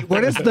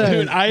 What is the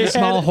Dude, I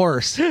small had-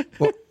 horse?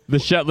 Well, The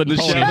Shetland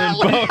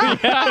pony.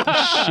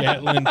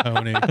 Shetland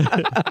pony.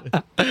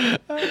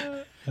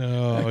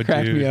 Oh,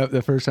 cracked dude. me up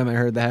the first time I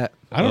heard that.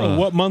 I don't know.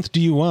 What month do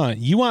you want?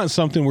 You want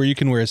something where you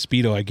can wear a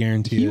Speedo, I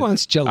guarantee He it.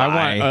 wants July.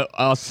 I want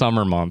a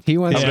summer month. he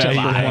wants Yeah,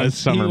 July. he does.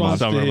 Summer He month. wants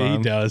to- Summer He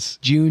month. does.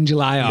 June,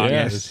 July,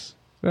 August.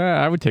 Yes.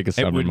 I would take a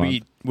Hey, summer would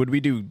month. we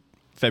do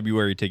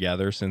February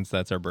together since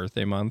that's our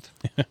birthday month?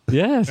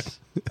 Yes.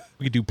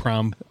 We could do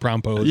prom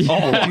pose. Do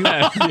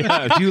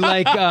you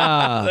like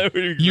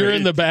You're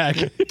in the back.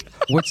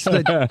 what's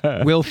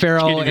the Will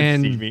Ferrell Can't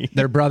even see and me.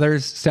 their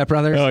brothers,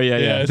 stepbrothers? Oh yeah,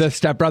 yeah. Yes. The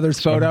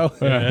stepbrothers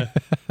photo.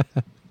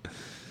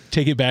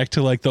 Take it back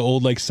to like the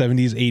old like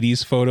 70s,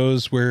 80s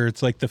photos where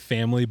it's like the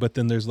family, but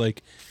then there's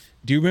like,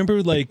 do you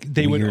remember like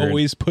they would Weird.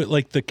 always put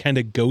like the kind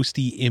of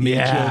ghosty image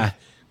Yeah. of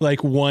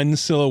like one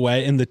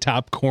silhouette in the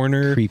top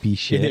corner? Creepy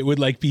shit. And it would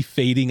like be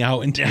fading out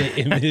into the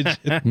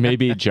image.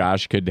 Maybe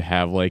Josh could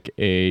have like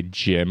a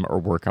gym or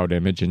workout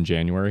image in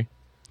January.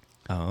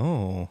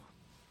 Oh,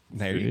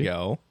 there See? you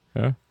go.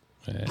 Yeah.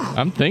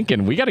 I'm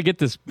thinking we got to get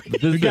this.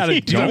 We got to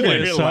do Don't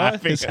this. be Huh?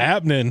 laughing. It's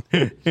happening.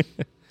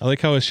 I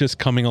like how it's just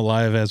coming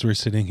alive as we're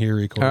sitting here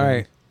recording. All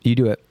right, you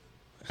do it.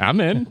 I'm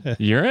in.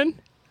 You're in.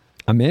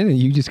 I'm in, and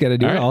you just got to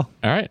do All it right. all.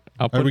 All right.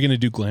 Are we going to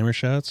do glamour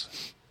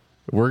shots?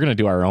 We're gonna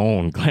do our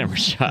own glamour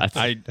shots.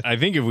 I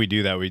think if we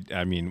do that, we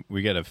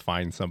got to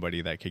find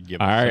somebody that could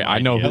give. All us right. some I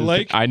know.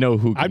 ideas. Who, I know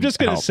who. I'm can just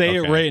going to help. say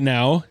Okay. it right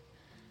now.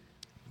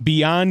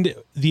 Beyond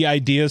the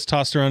ideas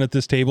tossed around at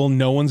this table,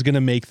 no one's going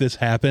to make this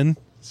happen.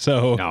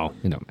 So No.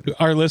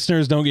 our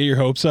listeners, don't get your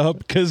hopes up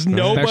because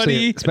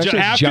nobody especially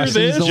after Justin's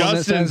this, the one that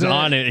Justin's says it.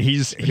 on it.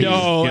 He's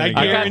No, gonna I get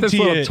I it. got this guarantee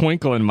little it.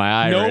 twinkle in my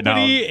eye right now.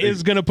 nobody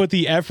is going to put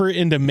the effort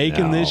into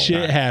making this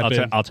shit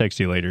happen. I'll text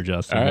you later,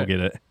 Justin. All We'll right. get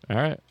it. All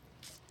right.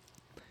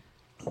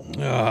 All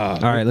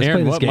right, let's Aaron,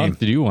 play this what game. month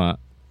did you want?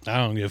 I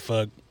don't give a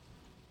fuck.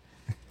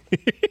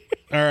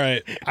 All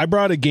right, I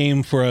brought a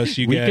game for us,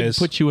 you We guys.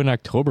 could put you in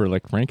October,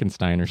 like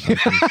Frankenstein or something.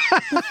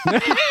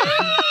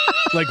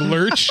 like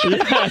Lurch.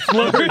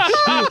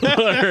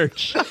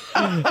 Lurch.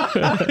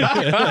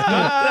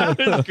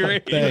 That's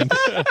great.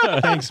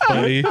 Thanks,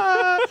 buddy.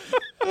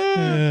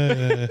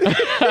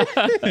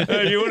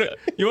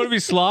 You want to be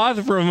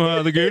Sloth from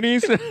the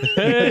Goonies?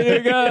 Hey,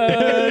 you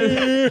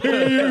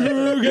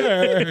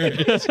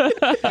guys.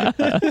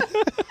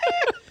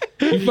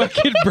 You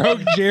fucking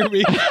broke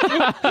Jeremy.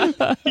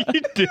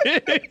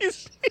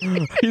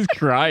 He's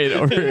crying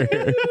over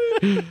here.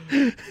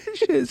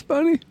 Shit is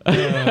funny.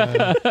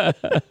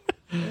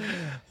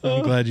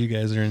 I'm glad you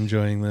guys are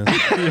enjoying this.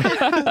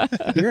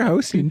 You're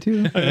hosting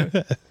too.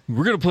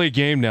 We're gonna play a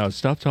game now.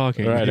 Stop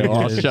talking. All right,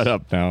 I'll shut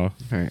up now. All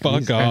right,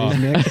 Fuck off.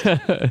 next?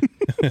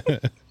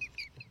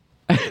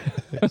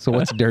 So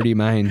what's Dirty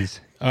Minds?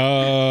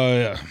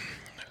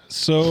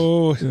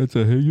 So That's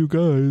a hey, you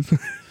guys.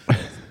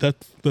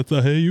 that's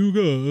a hey you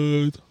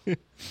guys.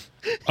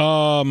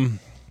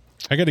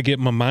 I got to get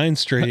my mind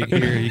straight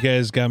here. You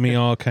guys got me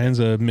all kinds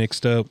of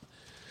mixed up.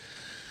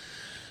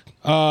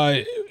 Oh,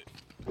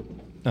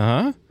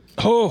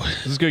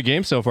 This is a good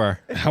game so far.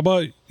 how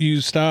about you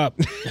stop?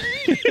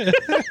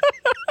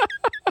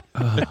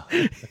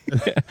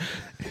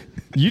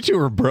 You two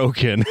are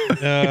broken.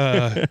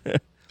 Uh,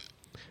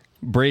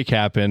 Break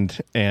happened,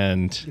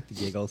 and The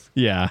giggles.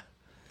 yeah,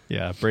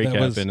 break That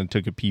was- happened and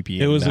took a pee-pee.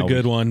 it and was a now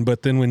good one,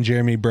 but then when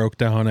Jeremy broke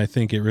down, I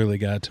think it really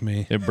got to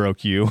me. It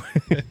broke you.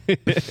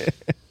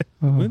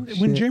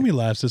 When Jeremy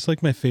laughs, it's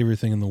like my favorite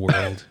thing in the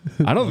world.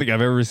 I don't think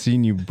I've ever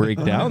seen you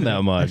break down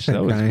that much.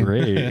 That was Crying.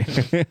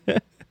 great.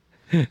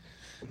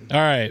 All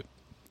right.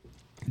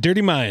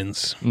 Dirty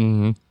Minds.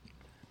 Mm-hmm.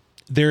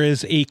 There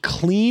is a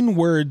clean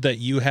word that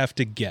you have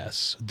to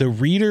guess. The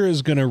reader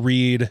is going to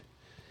read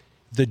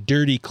the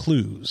dirty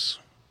clues.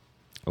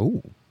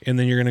 Oh. And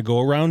then you're going to go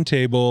around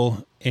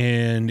table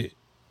and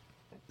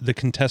the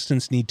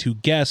contestants need to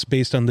guess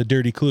based on the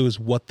dirty clues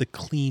what the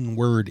clean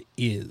word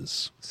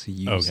is. So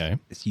you Okay.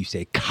 you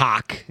say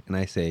cock and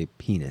I say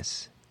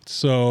penis.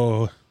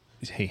 So,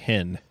 Hey,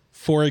 hen.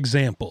 for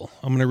example,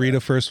 I'm going to read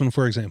a first one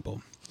for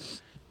example.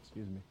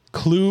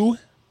 Clue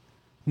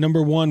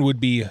number 1 would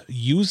be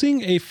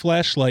using a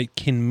flashlight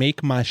can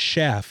make my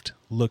shaft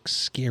look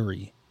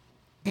scary.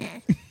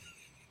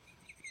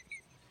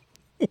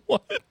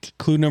 What?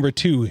 Clue number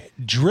 2,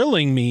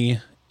 drilling me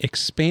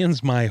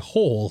expands my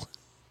hole.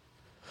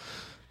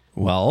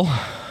 Well,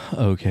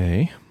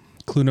 okay.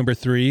 Clue number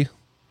 3,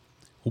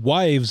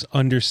 wives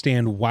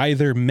understand why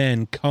their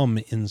men come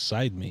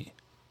inside me.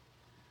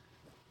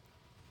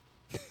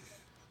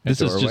 This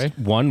is doorway? just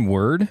one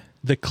word.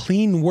 The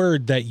clean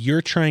word that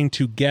you're trying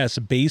to guess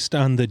based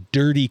on the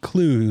dirty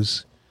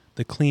clues,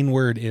 the clean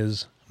word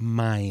is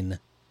mine.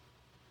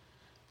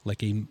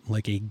 Like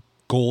a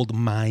gold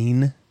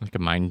mine, Like a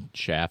mine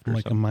shaft or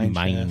like a something.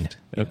 mine shaft.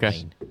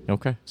 Okay.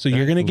 Okay. So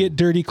you're going to get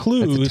dirty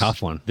clues. That's a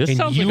tough one. This and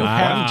sounds you like a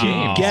have fun to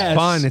game. guess.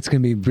 Fun. It's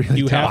going to be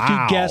really You tough.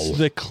 have to guess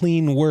the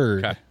clean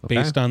word Okay.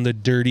 based on the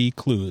dirty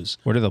clues.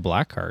 What are the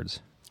black cards?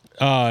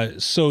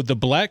 So the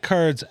black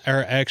cards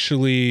are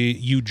actually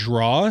you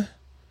draw,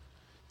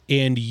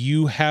 and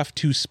you have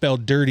to spell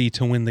dirty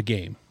to win the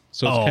game.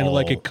 So it's kind of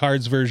like a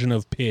cards version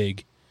of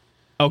pig.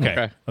 Okay.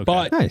 Okay.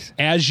 But Nice.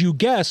 as you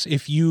guess,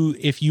 if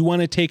you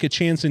want to take a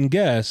chance and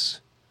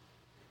guess,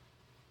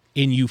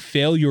 and you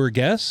fail your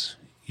guess,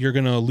 you're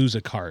gonna lose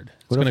a card.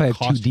 It's What if gonna I have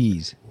two cost you.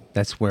 D's?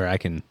 That's where I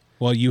can,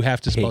 Well, you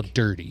have to spell Pig.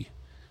 dirty.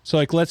 So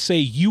like, let's say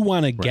you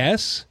want to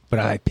guess. but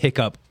I pick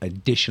up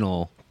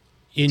additional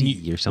In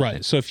D or something.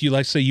 Right. So if you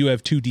like say you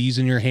have 2 D's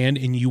in your hand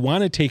and you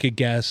want to take a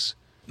guess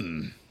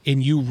and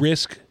you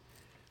risk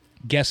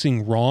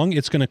guessing wrong,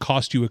 it's going to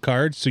cost you a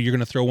card. So you're going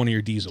to throw one of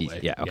your D's away.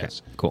 Yeah, okay.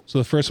 Yes. Cool. So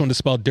the first one to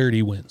spell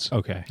dirty wins.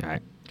 Okay. All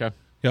right. Okay.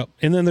 Yep.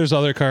 And then there's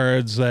other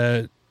cards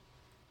that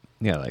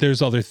Yeah, like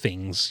there's other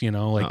things,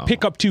 like Oh.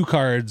 pick up 2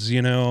 cards,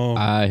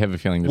 I have a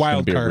feeling this is going to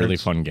Wild be a really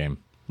cards. fun game.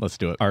 Let's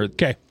do it.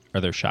 Okay.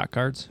 Are there shot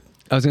cards?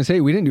 I was going to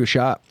say we didn't do a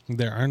shot.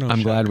 There are no I'm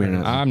shot glad we cards.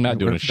 didn't. I'm not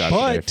doing a shot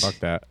today. But- Fuck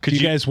that. Do you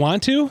guys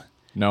want to?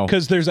 No.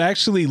 Because there's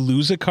actually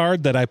lose a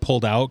card that I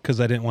pulled out because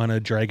I didn't want to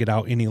drag it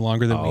out any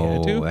longer than we had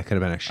Oh, to. that could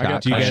have been a shot.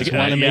 got- Do you guys Yeah,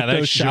 want to make that's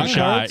those shot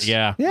shot. cards?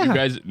 Yeah. Yeah. You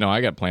guys, no, I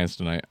got plans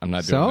tonight. I'm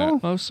not doing So?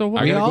 that. Oh, so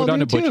what? I We gotta all go down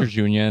do to too. Butcher's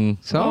Union.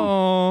 So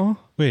Oh.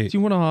 Wait, Do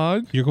you want a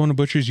hug? you're going to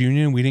Butcher's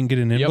Union? We didn't get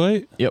an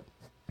invite? Yep.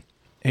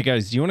 Hey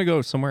guys, do you want to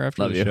go somewhere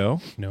after Love the you. show?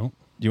 No.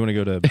 Do you want to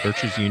go to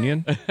Birch's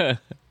Union?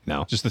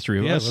 no. Just the three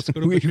of Yeah, us. let's go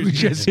to We Butcher's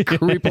just Union.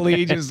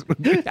 creepily just.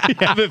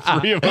 Yeah, the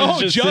three of us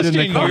Oh, just sit in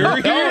the Justin, car.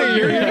 you're here.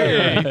 You're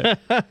here.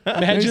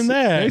 Imagine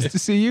that. Nice to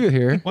see you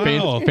here.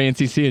 Wow.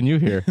 Fancy seeing you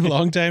here.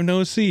 Long time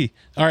no see.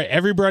 All right,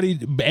 everybody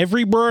draw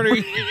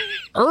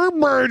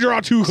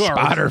 2 cards.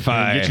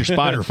 Spotify. Get your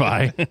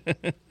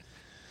Spotify.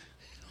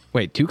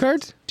 Wait, 2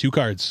 cards? 2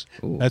 cards.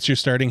 Ooh. That's your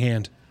starting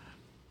hand.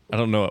 I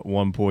don't know. At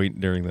one point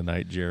during the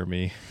night,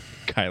 Jeremy,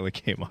 Kyla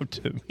came up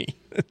to me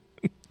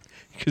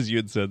because you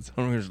had said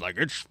something. Was like,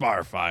 "It's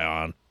Spotify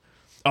on."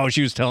 Oh,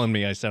 she was telling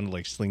me I sounded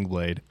like Sling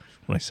Blade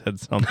when I said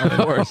something. Of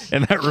course,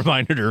 and that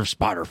reminded her of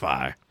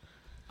Spotify.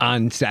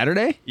 On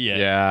Saturday,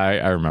 Yeah,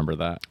 I remember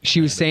that.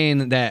 she was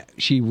saying that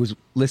she was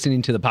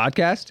listening to the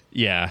podcast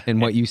Yeah, and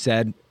what you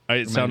said.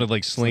 it sounded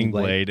like Sling Sling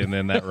Blade. Blade, and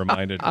then that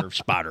reminded her of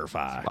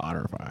Spotify.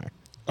 Spotify.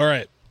 All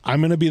right, I'm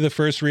going to be the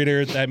first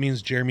reader. That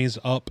means Jeremy's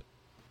up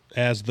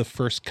as the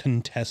first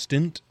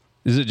contestant.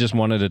 Is it just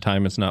one at a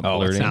time? It's not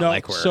Oh, it's blurting. not-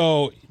 like we're-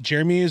 So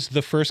Jeremy is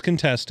the first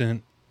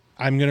contestant.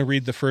 I'm going to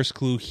read the first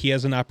clue. He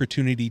has an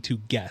opportunity to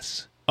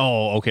guess.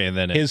 Oh, okay. And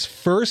then His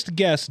first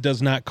guess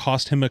does not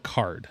cost him a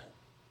card.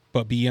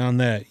 But beyond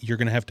that, you're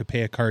going to have to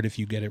pay a card if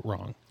you get it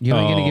wrong. You're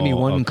only going to give me Oh,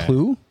 one okay.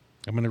 clue?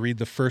 I'm going to read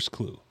the first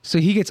clue. So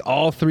he gets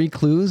all 3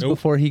 clues Nope.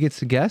 before he gets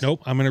to guess?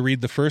 Nope, I'm going to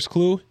read the first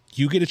clue.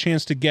 You get a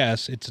chance to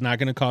guess. It's not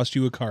going to cost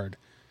you a card.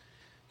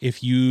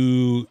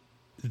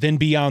 Then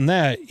beyond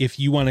that, if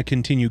you want to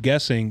continue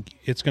guessing,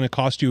 it's going to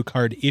cost you a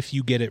card if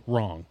you get it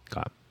wrong.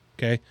 God.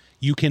 Okay?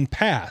 You can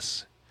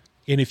pass.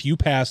 And if you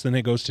pass, then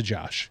it goes to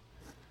Josh.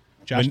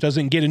 Josh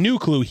doesn't get a new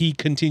clue. He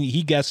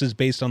guesses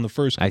based on the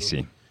first clue. I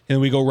see.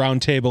 and we go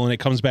round table, and it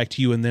comes back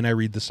to you, and then I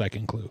read the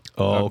second clue.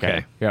 Oh,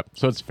 okay. Yep.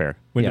 So it's fair.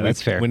 Yeah,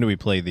 that's fair. When do we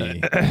play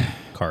the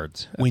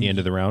cards? At the end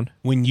of the round?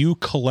 When you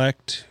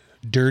collect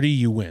dirty,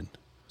 you win.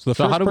 So the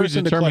So first how do we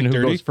person to determine collect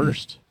who dirty, goes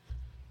first?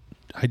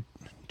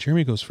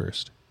 Jeremy goes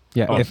first.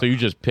 Yeah. Oh, if, so you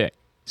just pick.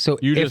 so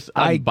you if just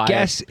I unbiased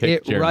guess pick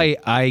it Jeremy. right,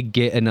 I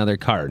get another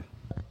card.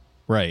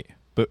 Right.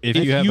 But if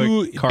you have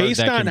a card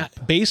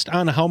based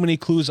on how many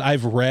clues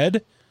I've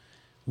read,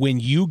 when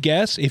you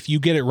guess, if you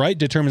get it right,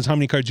 determines how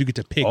many cards you get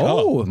to pick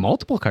Oh, up.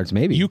 multiple cards,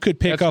 maybe. You could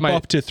pick That's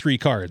up to 3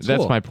 cards.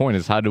 That's Cool. my point.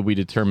 Is how do we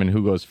determine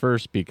who goes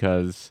first?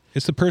 Because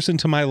It's the person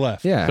to my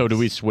left. Yeah. so do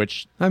we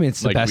switch? I mean,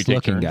 it's the like, we best take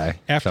looking turns? guy.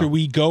 After so.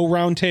 we go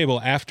round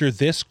table, after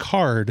this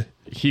card,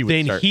 He would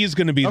then start. he's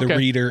going to be the Okay.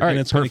 reader, All right, and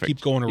it's going to perfect.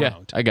 keep going Yeah,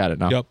 around. I got it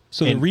now. Yep.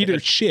 So the And- reader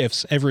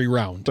shifts every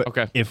round. But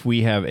Okay. if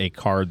we have a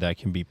card that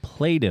can be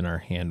played in our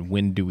hand,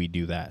 when do we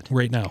do that?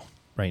 Right now,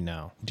 Right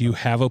now. do you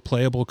have a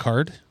playable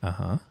card?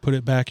 Uh-huh. Put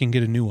it back and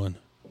get a new one.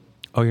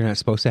 Oh, you're not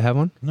supposed to have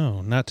one?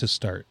 No, not to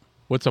start.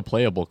 What's a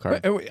playable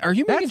card? Are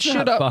you making That's shit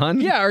not up?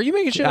 fun. Yeah, are you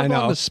making shit I up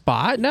know. on the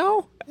spot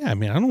now? Yeah, I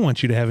mean, I don't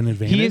want you to have an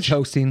advantage. He is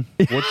hosting,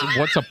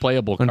 What's a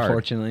playable card?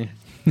 unfortunately.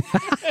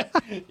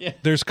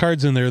 There's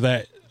cards in there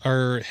that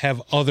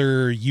have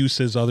other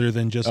uses other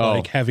than just Oh.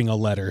 like having a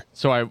letter.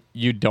 So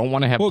you don't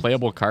want to have Well,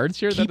 playable cards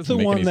here? That Keep doesn't the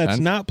make one any that's sense.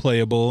 not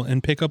playable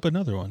and pick up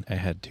another one. I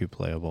had 2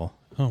 playable.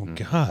 Oh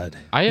God,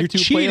 I have You're 2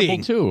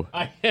 cheating. playable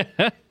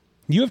too.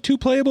 You have 2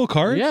 playable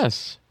cards?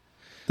 Yes.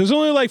 There's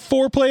only like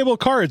 4 playable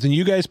cards, and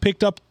you guys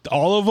picked up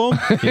all of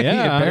them.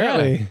 Yeah,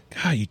 Apparently.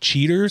 God, you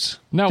cheaters!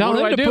 Now Tell what do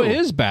him I to do? put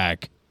his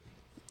back.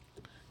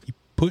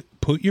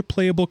 Put your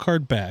playable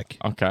card back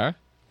Okay.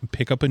 and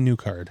pick up a new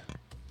card.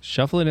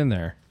 Shuffle it in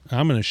there.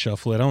 I'm gonna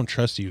shuffle it. I don't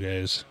trust you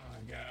guys.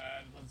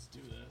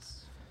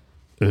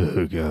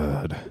 Oh,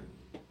 God.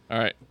 All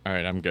right.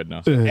 I'm good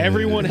now.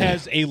 Everyone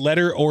has a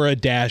letter or a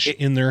dash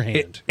in their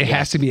hand. It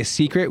has to be a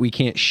secret. We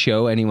can't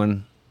show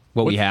anyone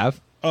what we have.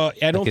 I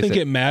don't is think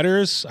it- it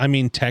matters. I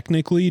mean,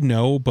 technically,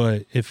 no,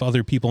 but if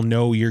other people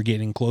know you're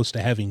getting close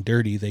to having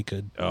dirty, they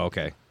could Oh,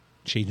 okay.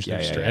 change their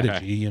Yeah, yeah,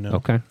 strategy, you know.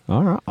 Okay.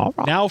 All right. All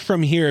right. Now,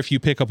 from here, if you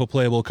pick up a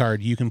playable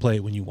card, you can play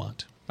it when you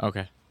want.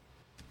 Okay.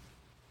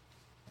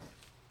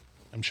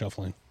 I'm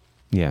shuffling.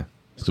 Yeah.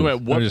 So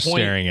at what I'm just point?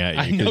 staring at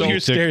you. I know 'cause you're you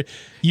took- staring.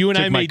 You and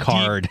I took my made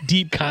card.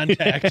 deep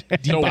contact.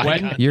 Deep So eye when-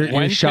 contact. Your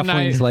When can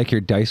shuffling's I- like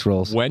your dice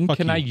rolls. When Fuck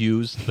can you. I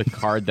use the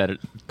cards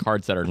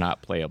that are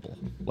not playable?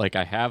 Like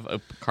I have a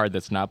card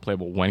that's not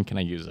playable. When can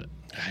I use it?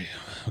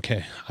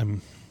 Okay,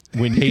 I'm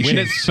when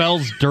it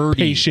spells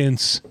dirty.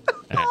 patience.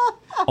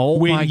 Oh,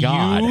 When my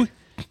God. you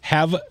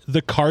have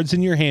the cards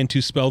in your hand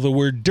to spell the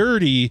word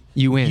dirty,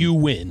 You win. You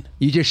win.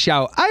 You just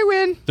shout, I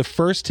win. The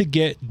first to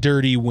get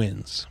dirty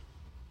wins.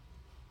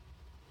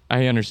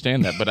 I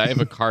understand that, but I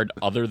have a card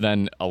other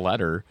than a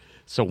letter.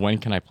 So when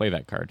can I play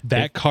that card?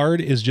 That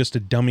card is just a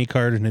dummy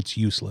card and it's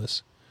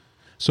useless.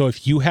 So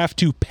if you have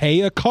to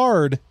pay a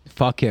card,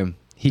 Fuck him.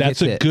 He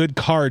that's gets a it good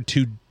card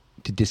to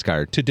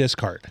discard.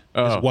 discard.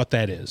 Oh. Is what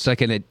that is. It's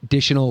like an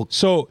additional.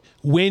 So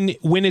when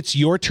it's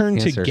your turn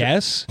to Answer.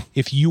 guess,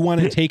 if you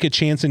want to take a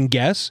chance and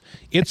guess,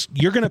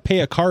 you're going to pay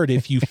a card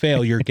if you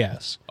fail your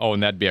guess, Oh,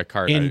 and that'd be a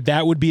card. and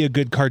that would be a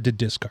good card to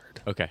discard.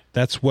 Okay.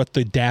 That's what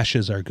the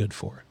dashes are good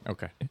for.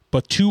 Okay.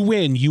 But to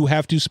win, you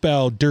have to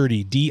spell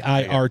dirty, dirty.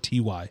 Okay. How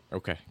do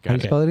Got you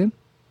it. spell it in?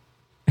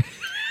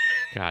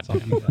 God.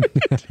 All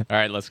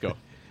right, let's go.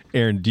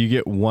 Aaron, do you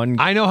get one?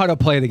 I know how to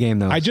play the game,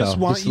 though. I just so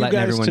want you letting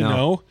guys everyone to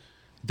know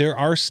there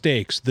are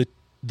stakes.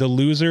 The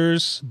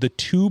losers, the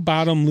 2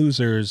 bottom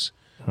losers,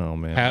 Oh,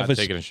 man. have Not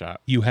taking a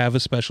shot. You have a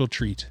special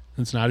treat.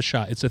 It's not a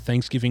shot. It's a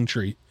Thanksgiving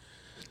treat.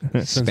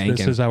 Since Spanking.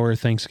 this is our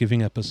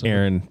Thanksgiving episode.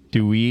 Aaron,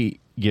 do we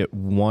get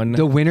one?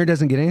 The winner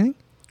doesn't get anything?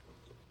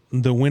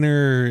 The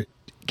winner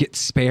Get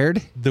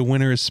spared?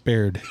 is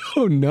spared.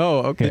 Oh, no.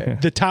 Okay.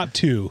 The top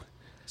 2.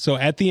 So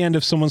at the end,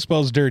 if someone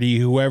spells dirty,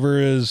 whoever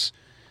is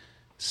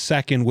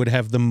second would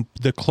have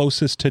the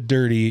closest to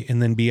dirty,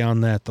 and then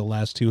beyond that, the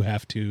last 2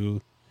 have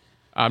to.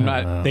 I'm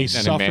not. They eating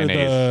any suffer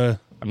mayonnaise.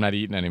 I'm not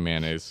eating any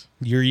mayonnaise.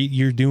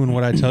 You're doing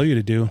what I tell you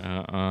to do.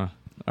 All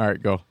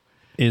right, go.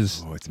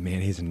 Is Oh, it's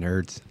mayonnaise and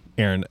nerds.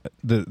 Aaron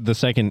the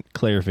second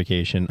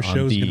clarification Our on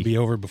show's going to the be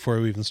over before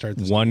we even start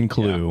this. one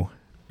clue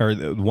or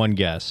the one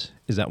guess?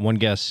 Is that one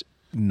guess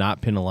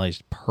not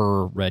penalized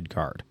per red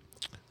card?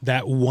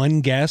 That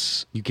one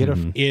guess You get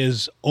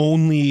is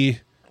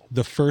only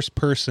the first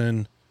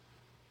person,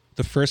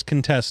 the first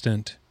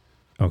contestant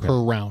Okay. per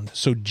round.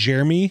 So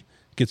Jeremy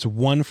gets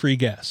 1 free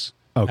guess.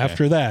 Okay.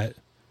 After that,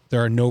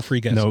 there are no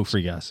free guesses. No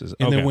free guesses.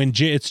 And Okay. then when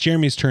it's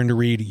Jeremy's turn to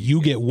read,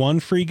 you get 1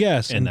 free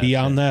guess, and that's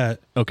beyond it. that,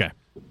 Okay.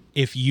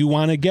 if you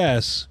want to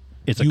guess,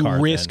 It's a you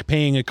card risk then.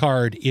 paying a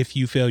card if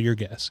you fail your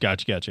guess.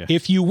 Gotcha.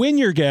 If you win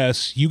your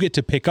guess, you get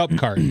to pick up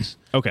cards.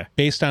 Okay.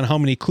 Based on how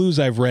many clues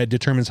I've read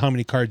determines how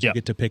many cards you Yep.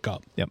 get to pick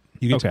up. Yep.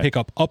 You get to Okay. pick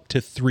up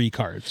to 3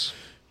 cards.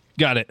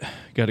 Got it.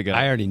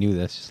 I already knew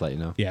this, just to let you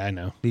know. Yeah, I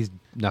know. These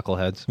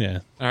knuckleheads. Yeah.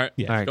 All right.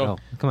 Yeah. All right, go. go.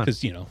 Come on.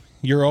 Because,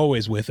 you're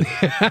always with it.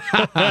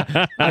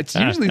 It's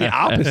usually the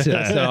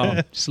opposite.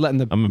 So just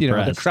letting I'm the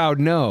impressed. crowd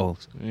know.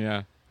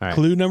 Yeah. right.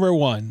 Clue number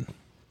 1.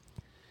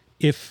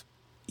 If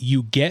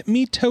you get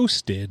me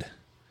toasted,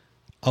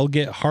 I'll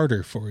get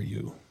harder for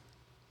you.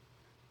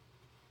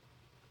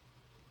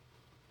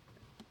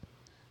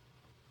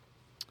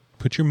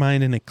 Put your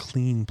mind in a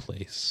clean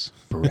place.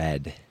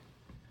 Bread.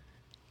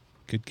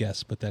 Good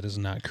guess, but that is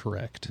not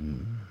correct.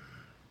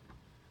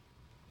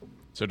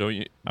 So don't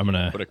you? I'm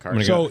gonna Put a card.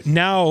 I'm gonna So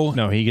now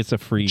no, he gets a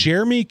free.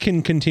 Jeremy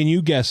can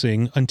continue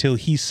guessing until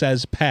he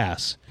says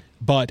pass,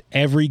 but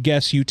every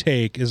guess you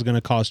take is going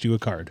to cost you a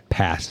card.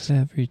 Pass.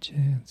 Every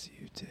chance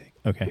you take.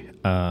 Okay.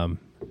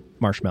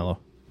 Marshmallow.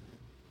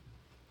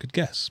 Good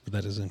guess, but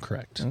that is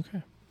incorrect.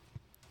 Okay.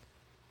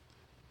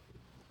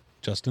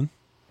 Justin?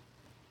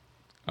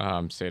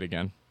 Say it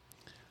again.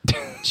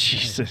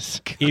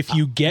 Jesus. If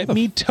you get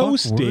me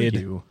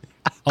toasted,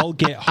 I'll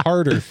get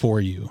harder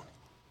for you.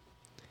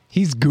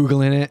 He's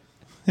Googling it.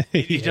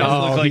 He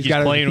does look like he's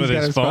playing with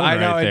his phone I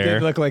know, right it there.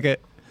 did look like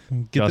it.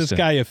 Get this Justin.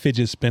 guy a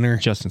fidget spinner.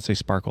 Justin, say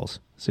sparkles.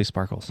 Say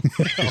sparkles.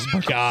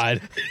 Oh,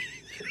 God.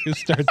 You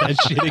start that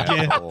shit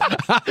again.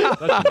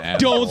 That's an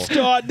Don't asshole.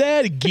 start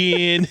that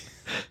again.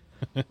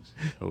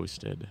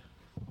 Toasted.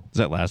 Is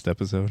that last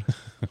episode?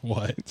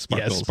 What?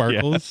 Sparkles, Yeah,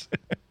 sparkles.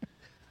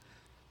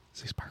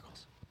 Say sparkles.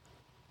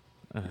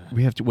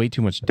 We have way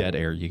too much dead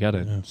air. You got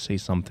to say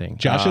something.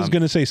 Josh is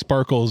going to say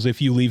sparkles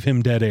if you leave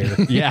him dead air.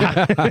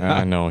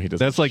 Yeah. No, he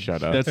doesn't. That's like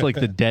shut up. that's like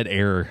the dead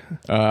air.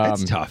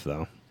 That's tough,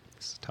 though.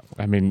 It's tough.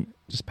 I mean,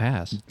 Just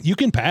pass. You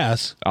can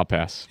pass. I'll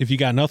pass. If you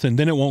got nothing,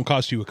 then it won't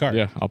cost you a card.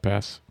 Yeah, I'll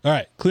pass. All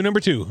right. Clue number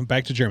 2.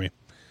 Back to Jeremy.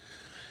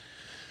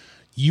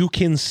 You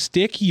can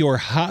stick your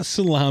hot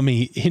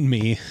salami in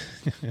me.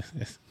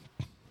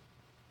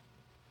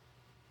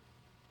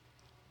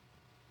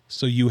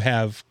 So you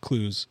have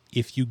clues.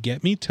 If you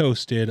get me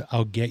toasted,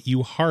 I'll get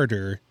you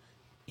harder.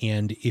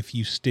 And if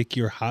you stick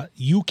your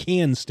you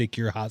can stick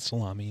your hot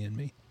salami in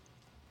me.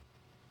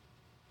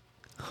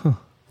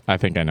 I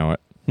think I know it.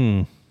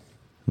 I'm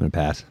going to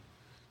pass.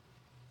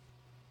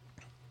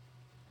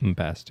 I'm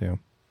pass too.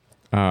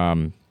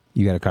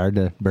 You got a card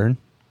to burn?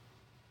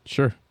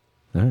 Sure.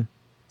 All right.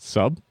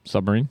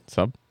 Submarine,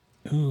 sub.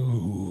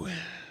 Ooh.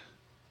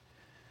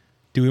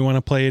 Do we want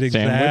to play it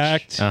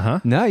Sandwich? exact? Uh huh.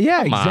 No, yeah,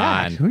 Come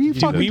exact. on. Who are you Do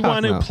fucking we talking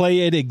want to about? play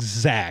it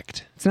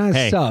exact? It's not a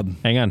Hey, sub.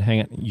 hang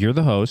on. You're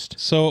the host,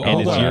 So and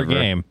hold it's on. your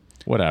Whatever. game.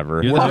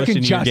 Whatever. You're the host Fucking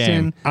in your game.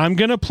 Justin. I'm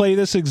going to play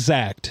this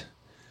exact.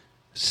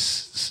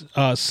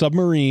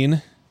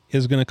 Submarine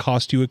is going to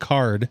cost you a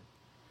card.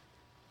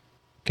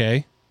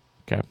 Okay?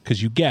 Okay.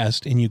 Because you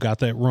guessed and you got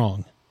that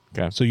wrong.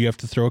 Okay. So you have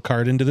to throw a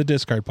card into the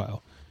discard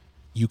pile.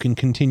 You can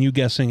continue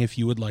guessing if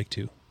you would like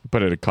to.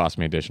 But it'd cost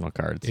me additional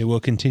cards. It will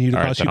continue to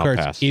All right, cost you then I'll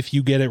cards pass. if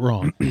you get it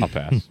wrong. I'll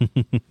pass.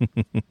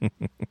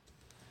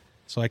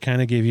 So I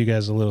kind of gave you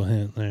guys a little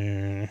hint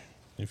there.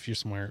 If you're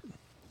smart.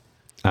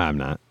 I'm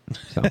not.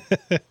 So.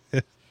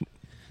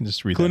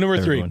 Just read Clue that, number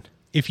 3. everyone.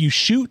 If you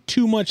shoot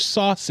too much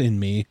sauce in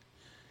me,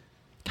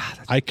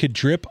 I could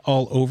drip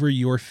all over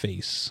your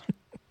face.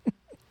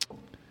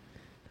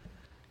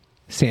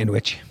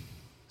 Sandwich.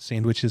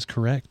 Sandwich is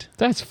correct.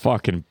 That's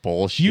fucking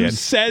bullshit. You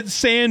said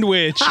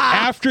sandwich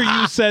after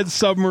you said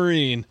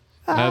submarine.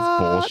 That's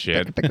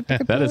bullshit.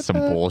 That is some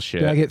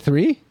bullshit. Do I get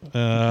 3? You get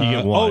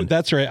Oh, one.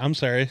 that's right. I'm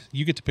sorry.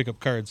 You get to pick up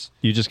cards.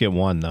 You just get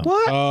one though.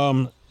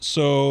 What?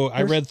 So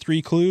I read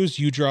 3 clues.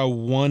 You draw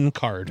 1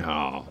 card.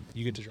 Oh.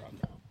 You get to draw.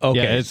 Okay.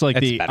 Yeah, it's like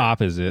That's the better.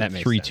 opposite. That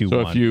makes 3, sense. 2, So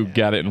 1. if you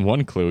got it in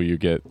one clue, you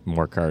get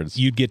more cards.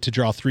 You'd get to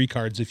draw 3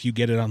 cards if you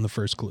get it on the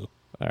first clue.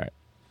 All right.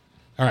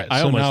 All right. I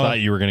so almost now, thought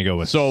you were going to go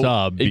with So,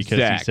 sub because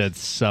exact. you said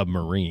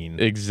submarine.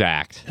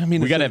 Exact. I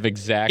mean, we it's got to a- have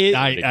exact. it-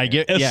 I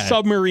get a yeah.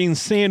 submarine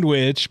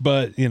sandwich,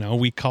 but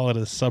we call it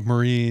a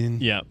submarine.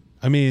 Yeah.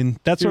 I mean,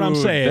 that's what I'm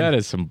Dude, saying. That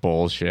is some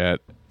bullshit.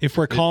 If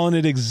we're calling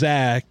it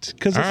exact,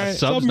 because a All right.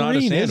 Sub's not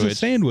a submarine is a sandwich.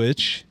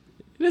 sandwich.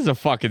 It is a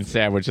fucking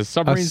sandwich. A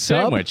submarine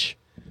sub? sandwich.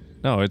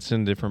 No, it's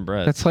in different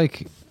bread. That's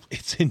like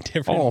It's in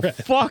different. Oh, bread.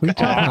 fuck what are you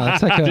talking about?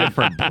 off. That's like a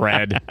Different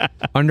bread.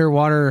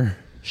 underwater.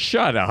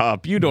 Shut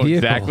up. You know Vehicle.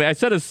 exactly. I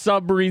said a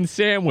submarine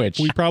sandwich.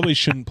 We probably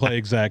shouldn't play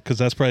exact because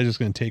that's probably just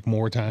going to take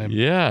more time.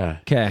 Yeah.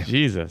 'Kay.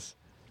 Jesus.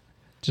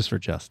 just for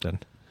Justin.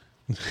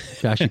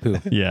 Joshy poo.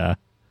 Yeah.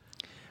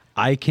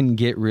 I can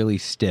get really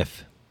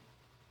stiff.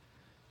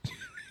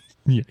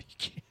 Yeah,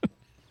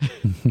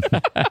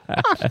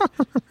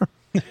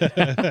 you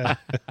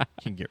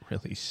can get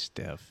really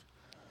stiff.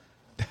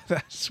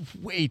 That's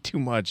way too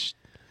much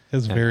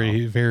It's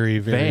very, very, very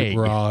vague.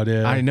 broad.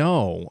 Yeah. I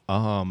know.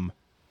 You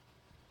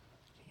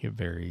get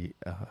very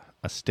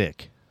a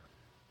stick.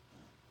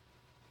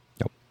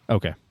 Nope.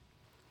 Okay.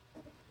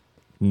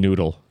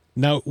 Noodle.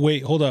 Now,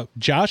 wait, hold up.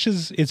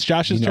 It's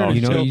Josh's turn.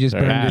 You know, So you just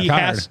burned he your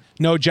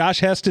card. Josh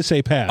has to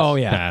say pass. Oh,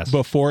 yeah. Pass.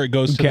 Before it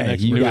goes to the Okay,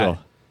 next you person. got it.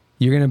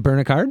 You're going to burn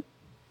a card?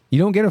 You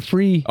don't get a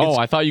free. Oh,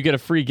 I thought you get a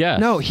free guess.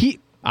 No, he.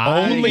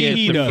 Only I get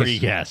he the does. free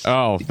guess.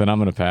 Oh, then I'm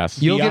going to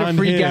pass. You'll get a Beyond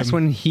free him. guess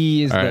when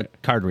he is All the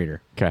right. card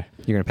reader. Okay.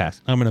 You're going to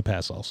pass. I'm going to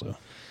pass also.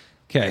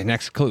 Okay,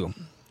 next clue.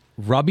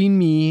 Rubbing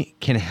me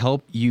can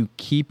help you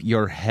keep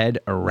your head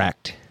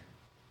erect.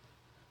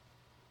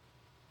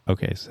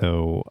 Okay,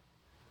 so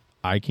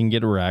I can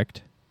get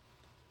erect.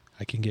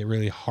 I can get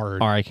really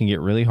hard. or I can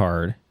get really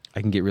hard. I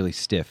can get really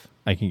stiff.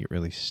 I can get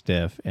really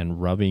stiff, and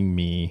rubbing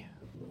me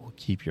will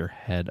keep your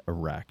head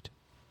erect.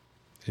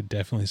 It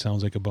definitely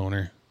sounds like a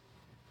boner.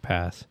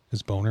 Pass.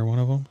 Is boner one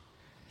of them?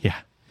 Yeah.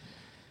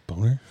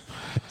 Boner?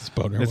 Is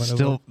boner It's one of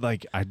still them?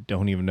 like I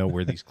don't even know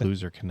where these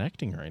clues are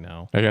connecting right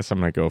now. I guess I'm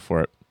gonna go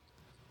for it.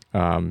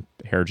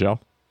 Hair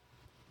gel.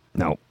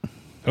 No.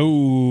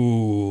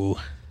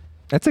 Oh,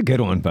 That's a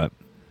good one, but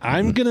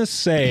I'm gonna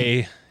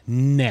say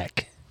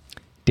neck.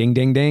 ding,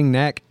 ding, ding,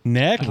 neck.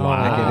 Neck.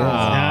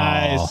 Wow.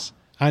 Nice.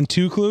 On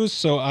 2 clues,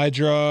 so I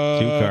draw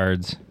 2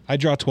 cards. I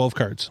draw 12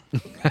 cards.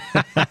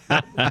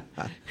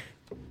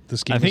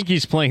 This game. I think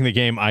he's playing the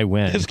game I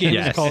win. this game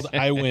is called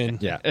I Win.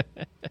 Yeah.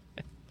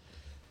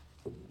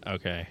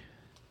 Okay.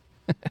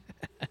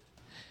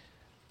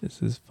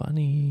 This is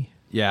funny.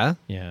 Yeah.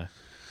 Yeah.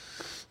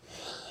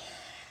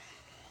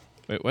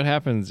 Wait, what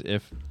happens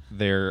if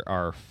there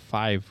are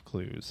 5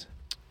 clues?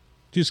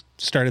 Just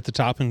start at the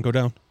top and go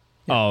down.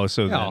 Oh,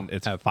 so Yeah, then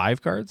it's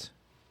 5 cards?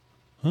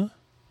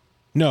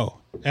 No,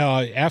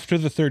 after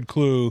the third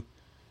clue,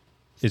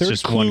 It's third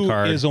just clue one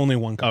card. is only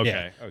one card.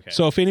 Okay, Yeah. okay.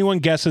 So if anyone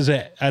guesses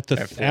it at the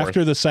At fourth.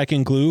 after the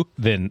second clue,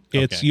 Then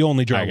it's okay. you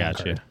only draw I one got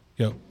card.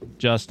 you. Yep.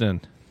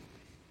 Justin,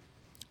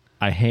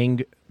 I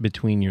hang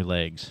between your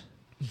legs.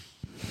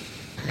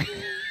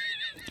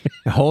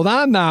 Hold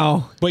on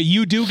now. But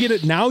you do get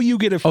it now. You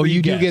get a free. Oh,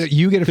 you do guess, get it.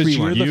 You get a 'cause free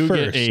you're one. the You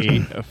first.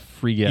 get a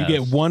free guess. You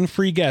get one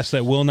free guess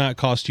that will not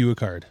cost you a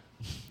card.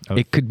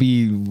 It could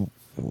be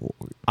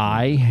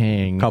I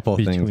hang Couple of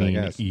things, I between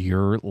guess.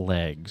 your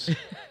legs.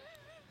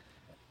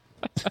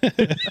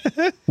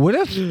 What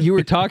if you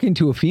were talking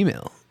to a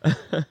female?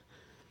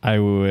 I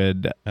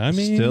would I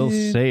mean, still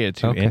say it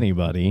to okay.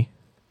 anybody.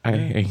 I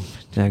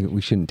hang.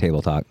 We shouldn't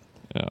table talk.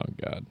 Oh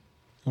God.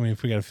 I mean,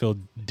 if we got to fill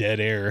dead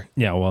air,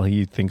 Yeah, well,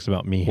 he thinks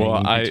about me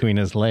Well, hanging between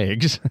his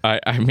legs.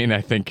 I mean, I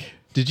think.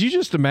 Did you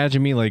just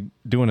imagine me like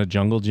doing a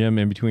jungle gym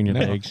in between your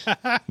legs?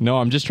 No,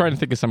 I'm just trying to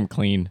think of something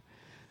clean.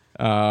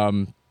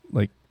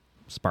 Like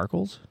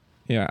sparkles?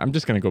 Yeah, I'm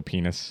just gonna go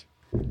penis.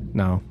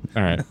 No.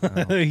 All right.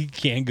 he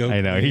can't go.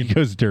 I know. He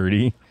goes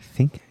dirty. I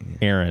think.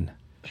 Aaron.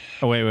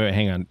 Oh, wait,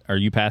 hang on. Are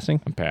you passing?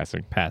 I'm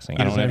passing. Passing.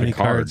 He I doesn't don't have have any a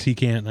card. cards. He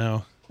can't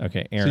now.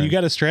 Okay, Aaron. So you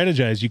got to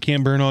strategize. You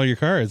can't burn all your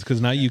cards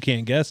because now you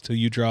can't guess till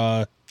you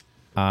draw.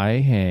 I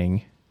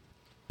hang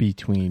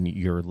between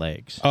your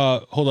legs.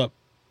 Hold up.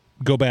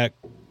 Go back.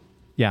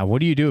 Yeah, what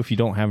do you do if you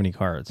don't have any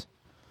cards?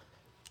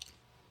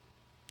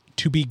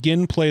 To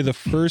begin play, the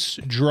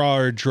first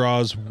drawer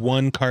draws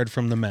one card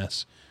from the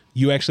mess.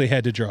 You actually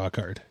had to draw a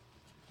card.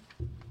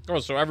 Oh,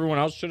 so everyone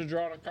else should have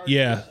drawn a card?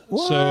 Yeah.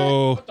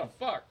 So What the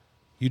fuck?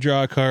 you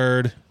draw a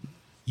card.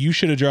 You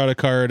should have drawn a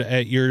card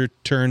at your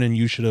turn, and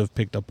you should have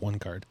picked up one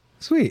card.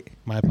 Sweet.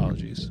 My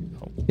apologies.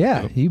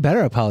 Yeah, you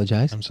better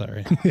apologize. I'm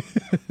sorry.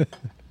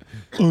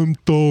 I'm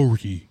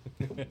sorry.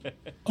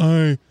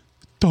 I'm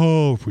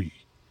sorry.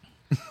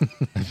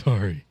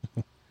 Sorry.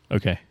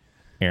 Okay,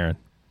 Aaron.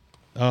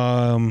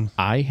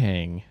 I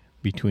hang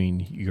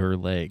between your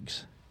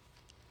legs.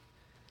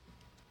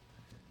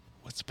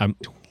 What's I'm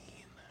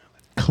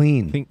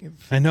Clean.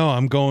 I know.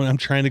 I'm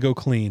trying to go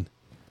clean.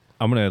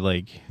 I'm gonna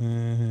like.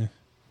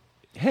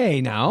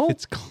 Hey, now.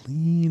 It's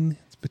clean.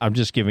 I'm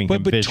just giving But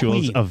him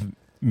between. visuals of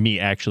me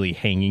actually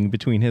hanging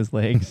between his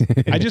legs.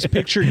 I just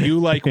picture you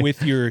like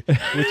with your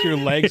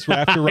legs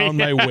wrapped around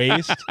my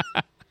waist,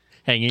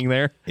 Hanging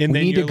there. and We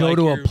then need to you're go like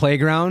to a you're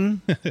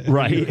playground,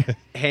 Right.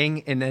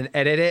 hang, and then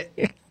edit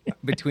it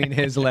between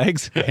his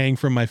legs. hang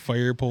from my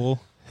fire pole.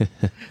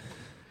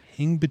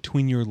 Hang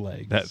between your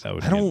legs. That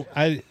would I be don't.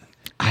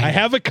 I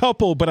have a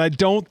couple, but I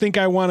don't think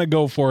I want to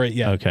go for it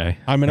yet. Okay.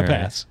 I'm gonna All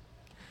right. pass.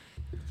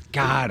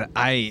 God,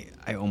 I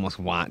almost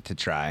want to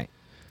try.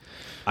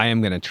 I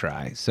am going to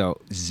try. So,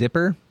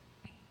 zipper.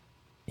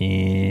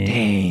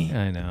 Dang.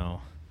 I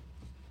know.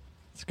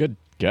 It's a good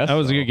guess. That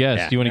was a though. good guess.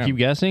 Yeah. Do you want to Yeah. keep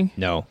guessing?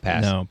 No,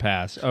 pass. No,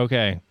 pass.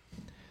 Okay.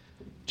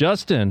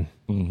 Justin.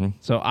 Mm-hmm.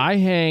 So I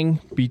hang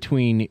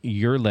between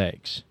your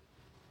legs.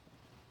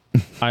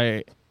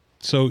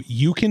 So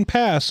you can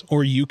pass,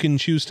 or you can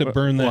choose to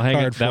burn that hang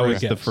on. card for That a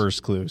was the guess.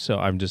 first clue, so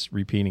I'm just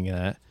repeating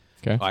that.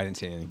 Okay. Oh, I didn't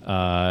see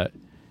anything.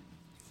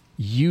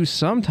 You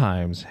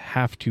sometimes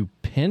have to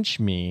pinch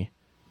me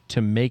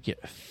to make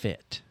it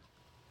fit.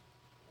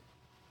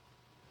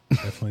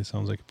 Definitely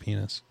sounds like a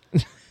penis.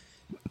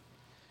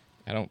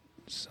 I don't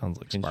Sounds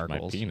like pinch my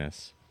sparkles.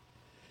 penis.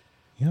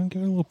 You don't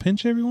give it a little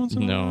pinch every once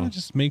in a No. while.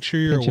 Just make sure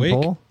you're Pinch awake.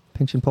 and pull.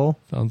 Pinch and pull.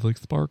 Sounds like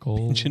sparkles.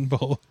 Pinch and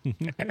pull. it's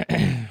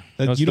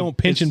You the- don't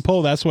pinch and it's-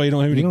 pull. That's why you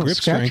don't have any You don't grip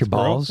scratch strength, your bro.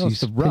 balls. No, You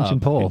it's the pinch rub.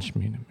 and pull. Pinch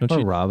me. Don't Or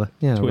you rub.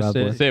 Yeah, twist rub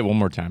it? with- Say it one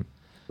more time.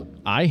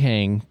 I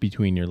hang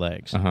between your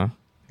legs. Uh-huh.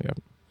 Yep.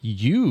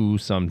 You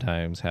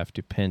sometimes have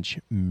to pinch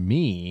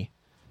me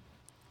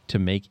to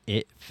make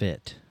it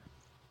fit.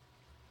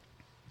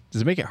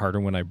 Does it make it harder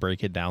when I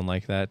break it down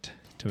like that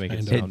to make it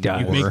Kind of. sound It does.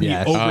 You more? make me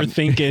Yes.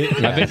 overthink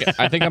it.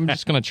 I think I'm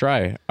just gonna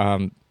try.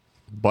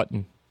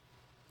 Button.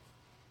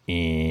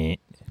 Eh.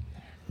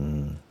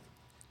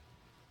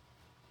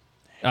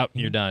 Oh,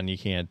 you're done. You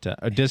can't.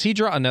 Does he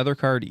draw another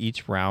card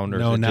each round? Or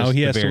No, is it now just he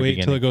the has to very wait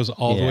until it beginning? goes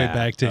all the way Yeah,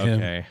 back to him.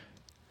 Okay.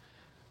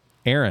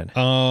 Aaron,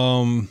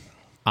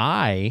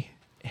 I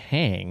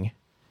hang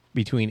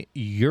between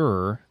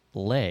your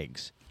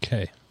legs.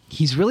 Okay.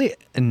 He's really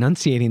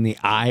enunciating the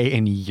I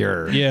and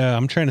your. Yeah,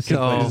 I'm trying to think.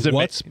 So- like, Does it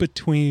what's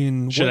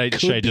between? Should what I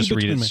could should I be just read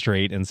between it my-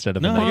 straight instead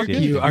of No, you're enunciate?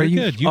 good. You, are You're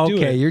you good. You do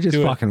okay? it. You're just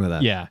Do it. fucking with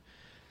us. Yeah.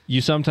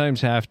 You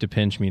sometimes have to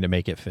pinch me to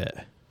make it fit.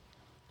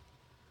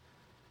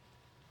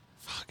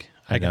 Fuck.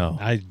 I know.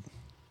 I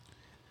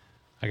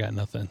got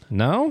nothing.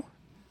 No?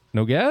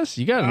 No guess?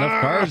 You got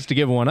enough cards to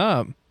give one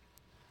up.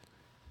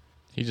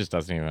 He just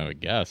doesn't even have a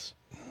guess.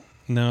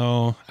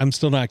 No, I'm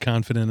still not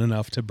confident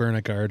enough to burn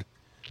a card.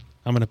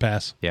 I'm gonna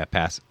pass. Yeah,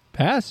 pass.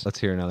 Pass. Let's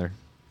hear another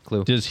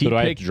clue. Does he So do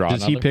I pick? draw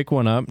Does he another? pick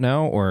one up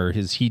now, or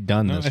has he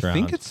done No, this I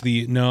round?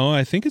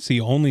 think it's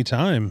the only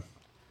time.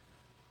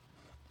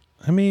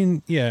 I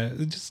mean, yeah,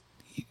 just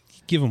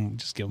give him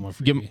a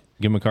free. give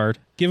him a card.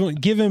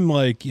 Give him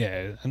like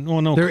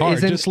no There card.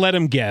 isn't- Just let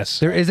him guess.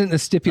 There isn't a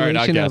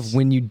stipulation guess. of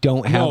when you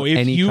don't have no, if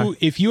any.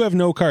 if you have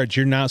no cards,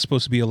 you're not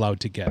supposed to be allowed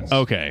to guess.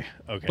 Okay.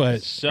 Okay.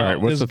 But so All right,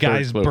 what's this the third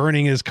guy's clue?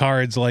 burning his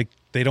cards like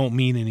they don't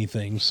mean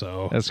anything.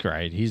 So that's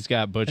right. He's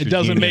got Butcher's it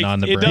doesn't Union make on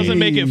the it brain. doesn't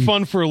make it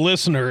fun for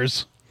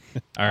listeners.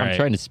 All right. I'm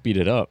trying to speed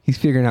it up. He's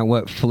figuring out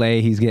what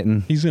fillet he's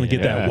getting. He's gonna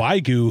get that Yeah.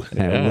 Wagyu.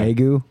 That Yeah.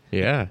 Wagyu.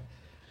 Yeah.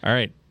 All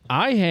right.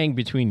 I hang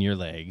between your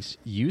legs.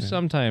 You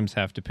sometimes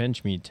have to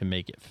pinch me to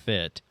make it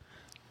fit.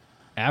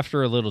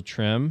 After a little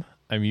trim,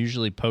 I'm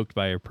usually poked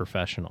by a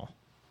professional.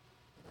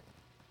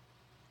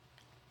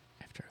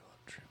 After a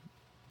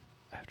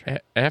little trim.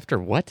 After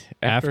what?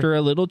 After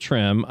a little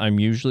trim, I'm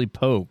usually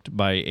poked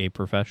by a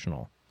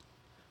professional.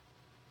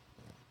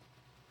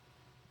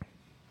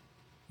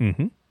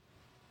 Mm-hmm.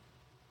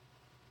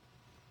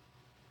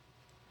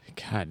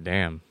 God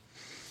damn.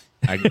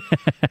 I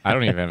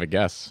don't even have a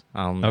guess.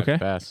 I'll Okay.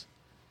 pass.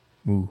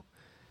 Ooh.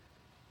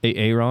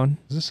 Aaron?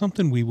 Is this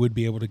something we would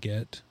be able to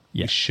get?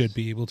 We Yes. should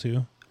be able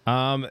to.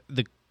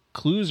 The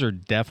clues are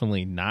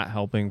definitely not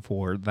helping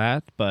for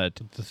that,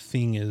 but The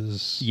thing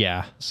is,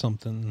 yeah.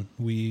 something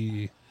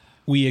we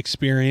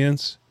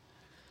experience.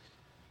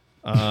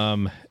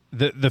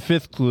 The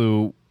fifth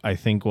clue I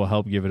think will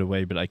help give it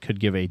away, but I could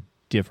give a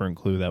different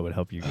clue that would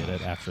help you get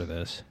it after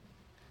this.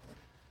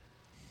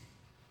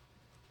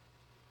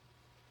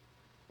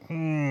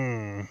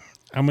 I'm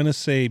gonna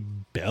say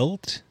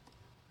belt.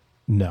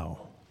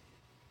 No.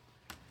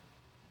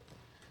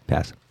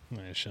 Pass.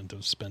 I shouldn't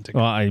have spent it.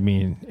 Well, I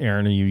mean,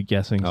 Aaron, are you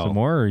guessing Oh, some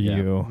more, or are yeah.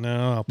 you?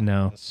 No, I'll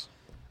No. pass.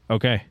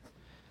 Okay.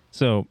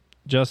 So,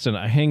 Justin,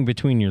 I hang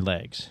between your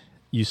legs.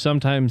 You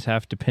sometimes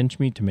have to pinch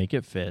me to make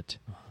it fit.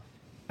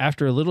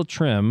 After a little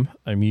trim,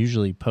 I'm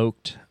usually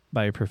poked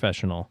by a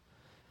professional.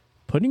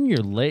 Putting your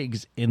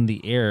legs in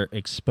the air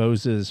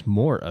exposes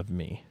more of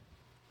me.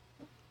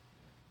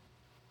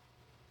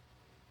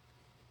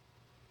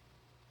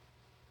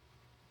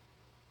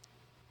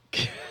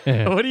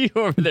 What are you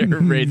over there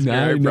raising your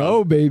I eyebrows?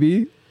 know,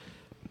 baby.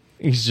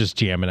 He's just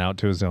jamming out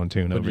to his own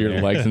tune But over your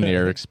there. legs in the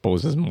air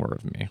exposes more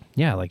of me.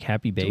 Yeah, like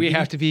Happy Baby. Do we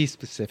have to be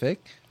specific?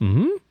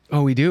 Mm-hmm.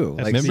 Oh, we do.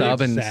 That's Like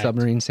sub and exact.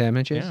 submarine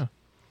sandwiches. Yeah.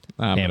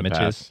 I'm gonna Sandwiches.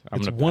 pass. I'm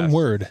It's gonna one pass.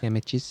 word.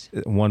 Sandwiches.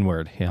 One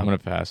word. Yeah. I'm gonna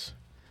pass.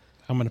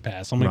 I'm gonna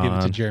pass. I'm gonna give it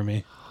to Ron.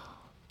 Jeremy.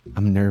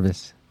 I'm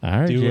nervous. All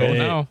right. Do Joe. it.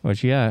 now.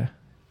 What you got?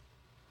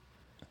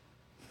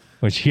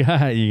 What you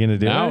got? You gonna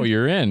do Now it?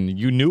 you're in.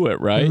 You knew it,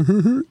 right?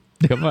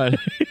 Come on.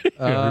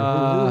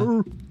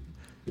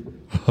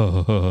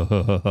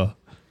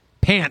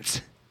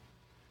 Pants.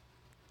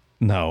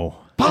 No.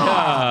 All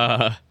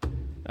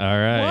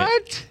right.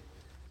 What?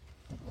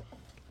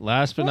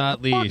 Last but not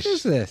What least.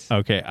 is this?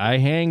 Okay, I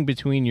hang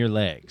between your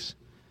legs.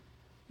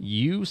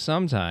 You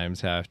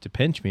sometimes have to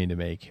pinch me to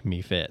make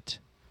me fit.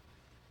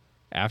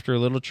 After a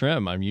little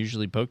trim, I'm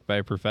usually poked by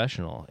a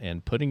professional,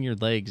 and putting your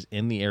legs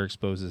in the air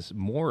exposes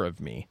more of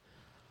me.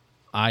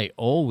 I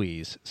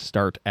always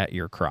start at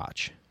your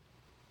crotch.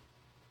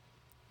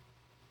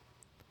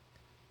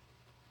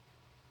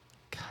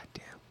 God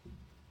damn.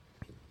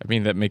 I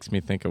mean, that makes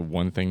me think of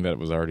one thing that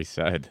was already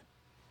said.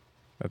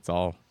 That's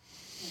all.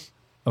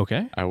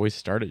 Okay. I always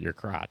start at your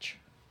crotch.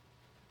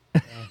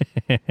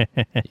 You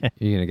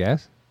gonna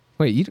guess?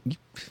 Wait, you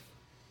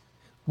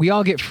we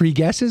all get free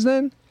guesses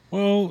then?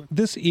 Well,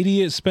 this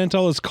idiot spent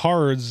all his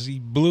cards. He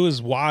blew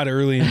his wad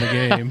early in the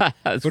game.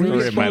 That's What are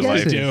we story of my supposed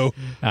life. to do?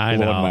 I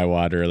Blowing know. my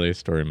wad early.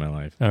 Story of my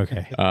life.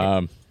 Okay.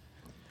 Um,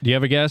 Do you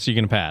have a guess? Or you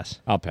gonna pass?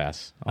 I'll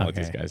pass. I'll let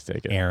Okay. these guys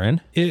take it.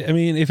 Aaron? I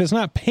mean, if it's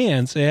not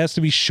pants, it has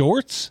to be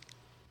shorts.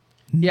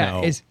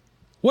 Yeah. No.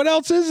 What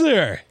else is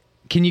there?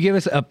 Can you give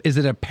us a? Is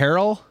it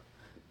apparel?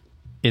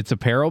 It's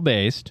apparel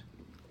based.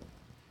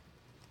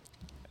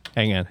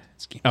 Hang on.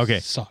 This game Okay.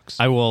 sucks.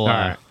 I will.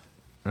 right.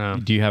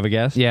 Do you have a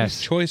guess? Yes.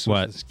 Choice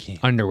What? was this game.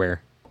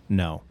 Underwear.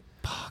 No.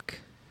 Fuck.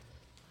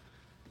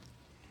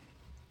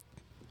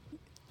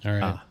 All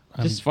right.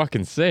 Just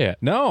fucking say it.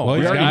 No, Well,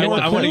 he's got I more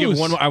want to give clues.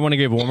 one. I want to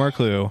give one more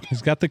clue.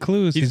 He's got the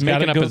clues. He's gotta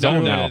making up go his own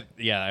through now. it.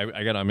 Yeah,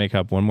 I got to make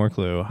up one more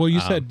clue. Well, you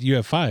said you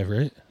have 5,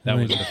 right? that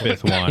was the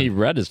fifth one. He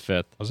read his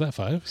fifth. Was that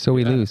 5? So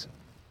we lose.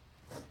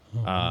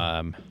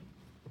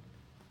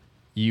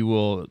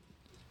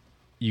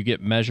 You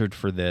get measured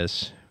for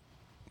this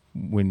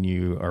when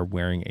you are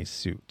wearing a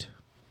suit.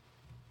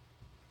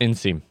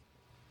 Inseam.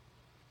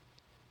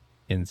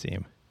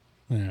 Inseam.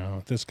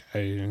 No, this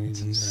guy.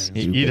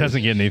 He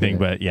doesn't get anything,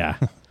 but yeah.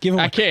 Give him.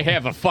 I can't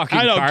have a fucking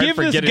I know. card Give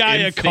for this getting guy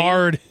a Inseam.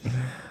 card.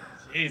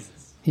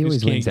 Jesus. He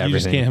always wins You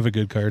just everything. can't have a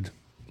good card.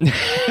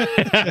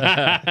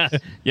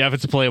 Yeah, if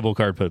it's a playable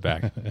card, put it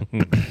back.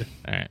 All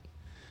right.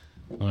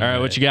 All right,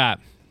 what you got?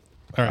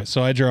 All right,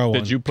 so I draw one.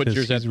 Did you put 'cause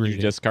yours he's at? Did you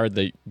reading. discard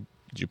the?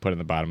 Did you put it in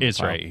the bottom? Of the It's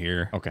pile? right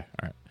here. Okay. All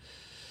right.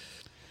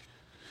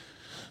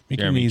 Make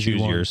it an Jeremy, easy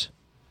choose one. yours.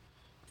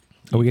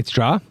 Oh, we get to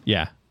draw?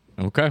 Yeah,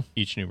 Okay.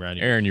 each new round.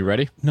 Aaron, you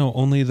ready? No,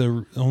 only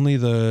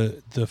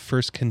the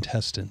first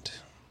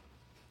contestant.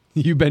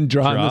 You've been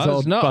drawing this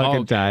whole No,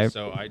 fucking okay, time.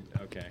 So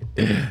okay.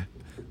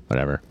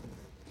 Whatever.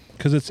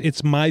 Because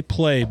it's my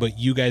play, but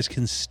you guys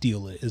can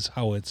steal it. Is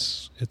how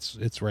it's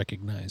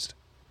recognized.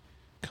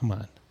 Come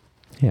on.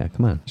 Yeah,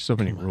 come on. So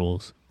many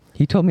rules.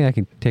 He told me I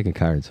could take a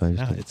card, so I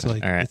just Nah, took it's it.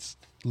 like All right. it's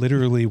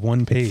literally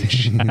one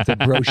page. It's a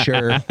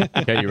brochure.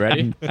 Okay, you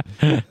ready?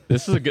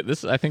 This is a good.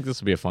 I think this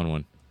will be a fun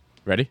one.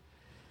 Ready?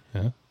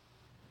 Yeah.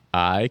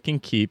 I can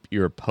keep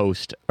your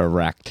post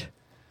erect.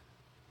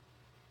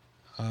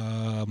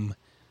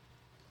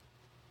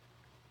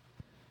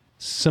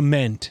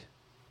 Cement.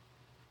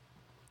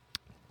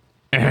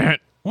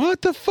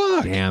 What the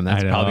fuck? Damn,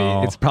 that's I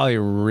know. probably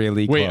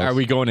really Wait, close. are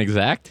we going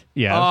exact?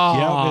 Yeah.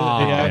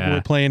 Yeah, yeah.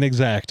 we're playing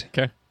exact.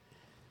 Okay.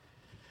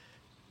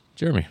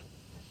 Jeremy.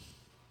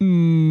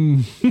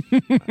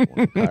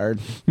 card?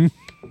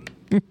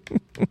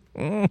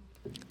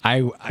 I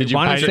Did you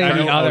want put to your say card?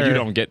 the Oh, other. you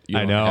don't get. You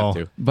I don't know. Have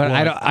to. But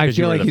I don't. I 'Cause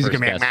you feel were like the he's first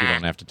gonna be. guest, you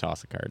don't have to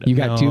toss a card. You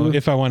got No, two.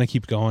 if I want to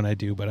keep going, I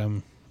do. But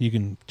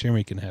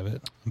Jeremy can have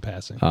it. I'm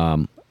passing. I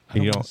Um,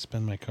 don't you want don't- to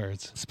spend my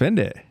cards. Spend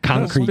it.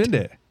 Concrete. Spend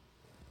it.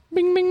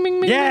 Bing, bing,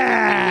 bing, bing.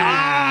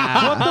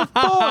 yeah.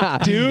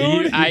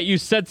 Dude, You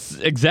said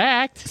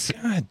exact.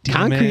 God damn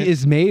Concrete it.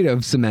 is made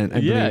of cement. I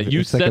Yeah, believe. you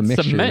It's like a said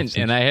mixture of cement,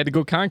 some- and I had to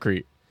go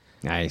concrete.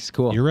 Nice,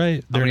 cool. You're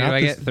right. They're many not. do I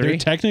the- get? They're 3?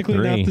 technically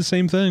 3. not the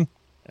same thing.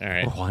 All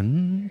right.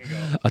 One,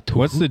 a two,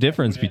 What's the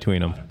difference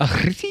between them? a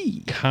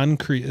three.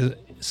 Concrete.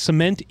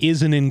 Cement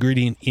is an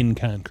ingredient in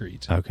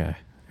concrete. Okay.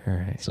 All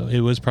right. So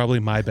it was probably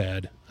my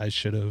bad. I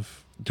should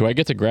have. Do I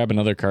get to grab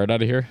another card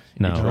out of here?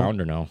 No. Each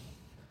round or no?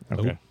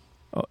 Okay. Nope.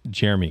 Oh,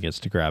 Jeremy gets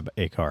to grab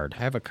a card.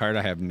 I have a card.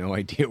 I have no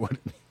idea what.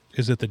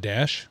 Is it the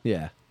dash?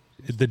 Yeah.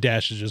 The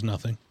dash is just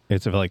nothing.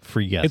 It's a like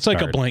free guess. It's like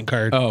card. a blank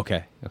card. Oh,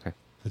 okay. Okay.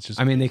 It's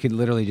just. I mean, they could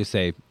literally just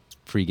say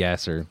free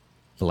guess or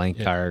blank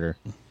Yeah. card or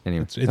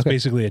anyway. it's Okay.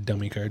 basically a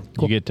dummy card.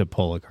 You get to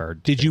pull a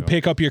card. Did you too.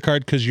 pick up your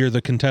card because you're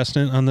the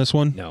contestant on this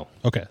one? No.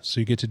 Okay,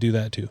 so you get to do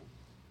that too.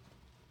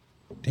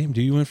 Damn,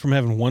 dude, you went from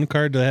having one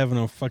card to having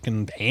a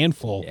fucking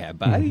handful. Yeah,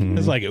 buddy.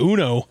 It's like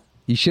Uno.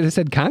 You should have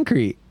said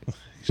concrete.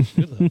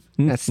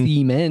 Not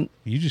cement.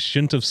 You just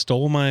shouldn't have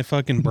stole my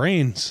fucking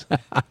brains.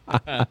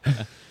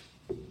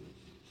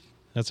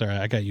 That's all right.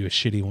 I got you a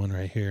shitty one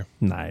right here.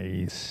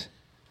 Nice.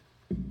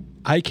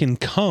 I can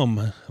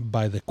come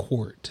by the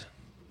quart.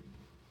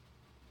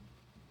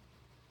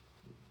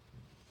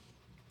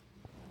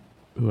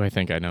 Ooh, I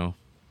think I know.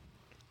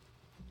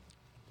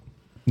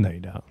 No, you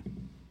don't.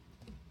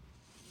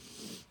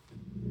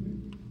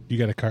 You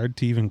got a card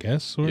to even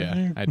guess? Or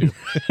Yeah, I do.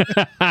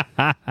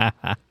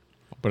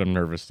 But I'm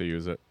nervous to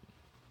use it.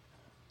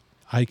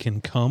 I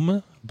can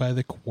come by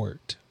the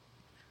quart.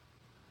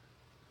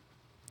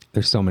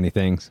 There's so many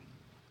things.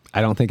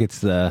 I don't think it's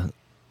the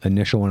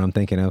initial one I'm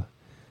thinking of.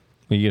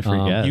 You get free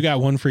guess. You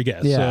got one free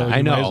guess. Yeah, so you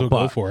I know, might as well go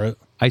but- for it.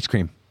 Ice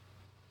cream.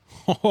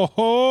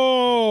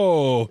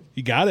 Oh,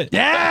 you got it.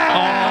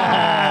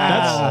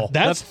 Yeah.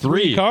 That's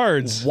 3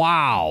 cards.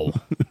 Wow.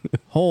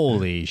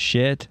 Holy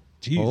shit.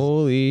 Jeez.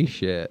 Holy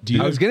shit. Do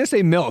you- I was going to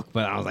say milk,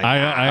 but I was like,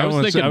 I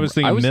was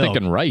thinking milk.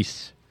 thinking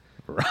rice.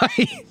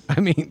 right. I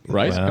mean,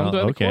 Rice Well, comes out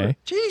of the okay. quart.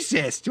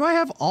 Jesus, do I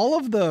have all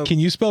of the... Can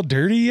you spell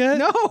dirty yet?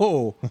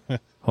 No.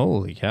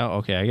 Holy cow.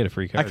 Okay, I get a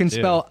free card. I can too.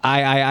 spell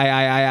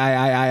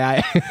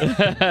I.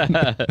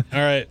 All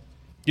right.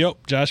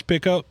 Yep. Josh,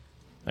 pick up.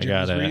 I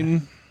got Jeremy's it.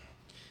 reading.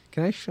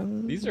 Can I show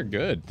them? These are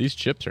good. These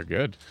chips are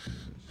good.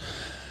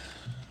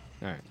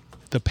 All right.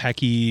 The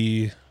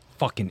Pecky.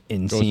 Fucking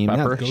inseam.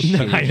 pepper. That-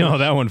 Ghost I know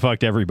that one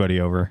fucked everybody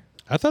over.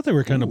 I thought they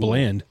were kind of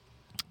bland.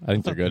 I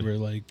think they're They good. were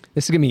like,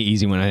 This is going to be an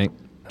easy one, I think.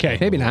 okay.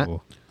 Maybe not.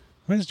 Oh,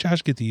 Why does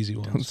Josh get the easy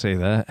don't ones? say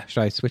that.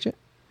 Should I switch it?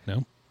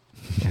 No.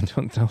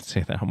 Don't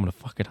say that. I'm gonna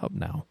fuck it up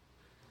now.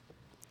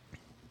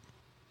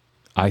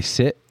 I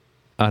sit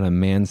on a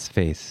man's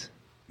face.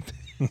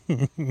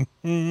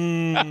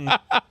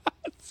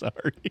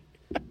 Sorry.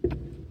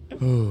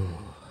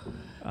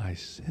 I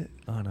sit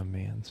on a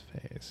man's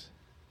face.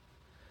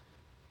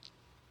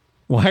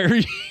 Why are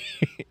you?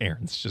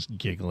 Aaron's just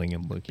giggling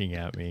and looking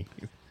at me.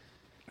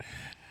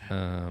 I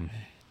have an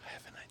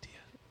idea.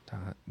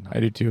 Not I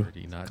do too.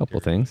 dirty, not A couple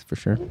dirty. things for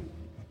sure.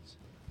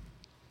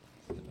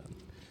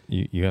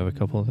 You have a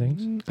couple of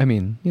things? I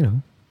mean, yeah.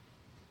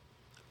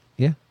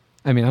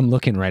 I mean, I'm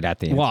looking right at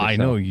the answer. Well, I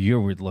know so-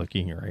 you were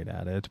looking right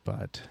at it,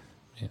 but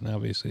And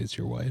obviously, it's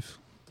your wife.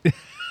 yeah,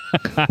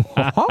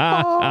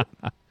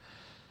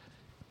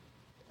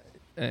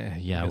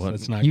 Guess well,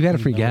 that's not You got a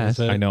free clean, though, gas.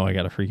 is it? I know I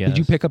got a free gas. Did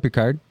you pick up your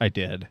card? I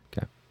did.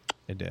 Okay.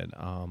 I did.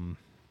 And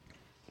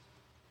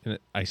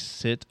I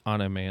sit on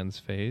a man's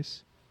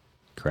face.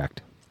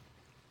 Correct.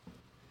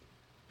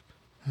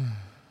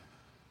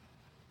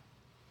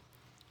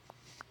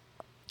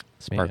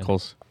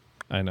 Sparkles.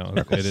 I know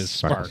it is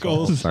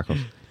Sparkles. Sparkles.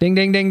 Ding,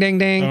 ding, ding, ding,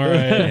 ding. All right.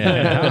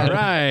 Yeah, all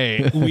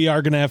right. We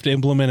are going to have to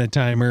implement a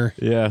timer.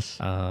 Yes.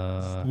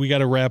 We got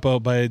to wrap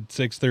up by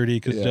 6:30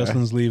 because Yeah.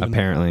 Justin's leaving.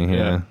 Apparently, yeah.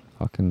 Yeah.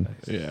 Fucking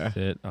Yeah.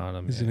 Sit on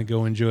a He's going to man's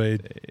go enjoy.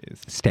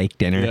 face. steak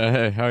dinner. Yeah.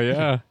 Hey, hell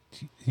yeah.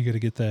 You got to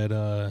get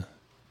that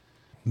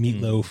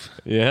meatloaf.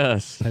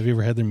 Yes. Have you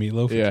ever had their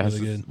meatloaf? Yeah. It's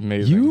really good.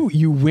 Amazing.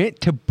 You went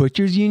to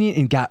Butcher's Union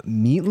and got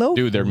meatloaf?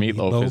 Dude, their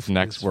meatloaf Meatloaf is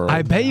next is- world.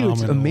 I bet you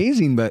it's phenomenal.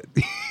 amazing, but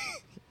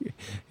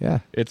yeah.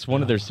 It's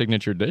one of their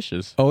signature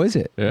dishes. Oh, is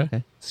it? Yeah.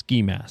 Okay.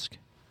 Ski mask.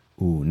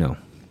 Ooh, no.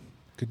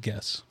 Good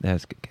guess.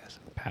 That's a good guess.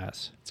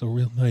 Pass. It's a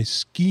real nice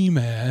ski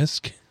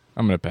mask.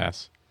 I'm going to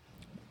pass.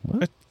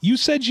 You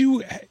said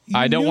you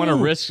I don't want to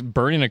knew. risk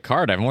burning a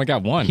card. I've only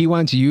got one. He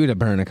wants you to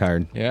burn a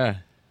card. Yeah.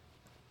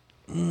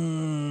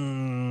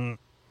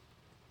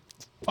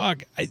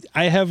 Fuck.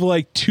 I have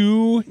like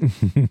two.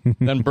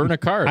 Then burn a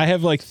card. I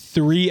have like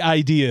three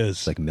ideas.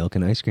 It's like milk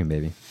and ice cream,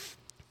 baby.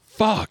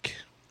 Fuck.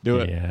 Do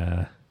it.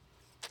 Yeah.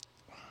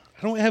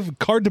 I don't have a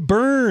card to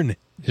burn.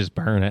 Just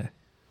burn it.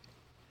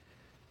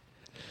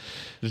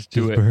 Just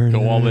do Just it. burn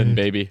Go all in, it.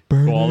 baby.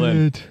 Burn Go all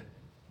in. it.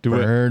 Do it.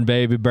 Burn,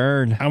 baby,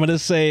 burn. I'm gonna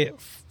say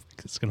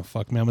it's gonna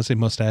fuck me. I'm gonna say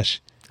mustache.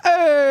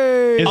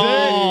 Hey! Is it?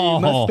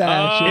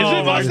 Mustache. Is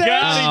it mustache?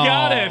 God, he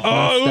got it.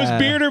 Oh, it was Mustache.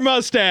 beard or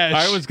mustache.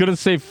 I was going to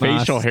say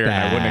facial hair, and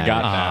I wouldn't have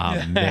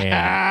gotten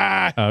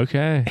that. Oh, man.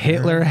 Okay.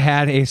 Hitler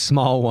had a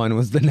small one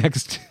was the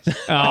next. Oh,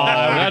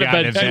 that'd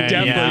have been I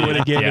definitely would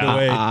have gave it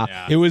away.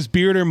 It was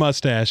beard or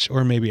mustache,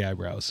 or maybe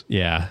eyebrows.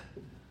 Yeah.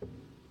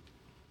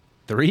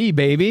 3,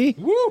 baby.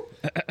 Woo!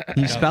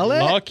 You spell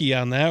it? Lucky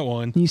on that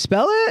one. You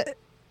spell it?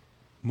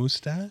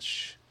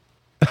 Mustache.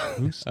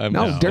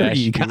 No,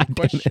 dirty. God damn it.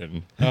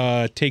 Question.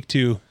 Take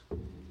two.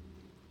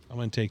 I'm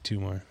gonna take two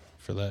more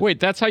for that. Wait,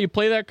 that's how you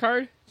play that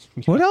card?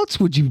 What else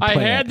would you play? I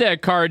had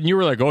that card, and you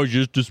were like, "Oh,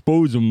 just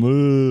dispose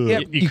them."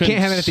 Yeah, you can't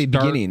have it at the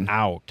Start beginning.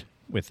 out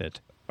with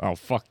it. Oh,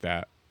 fuck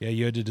that. Yeah,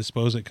 you had to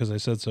dispose it because I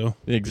said so.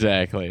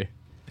 Exactly.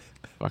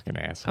 Fucking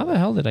How asshole. the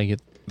hell did I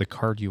get the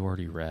card you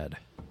already read?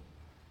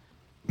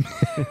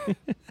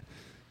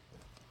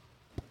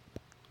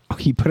 Oh,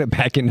 he put it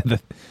back into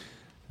the.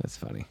 That's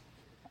funny.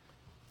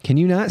 Can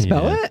you not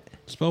spell Yeah. it?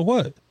 Spell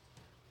what?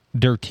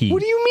 Dirty.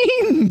 What do you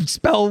mean?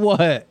 Spell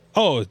what?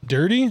 Oh,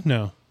 dirty?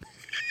 No.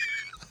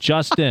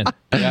 Justin,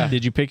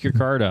 did you pick your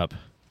card up?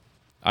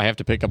 I have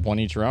to pick up one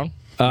each round?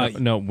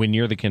 No, when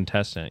you're the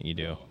contestant, you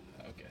do.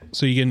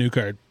 So you get a new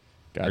card.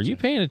 Gotcha. Are you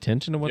paying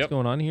attention to what's Yep.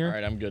 going on here? All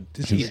right, I'm good.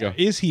 Is Here he, we go.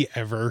 is he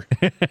ever?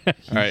 All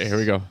right, here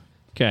we go.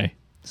 Okay.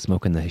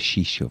 Smoking the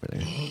hashish over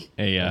there.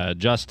 Hey,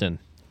 Justin,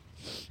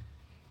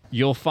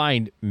 you'll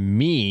find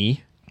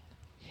me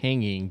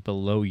hanging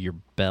below your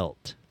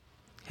belt.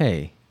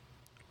 Hey,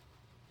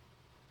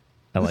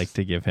 I like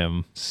to give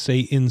him.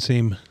 Say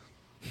insane.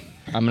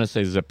 I'm going to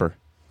say zipper.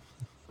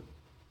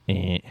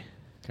 Eh.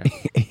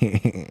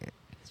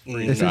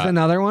 this is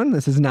another one.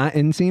 This is not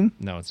inseam.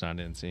 No, it's not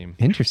inseam.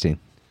 Interesting.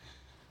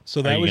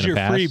 So Are that you was gonna your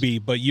pass?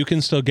 freebie, but you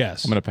can still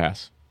guess. I'm going to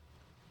pass.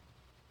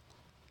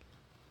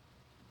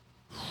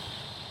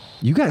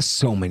 You got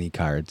so many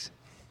cards.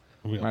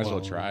 Might as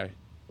well try.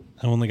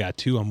 I only got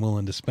two I'm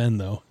willing to spend,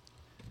 though.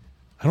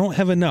 I don't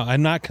have enough.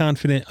 I'm not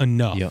confident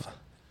enough. Yeah.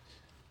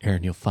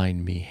 Aaron, you'll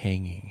find me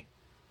hanging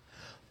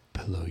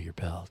below your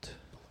belt.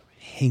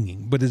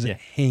 Hanging. But is it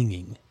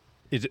hanging?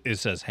 It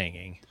says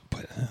hanging.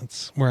 But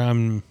that's where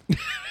I'm.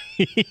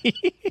 All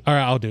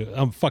right, I'll do it.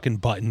 I'm fucking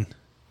button.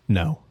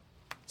 No.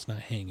 It's not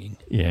hanging.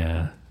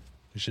 Yeah.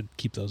 We should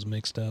keep those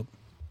mixed up.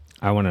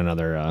 I want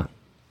another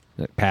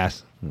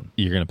pass.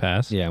 You're going to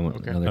pass? Yeah, I want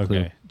Okay. another clue.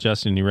 Okay.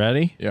 Justin, you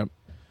ready? Yep.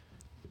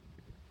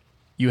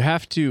 You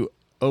have to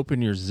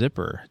open your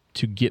zipper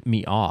to get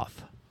me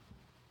off.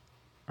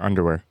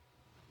 Underwear.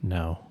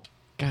 No.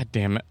 God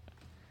damn it.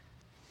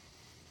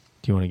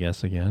 Do you want to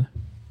guess again?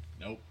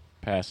 Nope.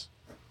 Pass.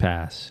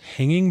 Pass.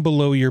 Hanging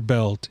below your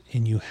belt,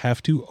 and you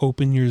have to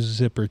open your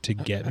zipper to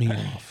get me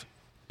off.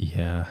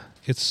 Yeah.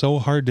 It's so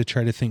hard to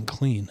try to think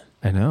clean.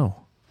 I know.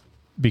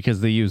 Because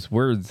they use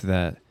words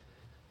that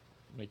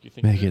Make you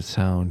think make it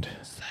sound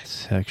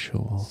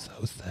sexual.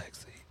 So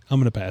sexy. I'm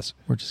going to pass.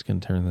 We're just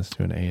going to turn this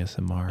to an I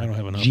don't ASMR.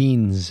 have enough.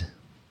 Jeans.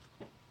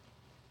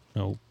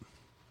 No.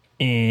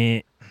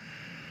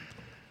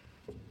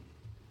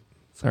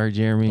 Sorry,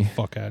 Jeremy.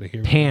 Fuck out of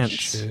here. with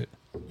Pants. this shit.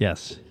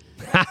 Yes.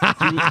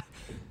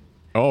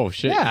 Oh,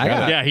 shit. Yeah, I You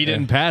got it. Yeah, he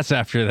didn't pass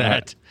after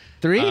that.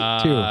 3,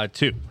 2.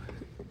 2.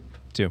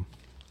 2.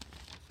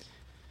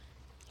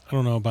 I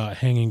don't know about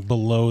hanging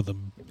below the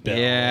bell.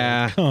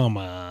 Yeah. Come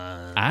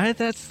on.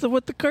 That's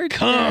what the card.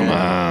 Come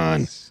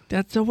on.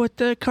 That's what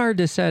the card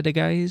decided,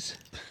 guys.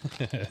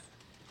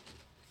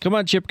 Come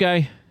on, chip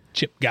guy.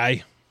 Chip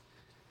guy.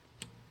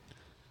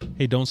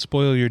 Hey, don't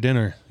spoil your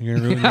dinner. You're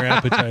going to ruin your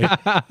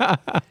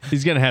appetite.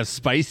 He's gonna have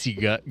spicy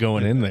gut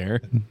going in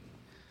there.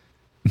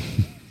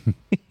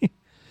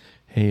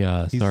 Hey,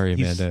 sorry,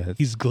 Amanda.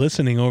 He's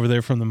glistening over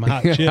there from the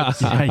hot chips.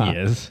 Yeah, he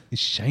is. He's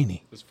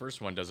shiny. This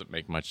first one doesn't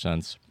make much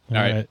sense. All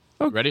All right. right.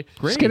 Oh, Ready?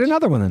 Let's get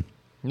another one then.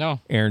 No.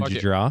 Aaron, Fuck did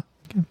you it.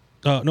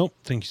 draw? Nope.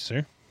 Thank you,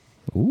 sir.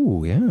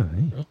 Ooh, yeah.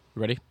 Hey.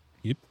 Ready?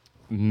 Yep.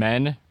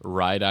 Men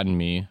ride on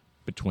me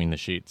between the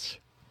sheets.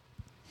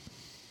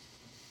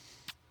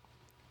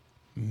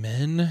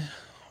 Men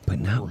But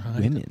not ride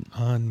women.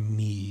 on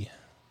me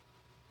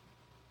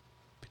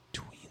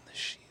between the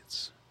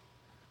sheets.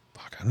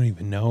 Fuck, I don't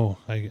even know.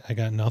 I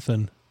got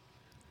nothing.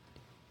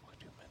 What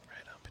do men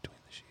ride on between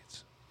the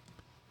sheets?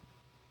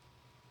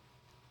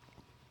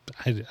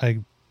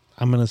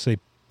 I'm gonna say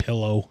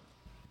pillow.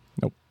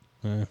 Nope.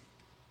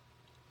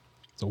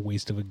 It's a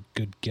waste of a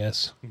good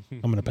guess.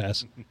 I'm gonna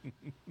pass.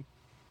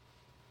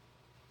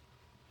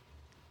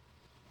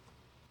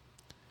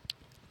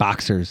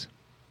 Boxers.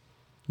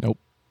 Nope.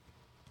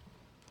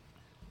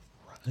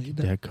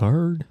 That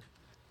card.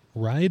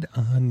 Ride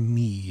on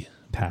me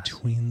Pass.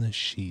 between the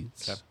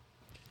sheets. Okay.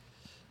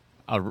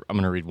 I'm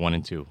going to read 1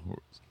 and 2.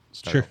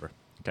 Start Sure. over.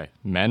 Okay.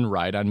 Men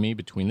ride on me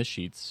between the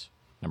sheets.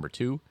 Number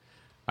 2,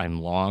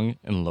 I'm long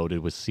and loaded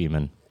with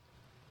semen.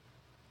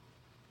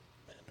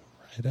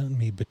 Ride on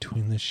me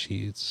between the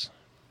sheets.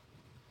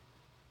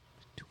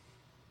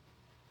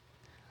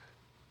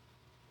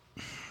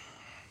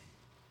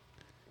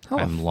 How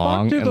I'm the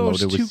long fuck do and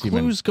those loaded with two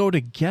semen. clues go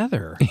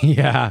together?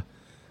 Yeah.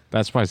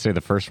 That's why I say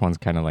the first one's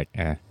kind of like,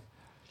 eh.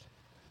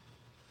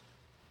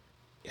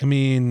 I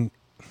mean,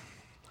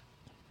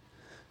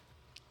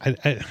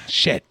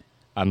 shit.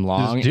 I'm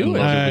long Just do and it.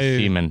 loaded I- with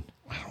semen.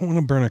 I don't want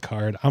to burn a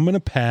card. I'm gonna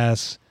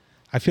pass.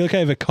 I feel like I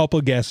have a couple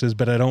guesses,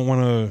 but I don't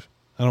want to.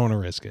 I don't want to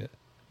risk it.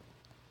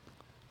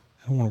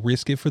 I don't want to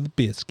risk it for the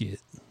biscuit.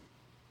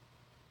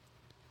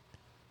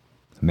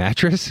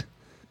 Mattress?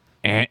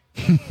 Eh.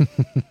 I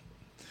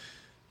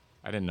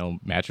didn't know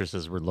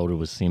mattresses were loaded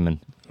with semen.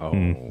 Oh.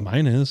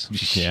 Mine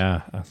is.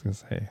 Yeah, I was gonna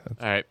say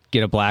All right.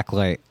 Get a black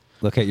light.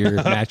 Look at your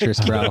mattress,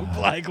 bro.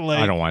 Black light.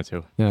 I don't want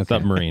to. Okay.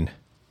 submarine.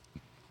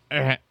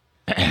 I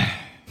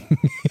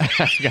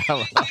got a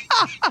little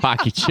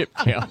pocky chip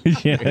tail.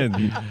 Yeah,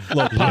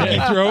 Little pocky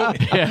throat.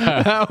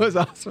 That was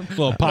awesome.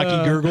 Little pocky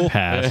gurgle.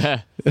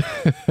 pass.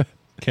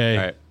 Okay.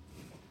 All right.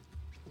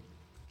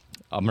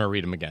 I'm going to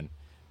read them again.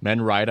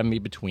 Men ride on me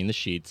between the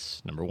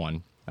sheets. Number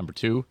 1. Number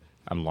 2,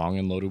 I'm long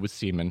and loaded with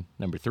semen.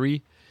 Number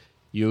 3,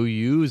 you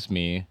use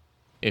me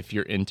if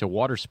you're into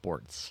water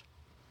sports.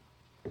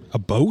 A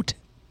boat?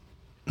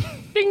 Ding,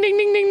 ding, ding,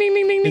 ding, ding,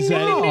 ding, ding, Is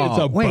that? ding, ding. It's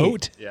a wait.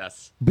 boat.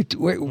 Yes. Wait,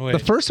 Wait. the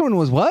first one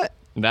was what?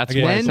 That's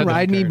Okay. why I Men said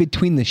ride me card.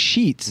 between the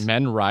sheets.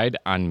 men ride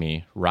on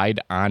me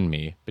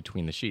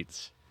between the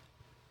sheets.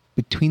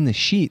 Between the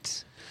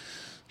sheets.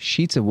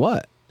 Sheets of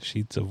what?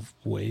 Sheets of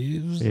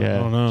waves. Yeah. I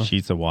don't know.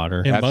 Sheets of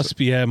water. It must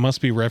be. Yeah, it must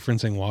be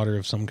referencing water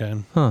of some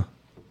kind. Huh.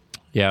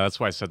 Yeah, that's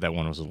why I said that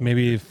one was a little.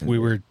 Maybe if we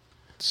were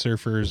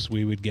surfers,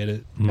 we would get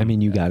it. I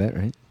mean, you got it,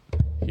 right?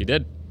 He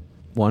did.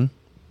 One.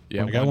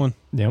 Yeah, I got one.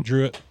 Yep.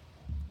 Drew it.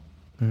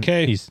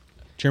 Okay. He's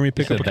Jeremy,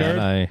 pick said up a card.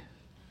 that.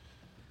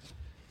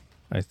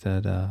 I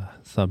said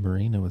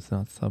submarine. It was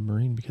not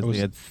submarine because was-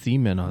 we had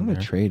semen I'm on gonna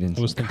there. trade in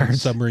I was some thinking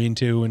cards. submarine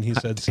too when he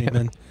said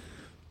semen.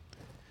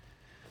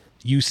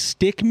 You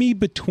stick me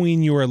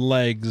between your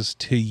legs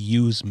to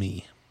use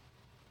me.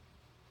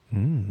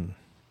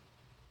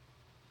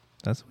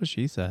 That's what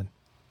she said.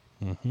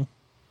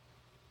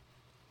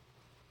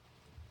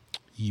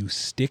 You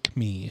stick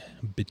me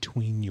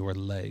between your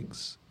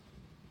legs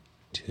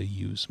to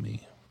use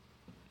me.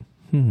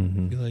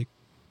 I feel like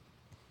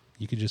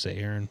you could just say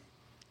Aaron.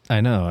 I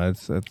know.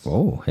 It's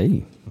Oh,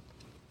 hey.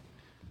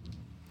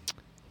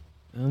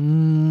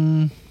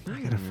 I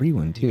got a free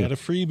one too. You got a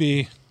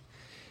freebie.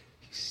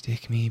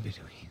 Stick me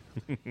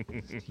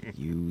between.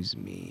 Use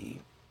me.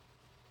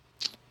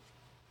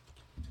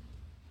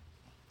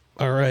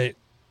 All right.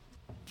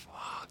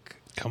 Fuck.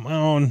 Come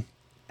on.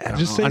 I don't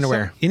Just know. say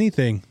Underwear.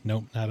 anything.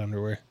 Nope, not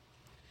underwear.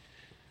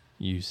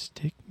 you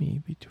stick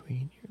me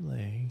between your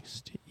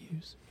legs to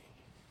use me.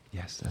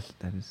 Yes,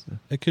 that is the.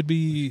 It could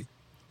be.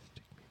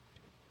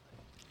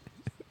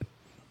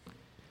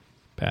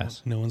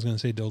 Pass. No one's going to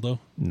say dildo.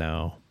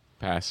 No.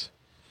 Pass.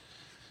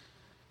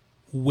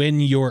 When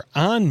you're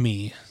on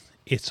me,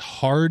 it's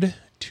hard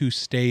to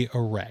stay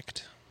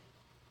erect.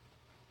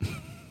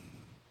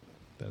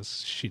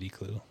 That's a shitty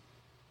clue.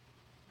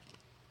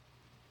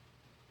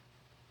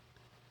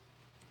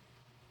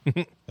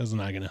 That's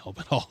not going to help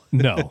at all.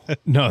 No.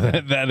 No.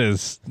 That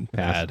is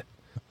bad.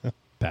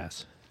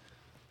 Pass.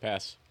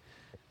 Pass.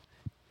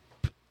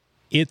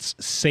 It's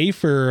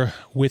safer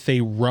with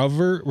a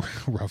rubber.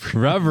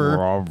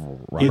 Rubber.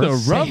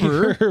 It's a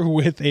rubber? safer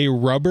with a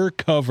rubber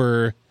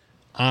cover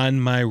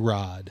on my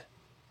rod.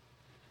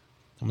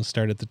 I'm going to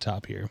start at the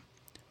top here.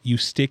 You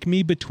stick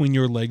me between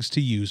your legs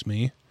to use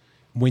me.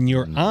 When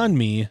you're on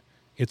me,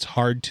 it's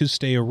hard to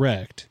stay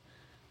erect,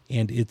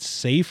 and it's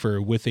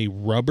safer with a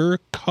rubber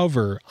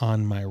cover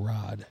on my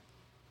rod.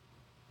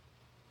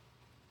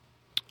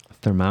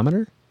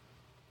 Thermometer?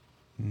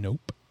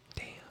 Nope.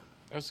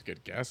 That was a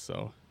good guess,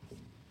 though.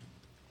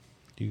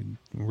 Dude,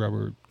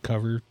 rubber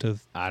cover to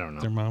I don't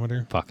know.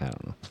 thermometer. Fuck, I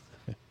don't know.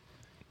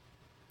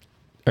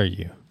 Are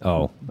you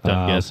Oh,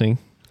 done guessing?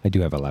 I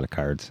do have a lot of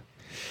cards.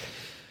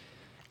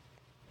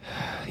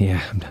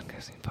 Yeah, I'm done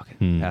guessing. Fuck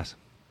it. Pass.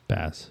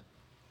 Pass.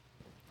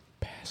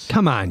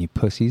 Come on, you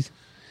pussies.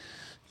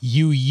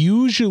 You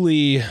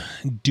usually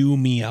do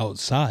me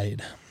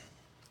outside.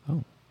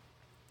 Oh.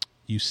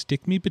 You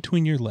stick me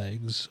between your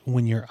legs.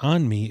 When you're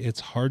on me, it's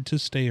hard to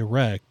stay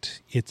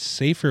erect. It's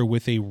safer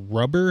with a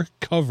rubber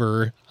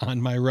cover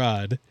on my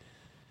rod.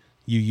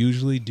 You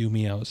usually do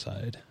me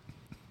outside.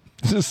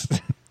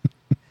 Just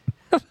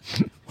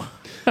This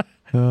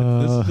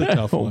is a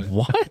tough one.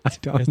 what?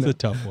 It's a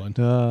tough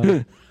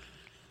one.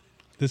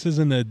 This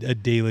isn't a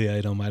daily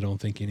item I don't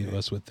think any of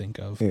us would think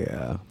of.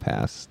 Yeah,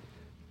 pass.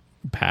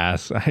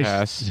 Pass. I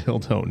Pass. still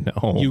don't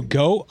know. You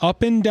go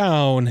up and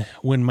down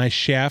when my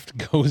shaft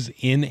goes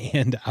in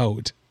and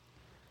out.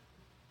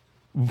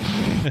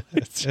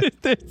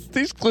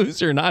 These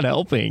clues are not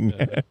helping.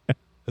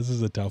 This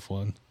is a tough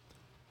one.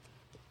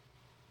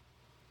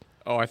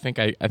 Oh, I think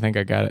I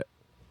got it.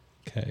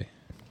 Okay.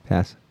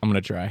 Pass. I'm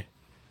gonna try.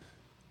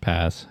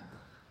 Pass.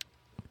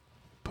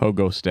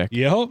 Pogo stick.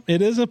 Yep,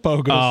 it is a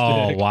pogo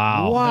Oh stick.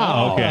 wow!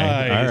 Wow. Okay.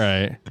 Nice. All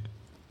right.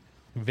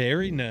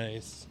 Very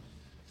nice.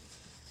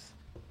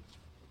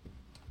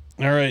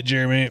 All right,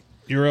 Jeremy,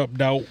 you're up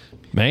now.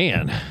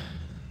 Man,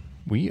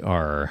 we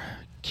are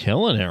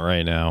killing it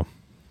right now.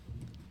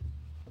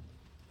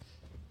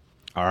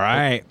 All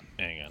right.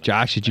 Hang on.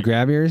 Josh, did you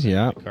grab yours?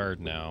 Yeah.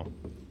 Card now.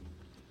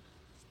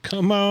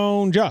 Come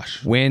on,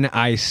 Josh. When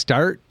I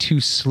start to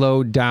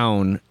slow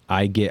down,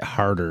 I get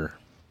harder.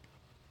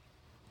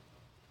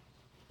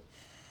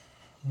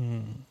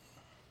 When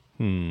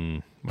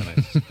I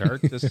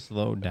start to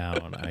slow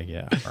down, I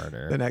get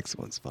harder. next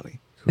one's funny.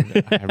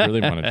 I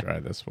really want to try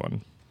this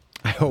one.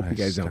 I hope you I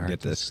guys don't start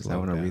get to this because I slow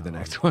want to read the down.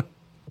 next one.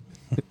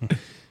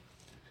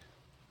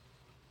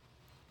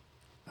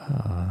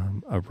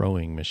 A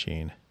rowing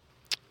machine.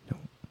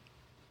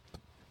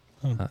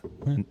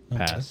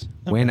 Pass.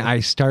 When I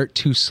start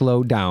to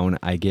slow down,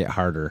 I get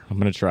harder. I'm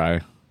gonna try.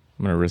 I'm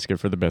gonna risk it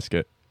for the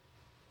biscuit.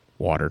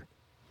 Water.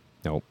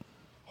 Nope.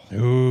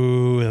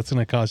 Ooh, that's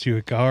going to cost you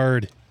a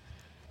card.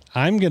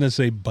 I'm going to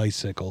say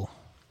bicycle.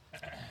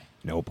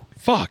 Nope.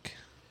 Fuck.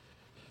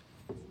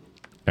 All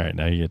right,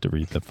 now you get to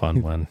read the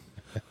fun one.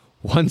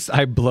 Once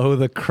I blow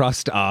the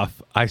crust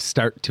off, I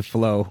start to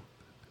flow.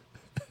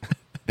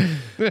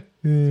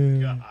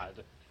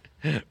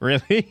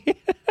 Really?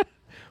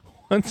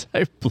 Once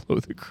I blow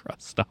the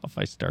crust off,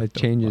 I start It to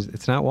changes.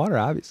 It's not water,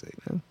 obviously.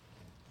 Man.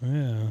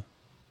 Yeah.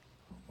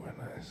 When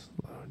I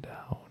slow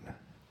down,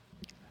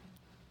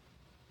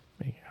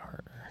 make it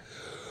harder.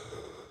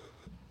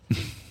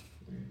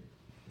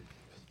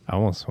 I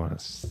almost want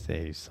to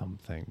say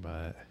something,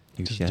 but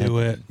You Just should. do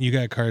it. You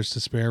got cards to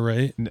spare,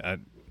 right?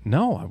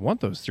 no, I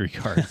want those 3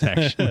 cards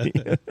actually.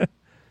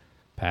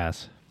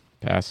 Pass.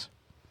 Pass.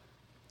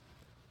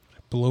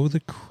 Blow the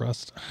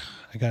crust.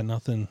 I got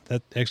nothing.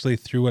 That actually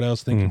threw what I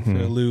was thinking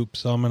for a loop,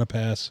 so I'm going to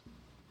pass.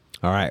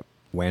 All right.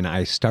 When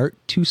I start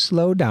to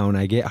slow down,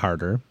 I get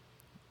harder.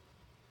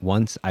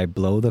 Once I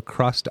blow the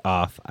crust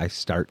off, I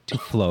start to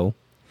flow.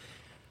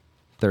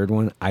 Third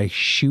one, I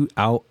shoot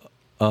out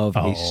of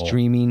a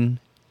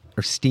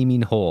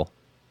steaming hole.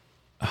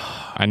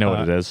 I know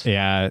what it is.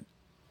 Yeah,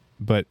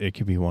 but it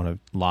could be one of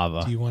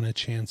lava. Do you want to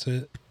chance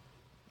it?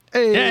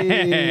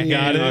 Hey,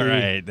 Got it. All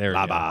right, there we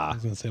go. I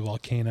was going to say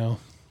volcano.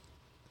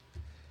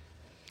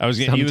 I was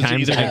going to use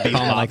Sometimes either I come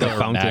lava like a or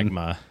fountain.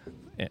 magma.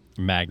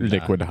 Magma.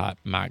 Liquid hot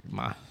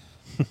magma.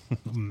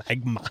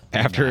 Magma.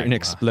 After an Magma.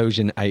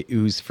 explosion, I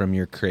ooze from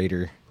your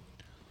crater.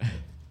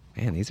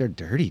 Man, these are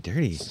dirty.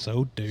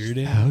 So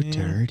dirty. So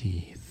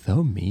dirty.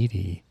 So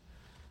meaty.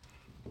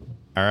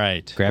 All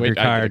right. Grab your Wait,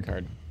 I get a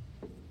card.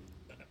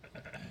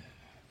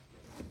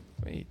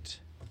 Wait.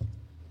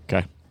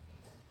 Okay.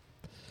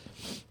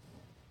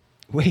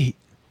 Wait.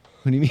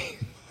 What do you mean?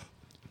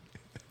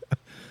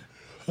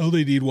 I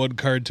only need one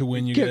card to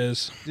win, you Get-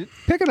 guys.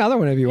 Pick another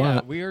one if you Yeah,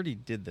 want. we already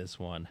did this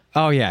one.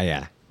 Oh,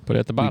 yeah. Put it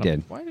at the We bottom.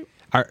 did. Why do?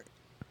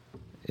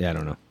 Yeah, I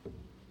don't know.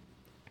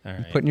 All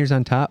right. Putting yours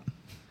on top?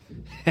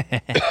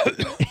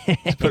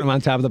 Just put them on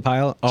top of the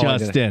pile? Oh, I did it.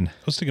 Justin, I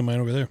was sticking mine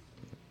over there.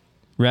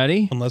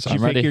 ready? Unless did you I'm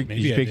pick ready. Your, Maybe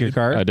did you I pick your did.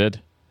 card? I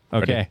did.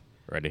 Okay.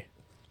 Ready.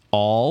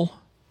 All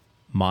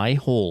my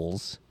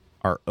holes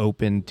are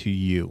open to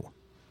you.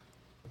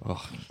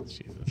 Oh,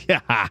 Jesus.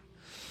 Yeah.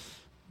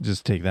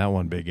 Just take that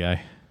one, big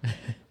guy.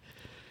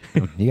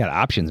 You got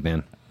options,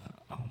 man.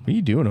 What are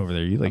you doing over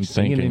there? You like I'm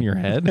singing in thinking. your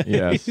head?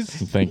 Yes.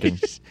 I'm thinking.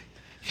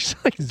 He's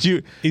like,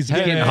 dude, He's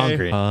Getting getting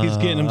hungry. He's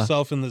getting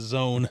himself in the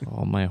zone.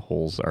 All my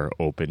holes are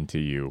open to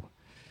you.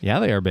 yeah,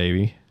 they are,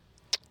 baby.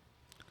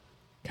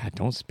 God,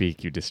 don't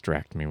speak. You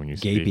distract me when you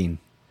speak.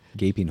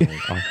 Gaping holes.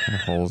 What kind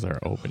of holes are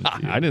open to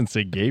you? I didn't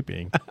say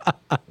gaping.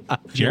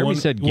 Jeremy One-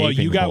 said gaping Well,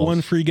 you got holes.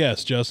 one free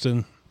guess,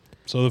 Justin.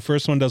 So the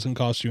first one doesn't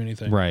cost you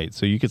anything. Right.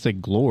 So you could say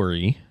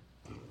glory.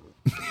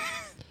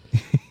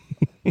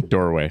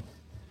 Doorway.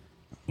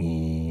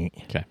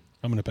 Okay.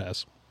 I'm going to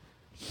pass.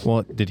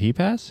 Well, did he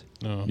pass?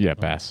 No. Yeah,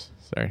 pass.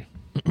 Sorry.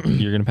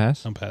 You're going to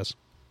pass? I'm pass.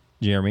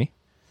 Jeremy?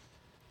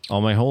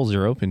 All my holes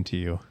are open to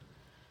you.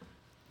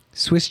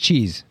 Swiss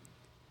cheese.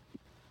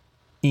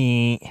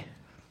 It's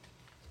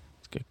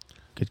good.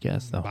 Good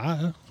guess, though.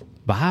 Bye.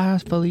 Bye,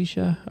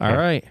 Felicia. All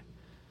right.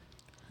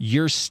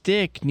 Your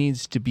stick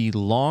needs to be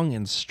long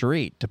and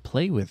straight to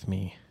play with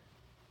me.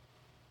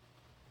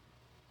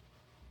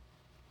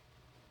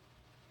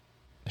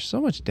 There's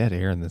so much dead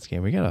air in this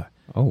game. We gotta.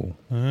 Oh,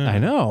 I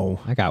know.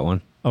 I got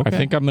one. Okay. I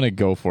think I'm going to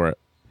go for it.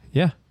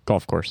 Yeah.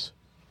 Golf course.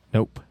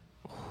 Nope.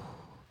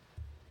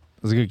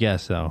 That's a good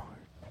guess, though.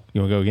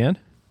 You want to go again?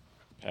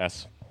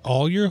 Pass.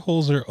 All your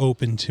holes are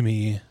open to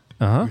me.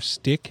 Uh Your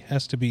stick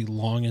has to be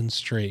long and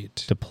straight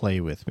To play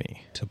with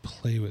me. to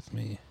play with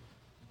me.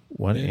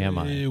 What am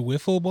I?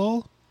 Wiffle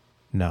ball?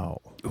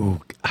 No. Ooh,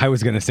 I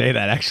was gonna say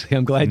that actually.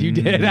 I'm glad you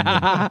did.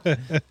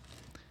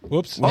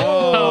 Whoops.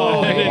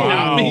 Oh, I did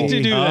not mean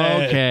to do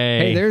that. Okay.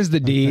 Hey, there's the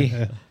D.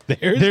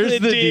 There's the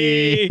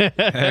D.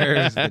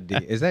 There's the D.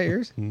 Is that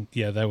yours?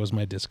 Yeah, that was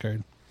my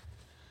discard.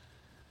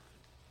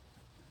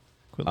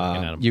 Quit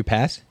looking at him. You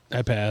pass?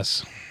 I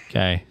pass.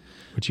 Okay.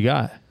 What you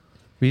got?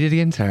 Read it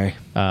again. Sorry.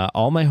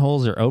 All my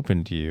holes are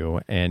open to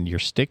you, and your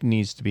stick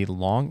needs to be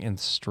long and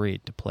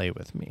straight to play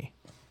with me.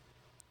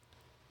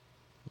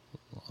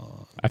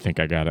 I think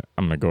I got it.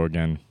 I'm going to go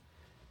again.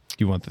 Do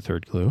you want the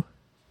third clue?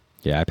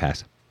 Yeah, I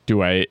pass.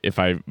 Do I, if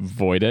I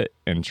void it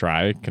and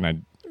try, can I?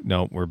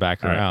 No, we're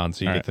back All right. around.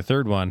 So you All get right. the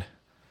third one.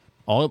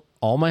 All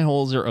my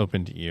holes are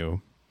open to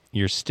you.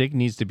 Your stick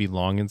needs to be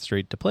long and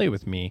straight to play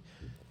with me.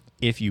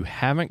 If you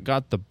haven't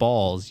got the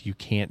balls, you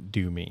can't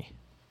do me.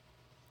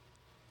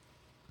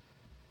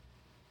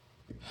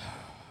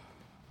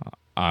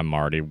 I'm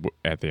already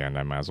at the end.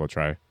 I might as well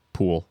try.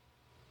 Pool.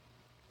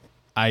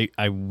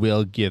 I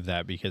will give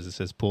that because it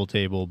says pool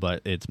table,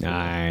 but it's pool.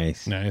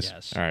 Nice. Nice.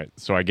 Yes. All right.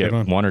 So I get Good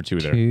one. one or two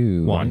there.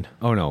 Two. One.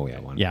 Oh no, yeah,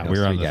 one. Yeah, That we was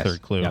were on three the guess.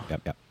 third clue.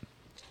 Yep.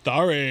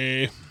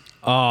 Sorry.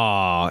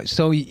 Oh,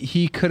 so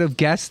he could have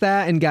guessed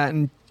that and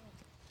gotten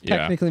Yeah.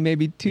 technically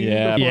maybe two.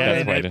 Yeah, before but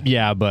it. that's why-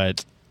 Yeah,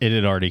 but it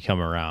had already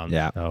come around.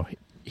 Yeah. So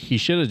he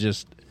should have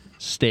just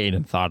stayed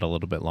and thought a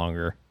little bit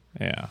longer.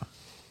 Yeah.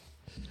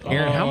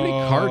 Aaron, how many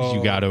cards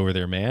you got over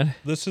there, man?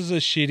 This is a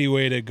shitty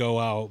way to go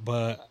out,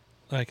 but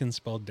I can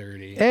spell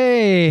dirty.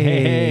 Hey,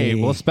 Hey,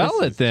 well,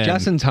 spell it then.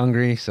 Justin's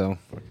hungry, so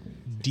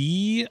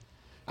DIRTY.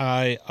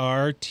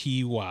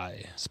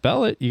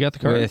 Spell it. You got the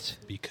cards.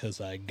 with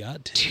Because I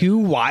got to. 2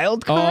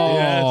 wild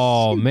cards.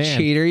 Oh, You man.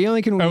 cheater! You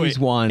only can Oh, use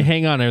wait, one.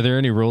 Hang on. Are there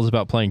any rules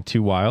about playing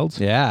two wilds?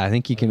 Yeah, I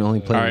think you can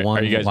only play All right. one.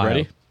 Are you guys wild.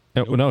 ready?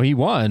 No, he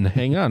won.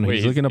 Hang on. Wait,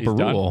 he's looking up he's a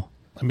done? rule.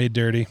 I made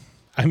dirty.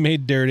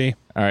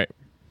 All right.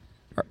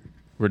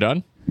 We're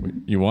done?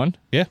 You won?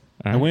 Yeah,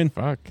 All I right. win.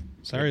 Fuck.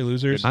 Sorry,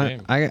 losers.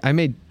 Good. I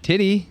made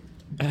titty.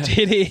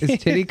 Titty.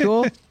 Is titty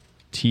cool?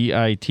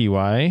 TITY.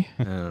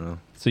 I don't know.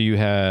 So you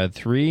had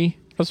 3.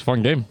 That's a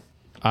fun game.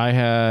 I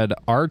had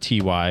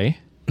RTY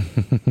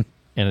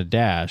and a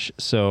dash.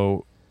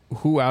 So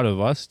who out of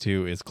us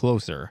two is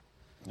closer?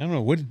 I don't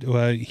know. What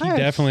he I have-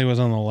 definitely was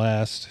on the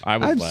last. I I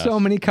was have last. so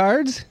many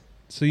cards.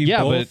 So you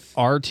Yeah, both.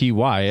 but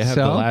RTY. I have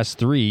the So? last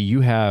 3.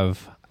 You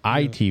have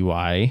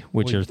ITY,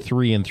 which are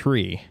 3 and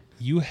 3.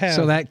 You have.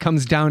 So that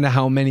comes down to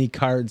how many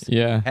cards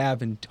Yeah. you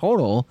have in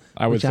total.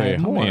 I would which say have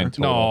how many more. in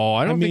total? No,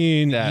 I I don't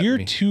mean, think that you're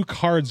many. 2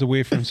 cards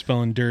away from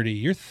spelling dirty.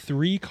 You're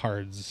 3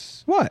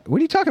 cards. What? What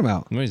are you talking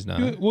about? No, he's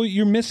not. Well,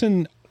 you're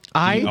missing.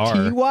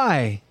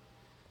 ITY.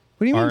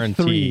 What do you R mean and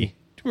 3?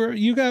 T.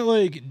 You got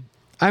like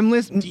I'm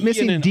D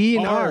missing and D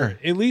and R.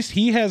 At least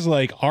he has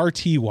like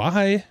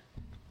RTY.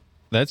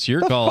 That's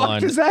your The call fuck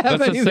on. does that have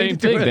That's the anything same to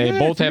do thing. with They it?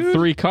 both have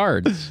 3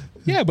 cards.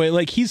 Yeah, but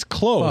like he's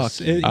close.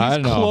 Fuck. He's I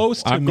don't know.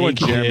 close to I'm going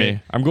making Jeremy. it.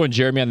 I'm going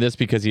Jeremy on this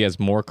because he has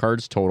more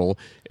cards total,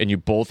 and you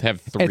both have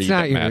 3 It's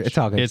not that your. match. It's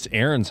all good. It's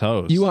Aaron's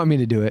host. You want me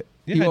to do it?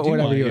 Yeah, you I want do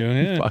whatever want you you,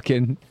 yeah.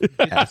 fucking.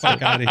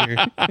 Fuck out of here.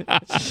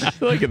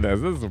 Look at this.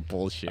 This is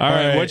bullshit. All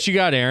right, All right. what you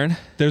got, Aaron?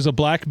 There's a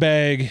black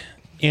bag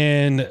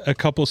and a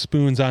couple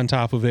spoons on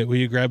top of it. Will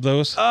you grab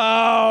those?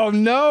 Oh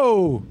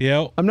no!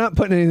 Yep. I'm not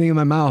putting anything in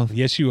my mouth.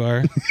 Yes, you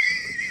are.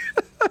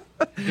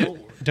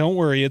 Don't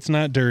worry, it's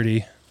not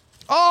dirty.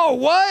 Oh,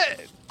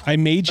 what? I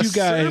made you A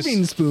guys.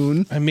 serving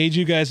spoon. I made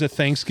you guys a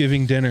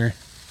Thanksgiving dinner.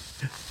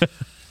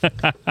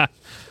 All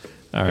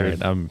right,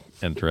 I'm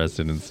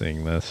interested in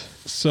seeing this.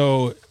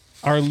 So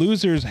our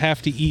losers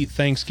have to eat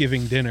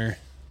Thanksgiving dinner.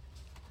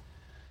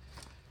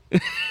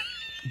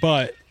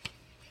 But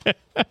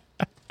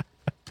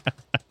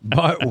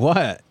But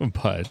what?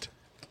 But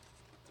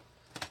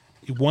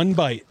one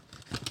bite.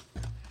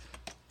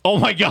 Oh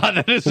my God,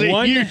 that is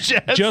a huge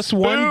ass just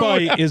one spoon.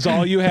 bite is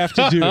all you have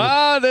to do.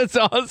 Ah, that's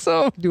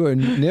awesome. Do a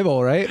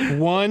nibble, right?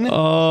 One.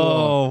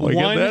 Oh my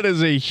One- God, that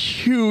is a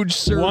huge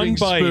serving One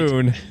bite.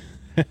 spoon.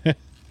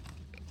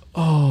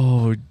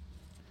 Oh,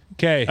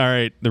 Okay. all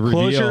right. The reveal.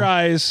 Close your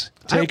eyes.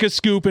 Take a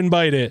scoop and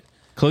bite it.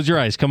 Close your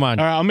eyes. Come on.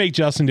 All right, I'll make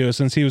Justin do it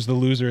since he was the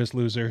loserest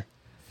loser.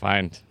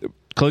 Fine.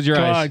 Close your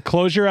Come eyes. on,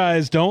 close your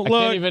eyes. Don't I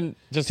look. can't even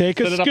just Take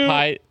a sit it up scoop.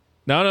 high.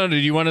 No.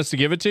 Did you want us to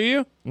give it to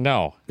you?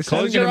 No.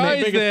 Close isn't your gonna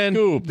eyes Make a then.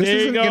 scoop. This There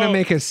you isn't going go. to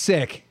make us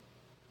sick.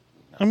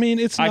 I mean,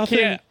 it's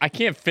nothing. I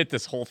can't fit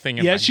this whole thing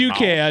in Yes, my you mouth.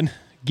 can.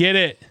 Get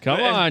it. Come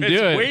on, It's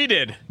do it.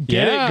 weighted.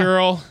 Get Yeah. it,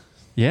 girl.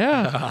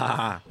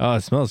 Yeah. Oh,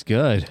 it smells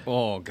good.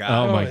 Oh,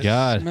 God. Oh my it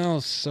God.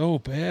 smells so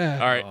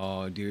bad. All right.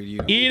 Oh, dude.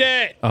 You Eat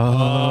it.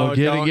 Oh,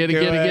 get don't it. do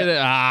it.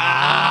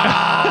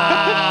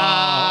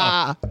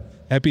 Ah.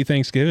 Happy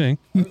Thanksgiving.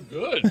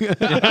 Good. Like the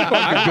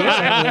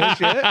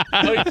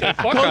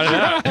fuck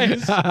out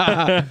of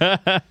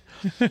that.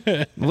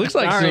 Looks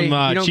like Sorry, some you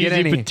don't get cheesy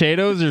any.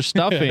 potatoes or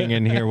stuffing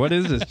in here. What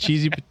is this?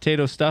 Cheesy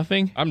potato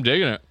stuffing? I'm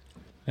digging it.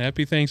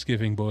 Happy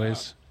Thanksgiving,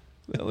 boys.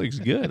 That looks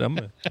good.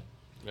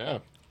 Yeah.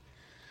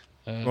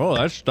 Oh,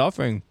 that's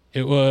stuffing.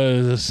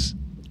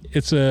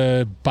 It's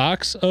a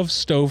box of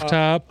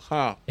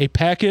stovetop, a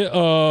packet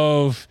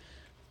of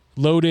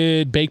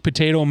loaded baked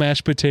potato,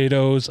 mashed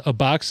potatoes, a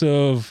box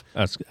of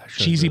That's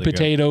actually cheesy really good.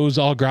 potatoes,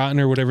 all gratin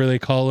or whatever they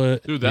call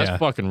it, Dude, that's Yeah.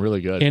 fucking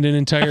really good. and an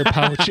entire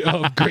pouch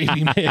of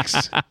gravy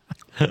mix.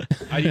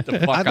 I eat the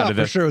fuck I out thought of for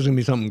this. sure it was going to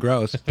be something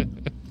gross.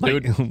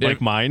 Dude, Like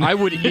mine? I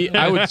would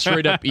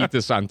straight up eat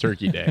this on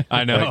Turkey Day.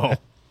 I know. Like,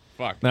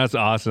 fuck. That's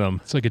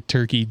awesome. It's like a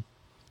turkey.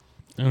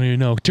 I don't even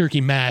know.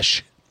 Turkey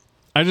mash.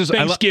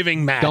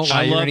 Thanksgiving mash. Don't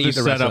lie. I You're love gonna the eat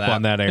the rest of setup that.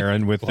 on that,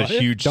 Aaron, with the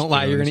huge. Don't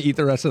lie. You're going to eat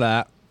the rest of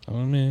that. Oh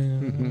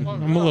man,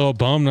 I'm a little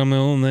bummed. I'm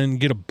gonna then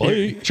get a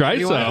bite. Try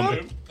You some.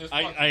 want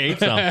I ate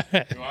some.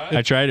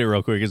 I tried it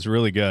real quick. It's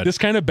really good. This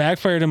kind of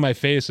backfired in my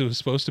face. It was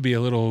supposed to be a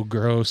little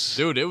gross.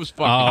 Dude, it was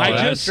fucking Oh, good.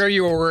 I'm just- sure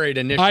you were worried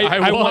initially.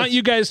 I was. want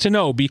you guys to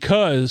know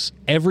because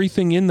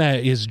everything in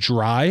that is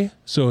dry.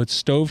 So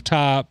it's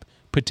stovetop,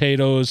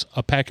 potatoes,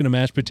 a packet of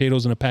mashed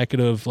potatoes, and a packet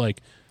of like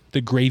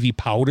the gravy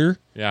powder.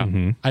 Yeah.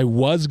 I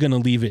was gonna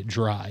leave it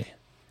dry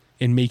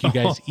and make you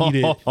guys eat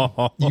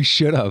it. You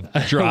should have.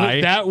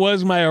 Dry. That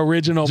was my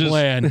original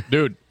plan.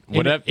 Dude,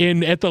 whatever.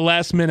 And at the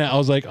last minute, I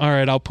was like, "All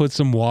right, I'll put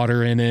some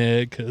water in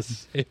it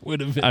because it would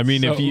have been." I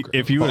mean, so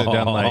if you would have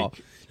done like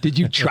Did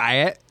you try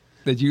it?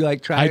 Did you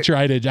try I it?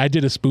 tried it. I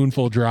did a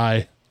spoonful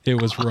dry. It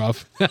was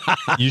rough.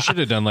 you should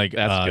have done like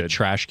That's a good.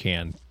 trash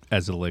can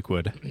as a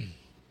liquid.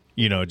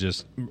 You know,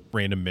 just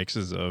random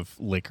mixes of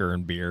liquor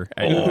and beer.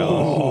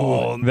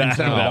 Oh, that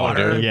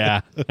water.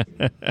 Yeah,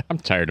 I'm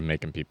tired of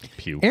making people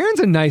puke. Aaron's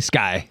a nice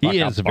guy. he Fuck,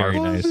 is a I'm very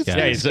far. nice Well, guy.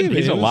 Yeah, he's a It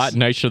was- lot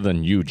nicer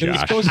than you, It was Josh.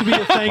 supposed to be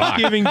a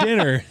Thanksgiving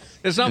dinner.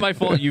 It's not my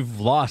fault. You've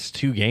lost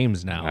 2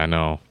 games now. I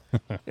know.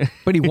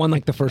 But he won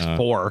the first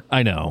 4.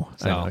 I know.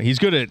 So- He's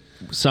good at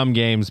some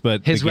games,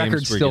 but His the games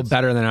record's where he still gets-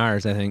 better than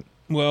ours, I think.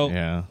 Well,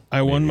 Yeah.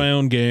 I won my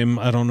own game.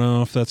 I don't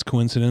know if that's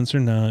coincidence or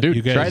not. Dude,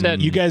 you guys, try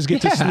that. You guys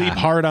get to Yeah. sleep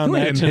hard on You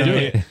that ain't gonna do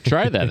tonight.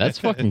 Try that. That's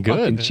fucking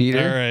Fucking good. cheater.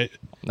 All right.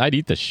 I'd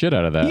eat the shit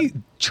out of that.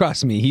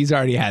 Trust me, he's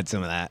already had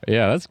some of that.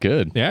 Yeah, that's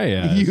good.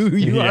 Yeah. You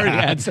Yeah. already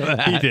had some of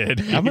that. He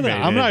did. I'm not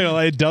gonna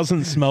lie. It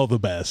doesn't smell the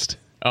best.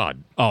 Oh,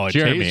 Oh, it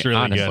Jeremy, tastes really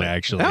honestly. good,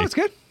 actually. That was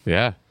good.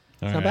 Yeah.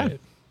 All Not bad.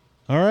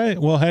 All right.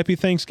 Well, happy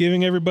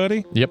Thanksgiving,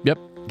 everybody. Yep.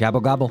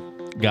 Gobble, gobble.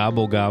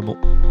 Gobble, gobble.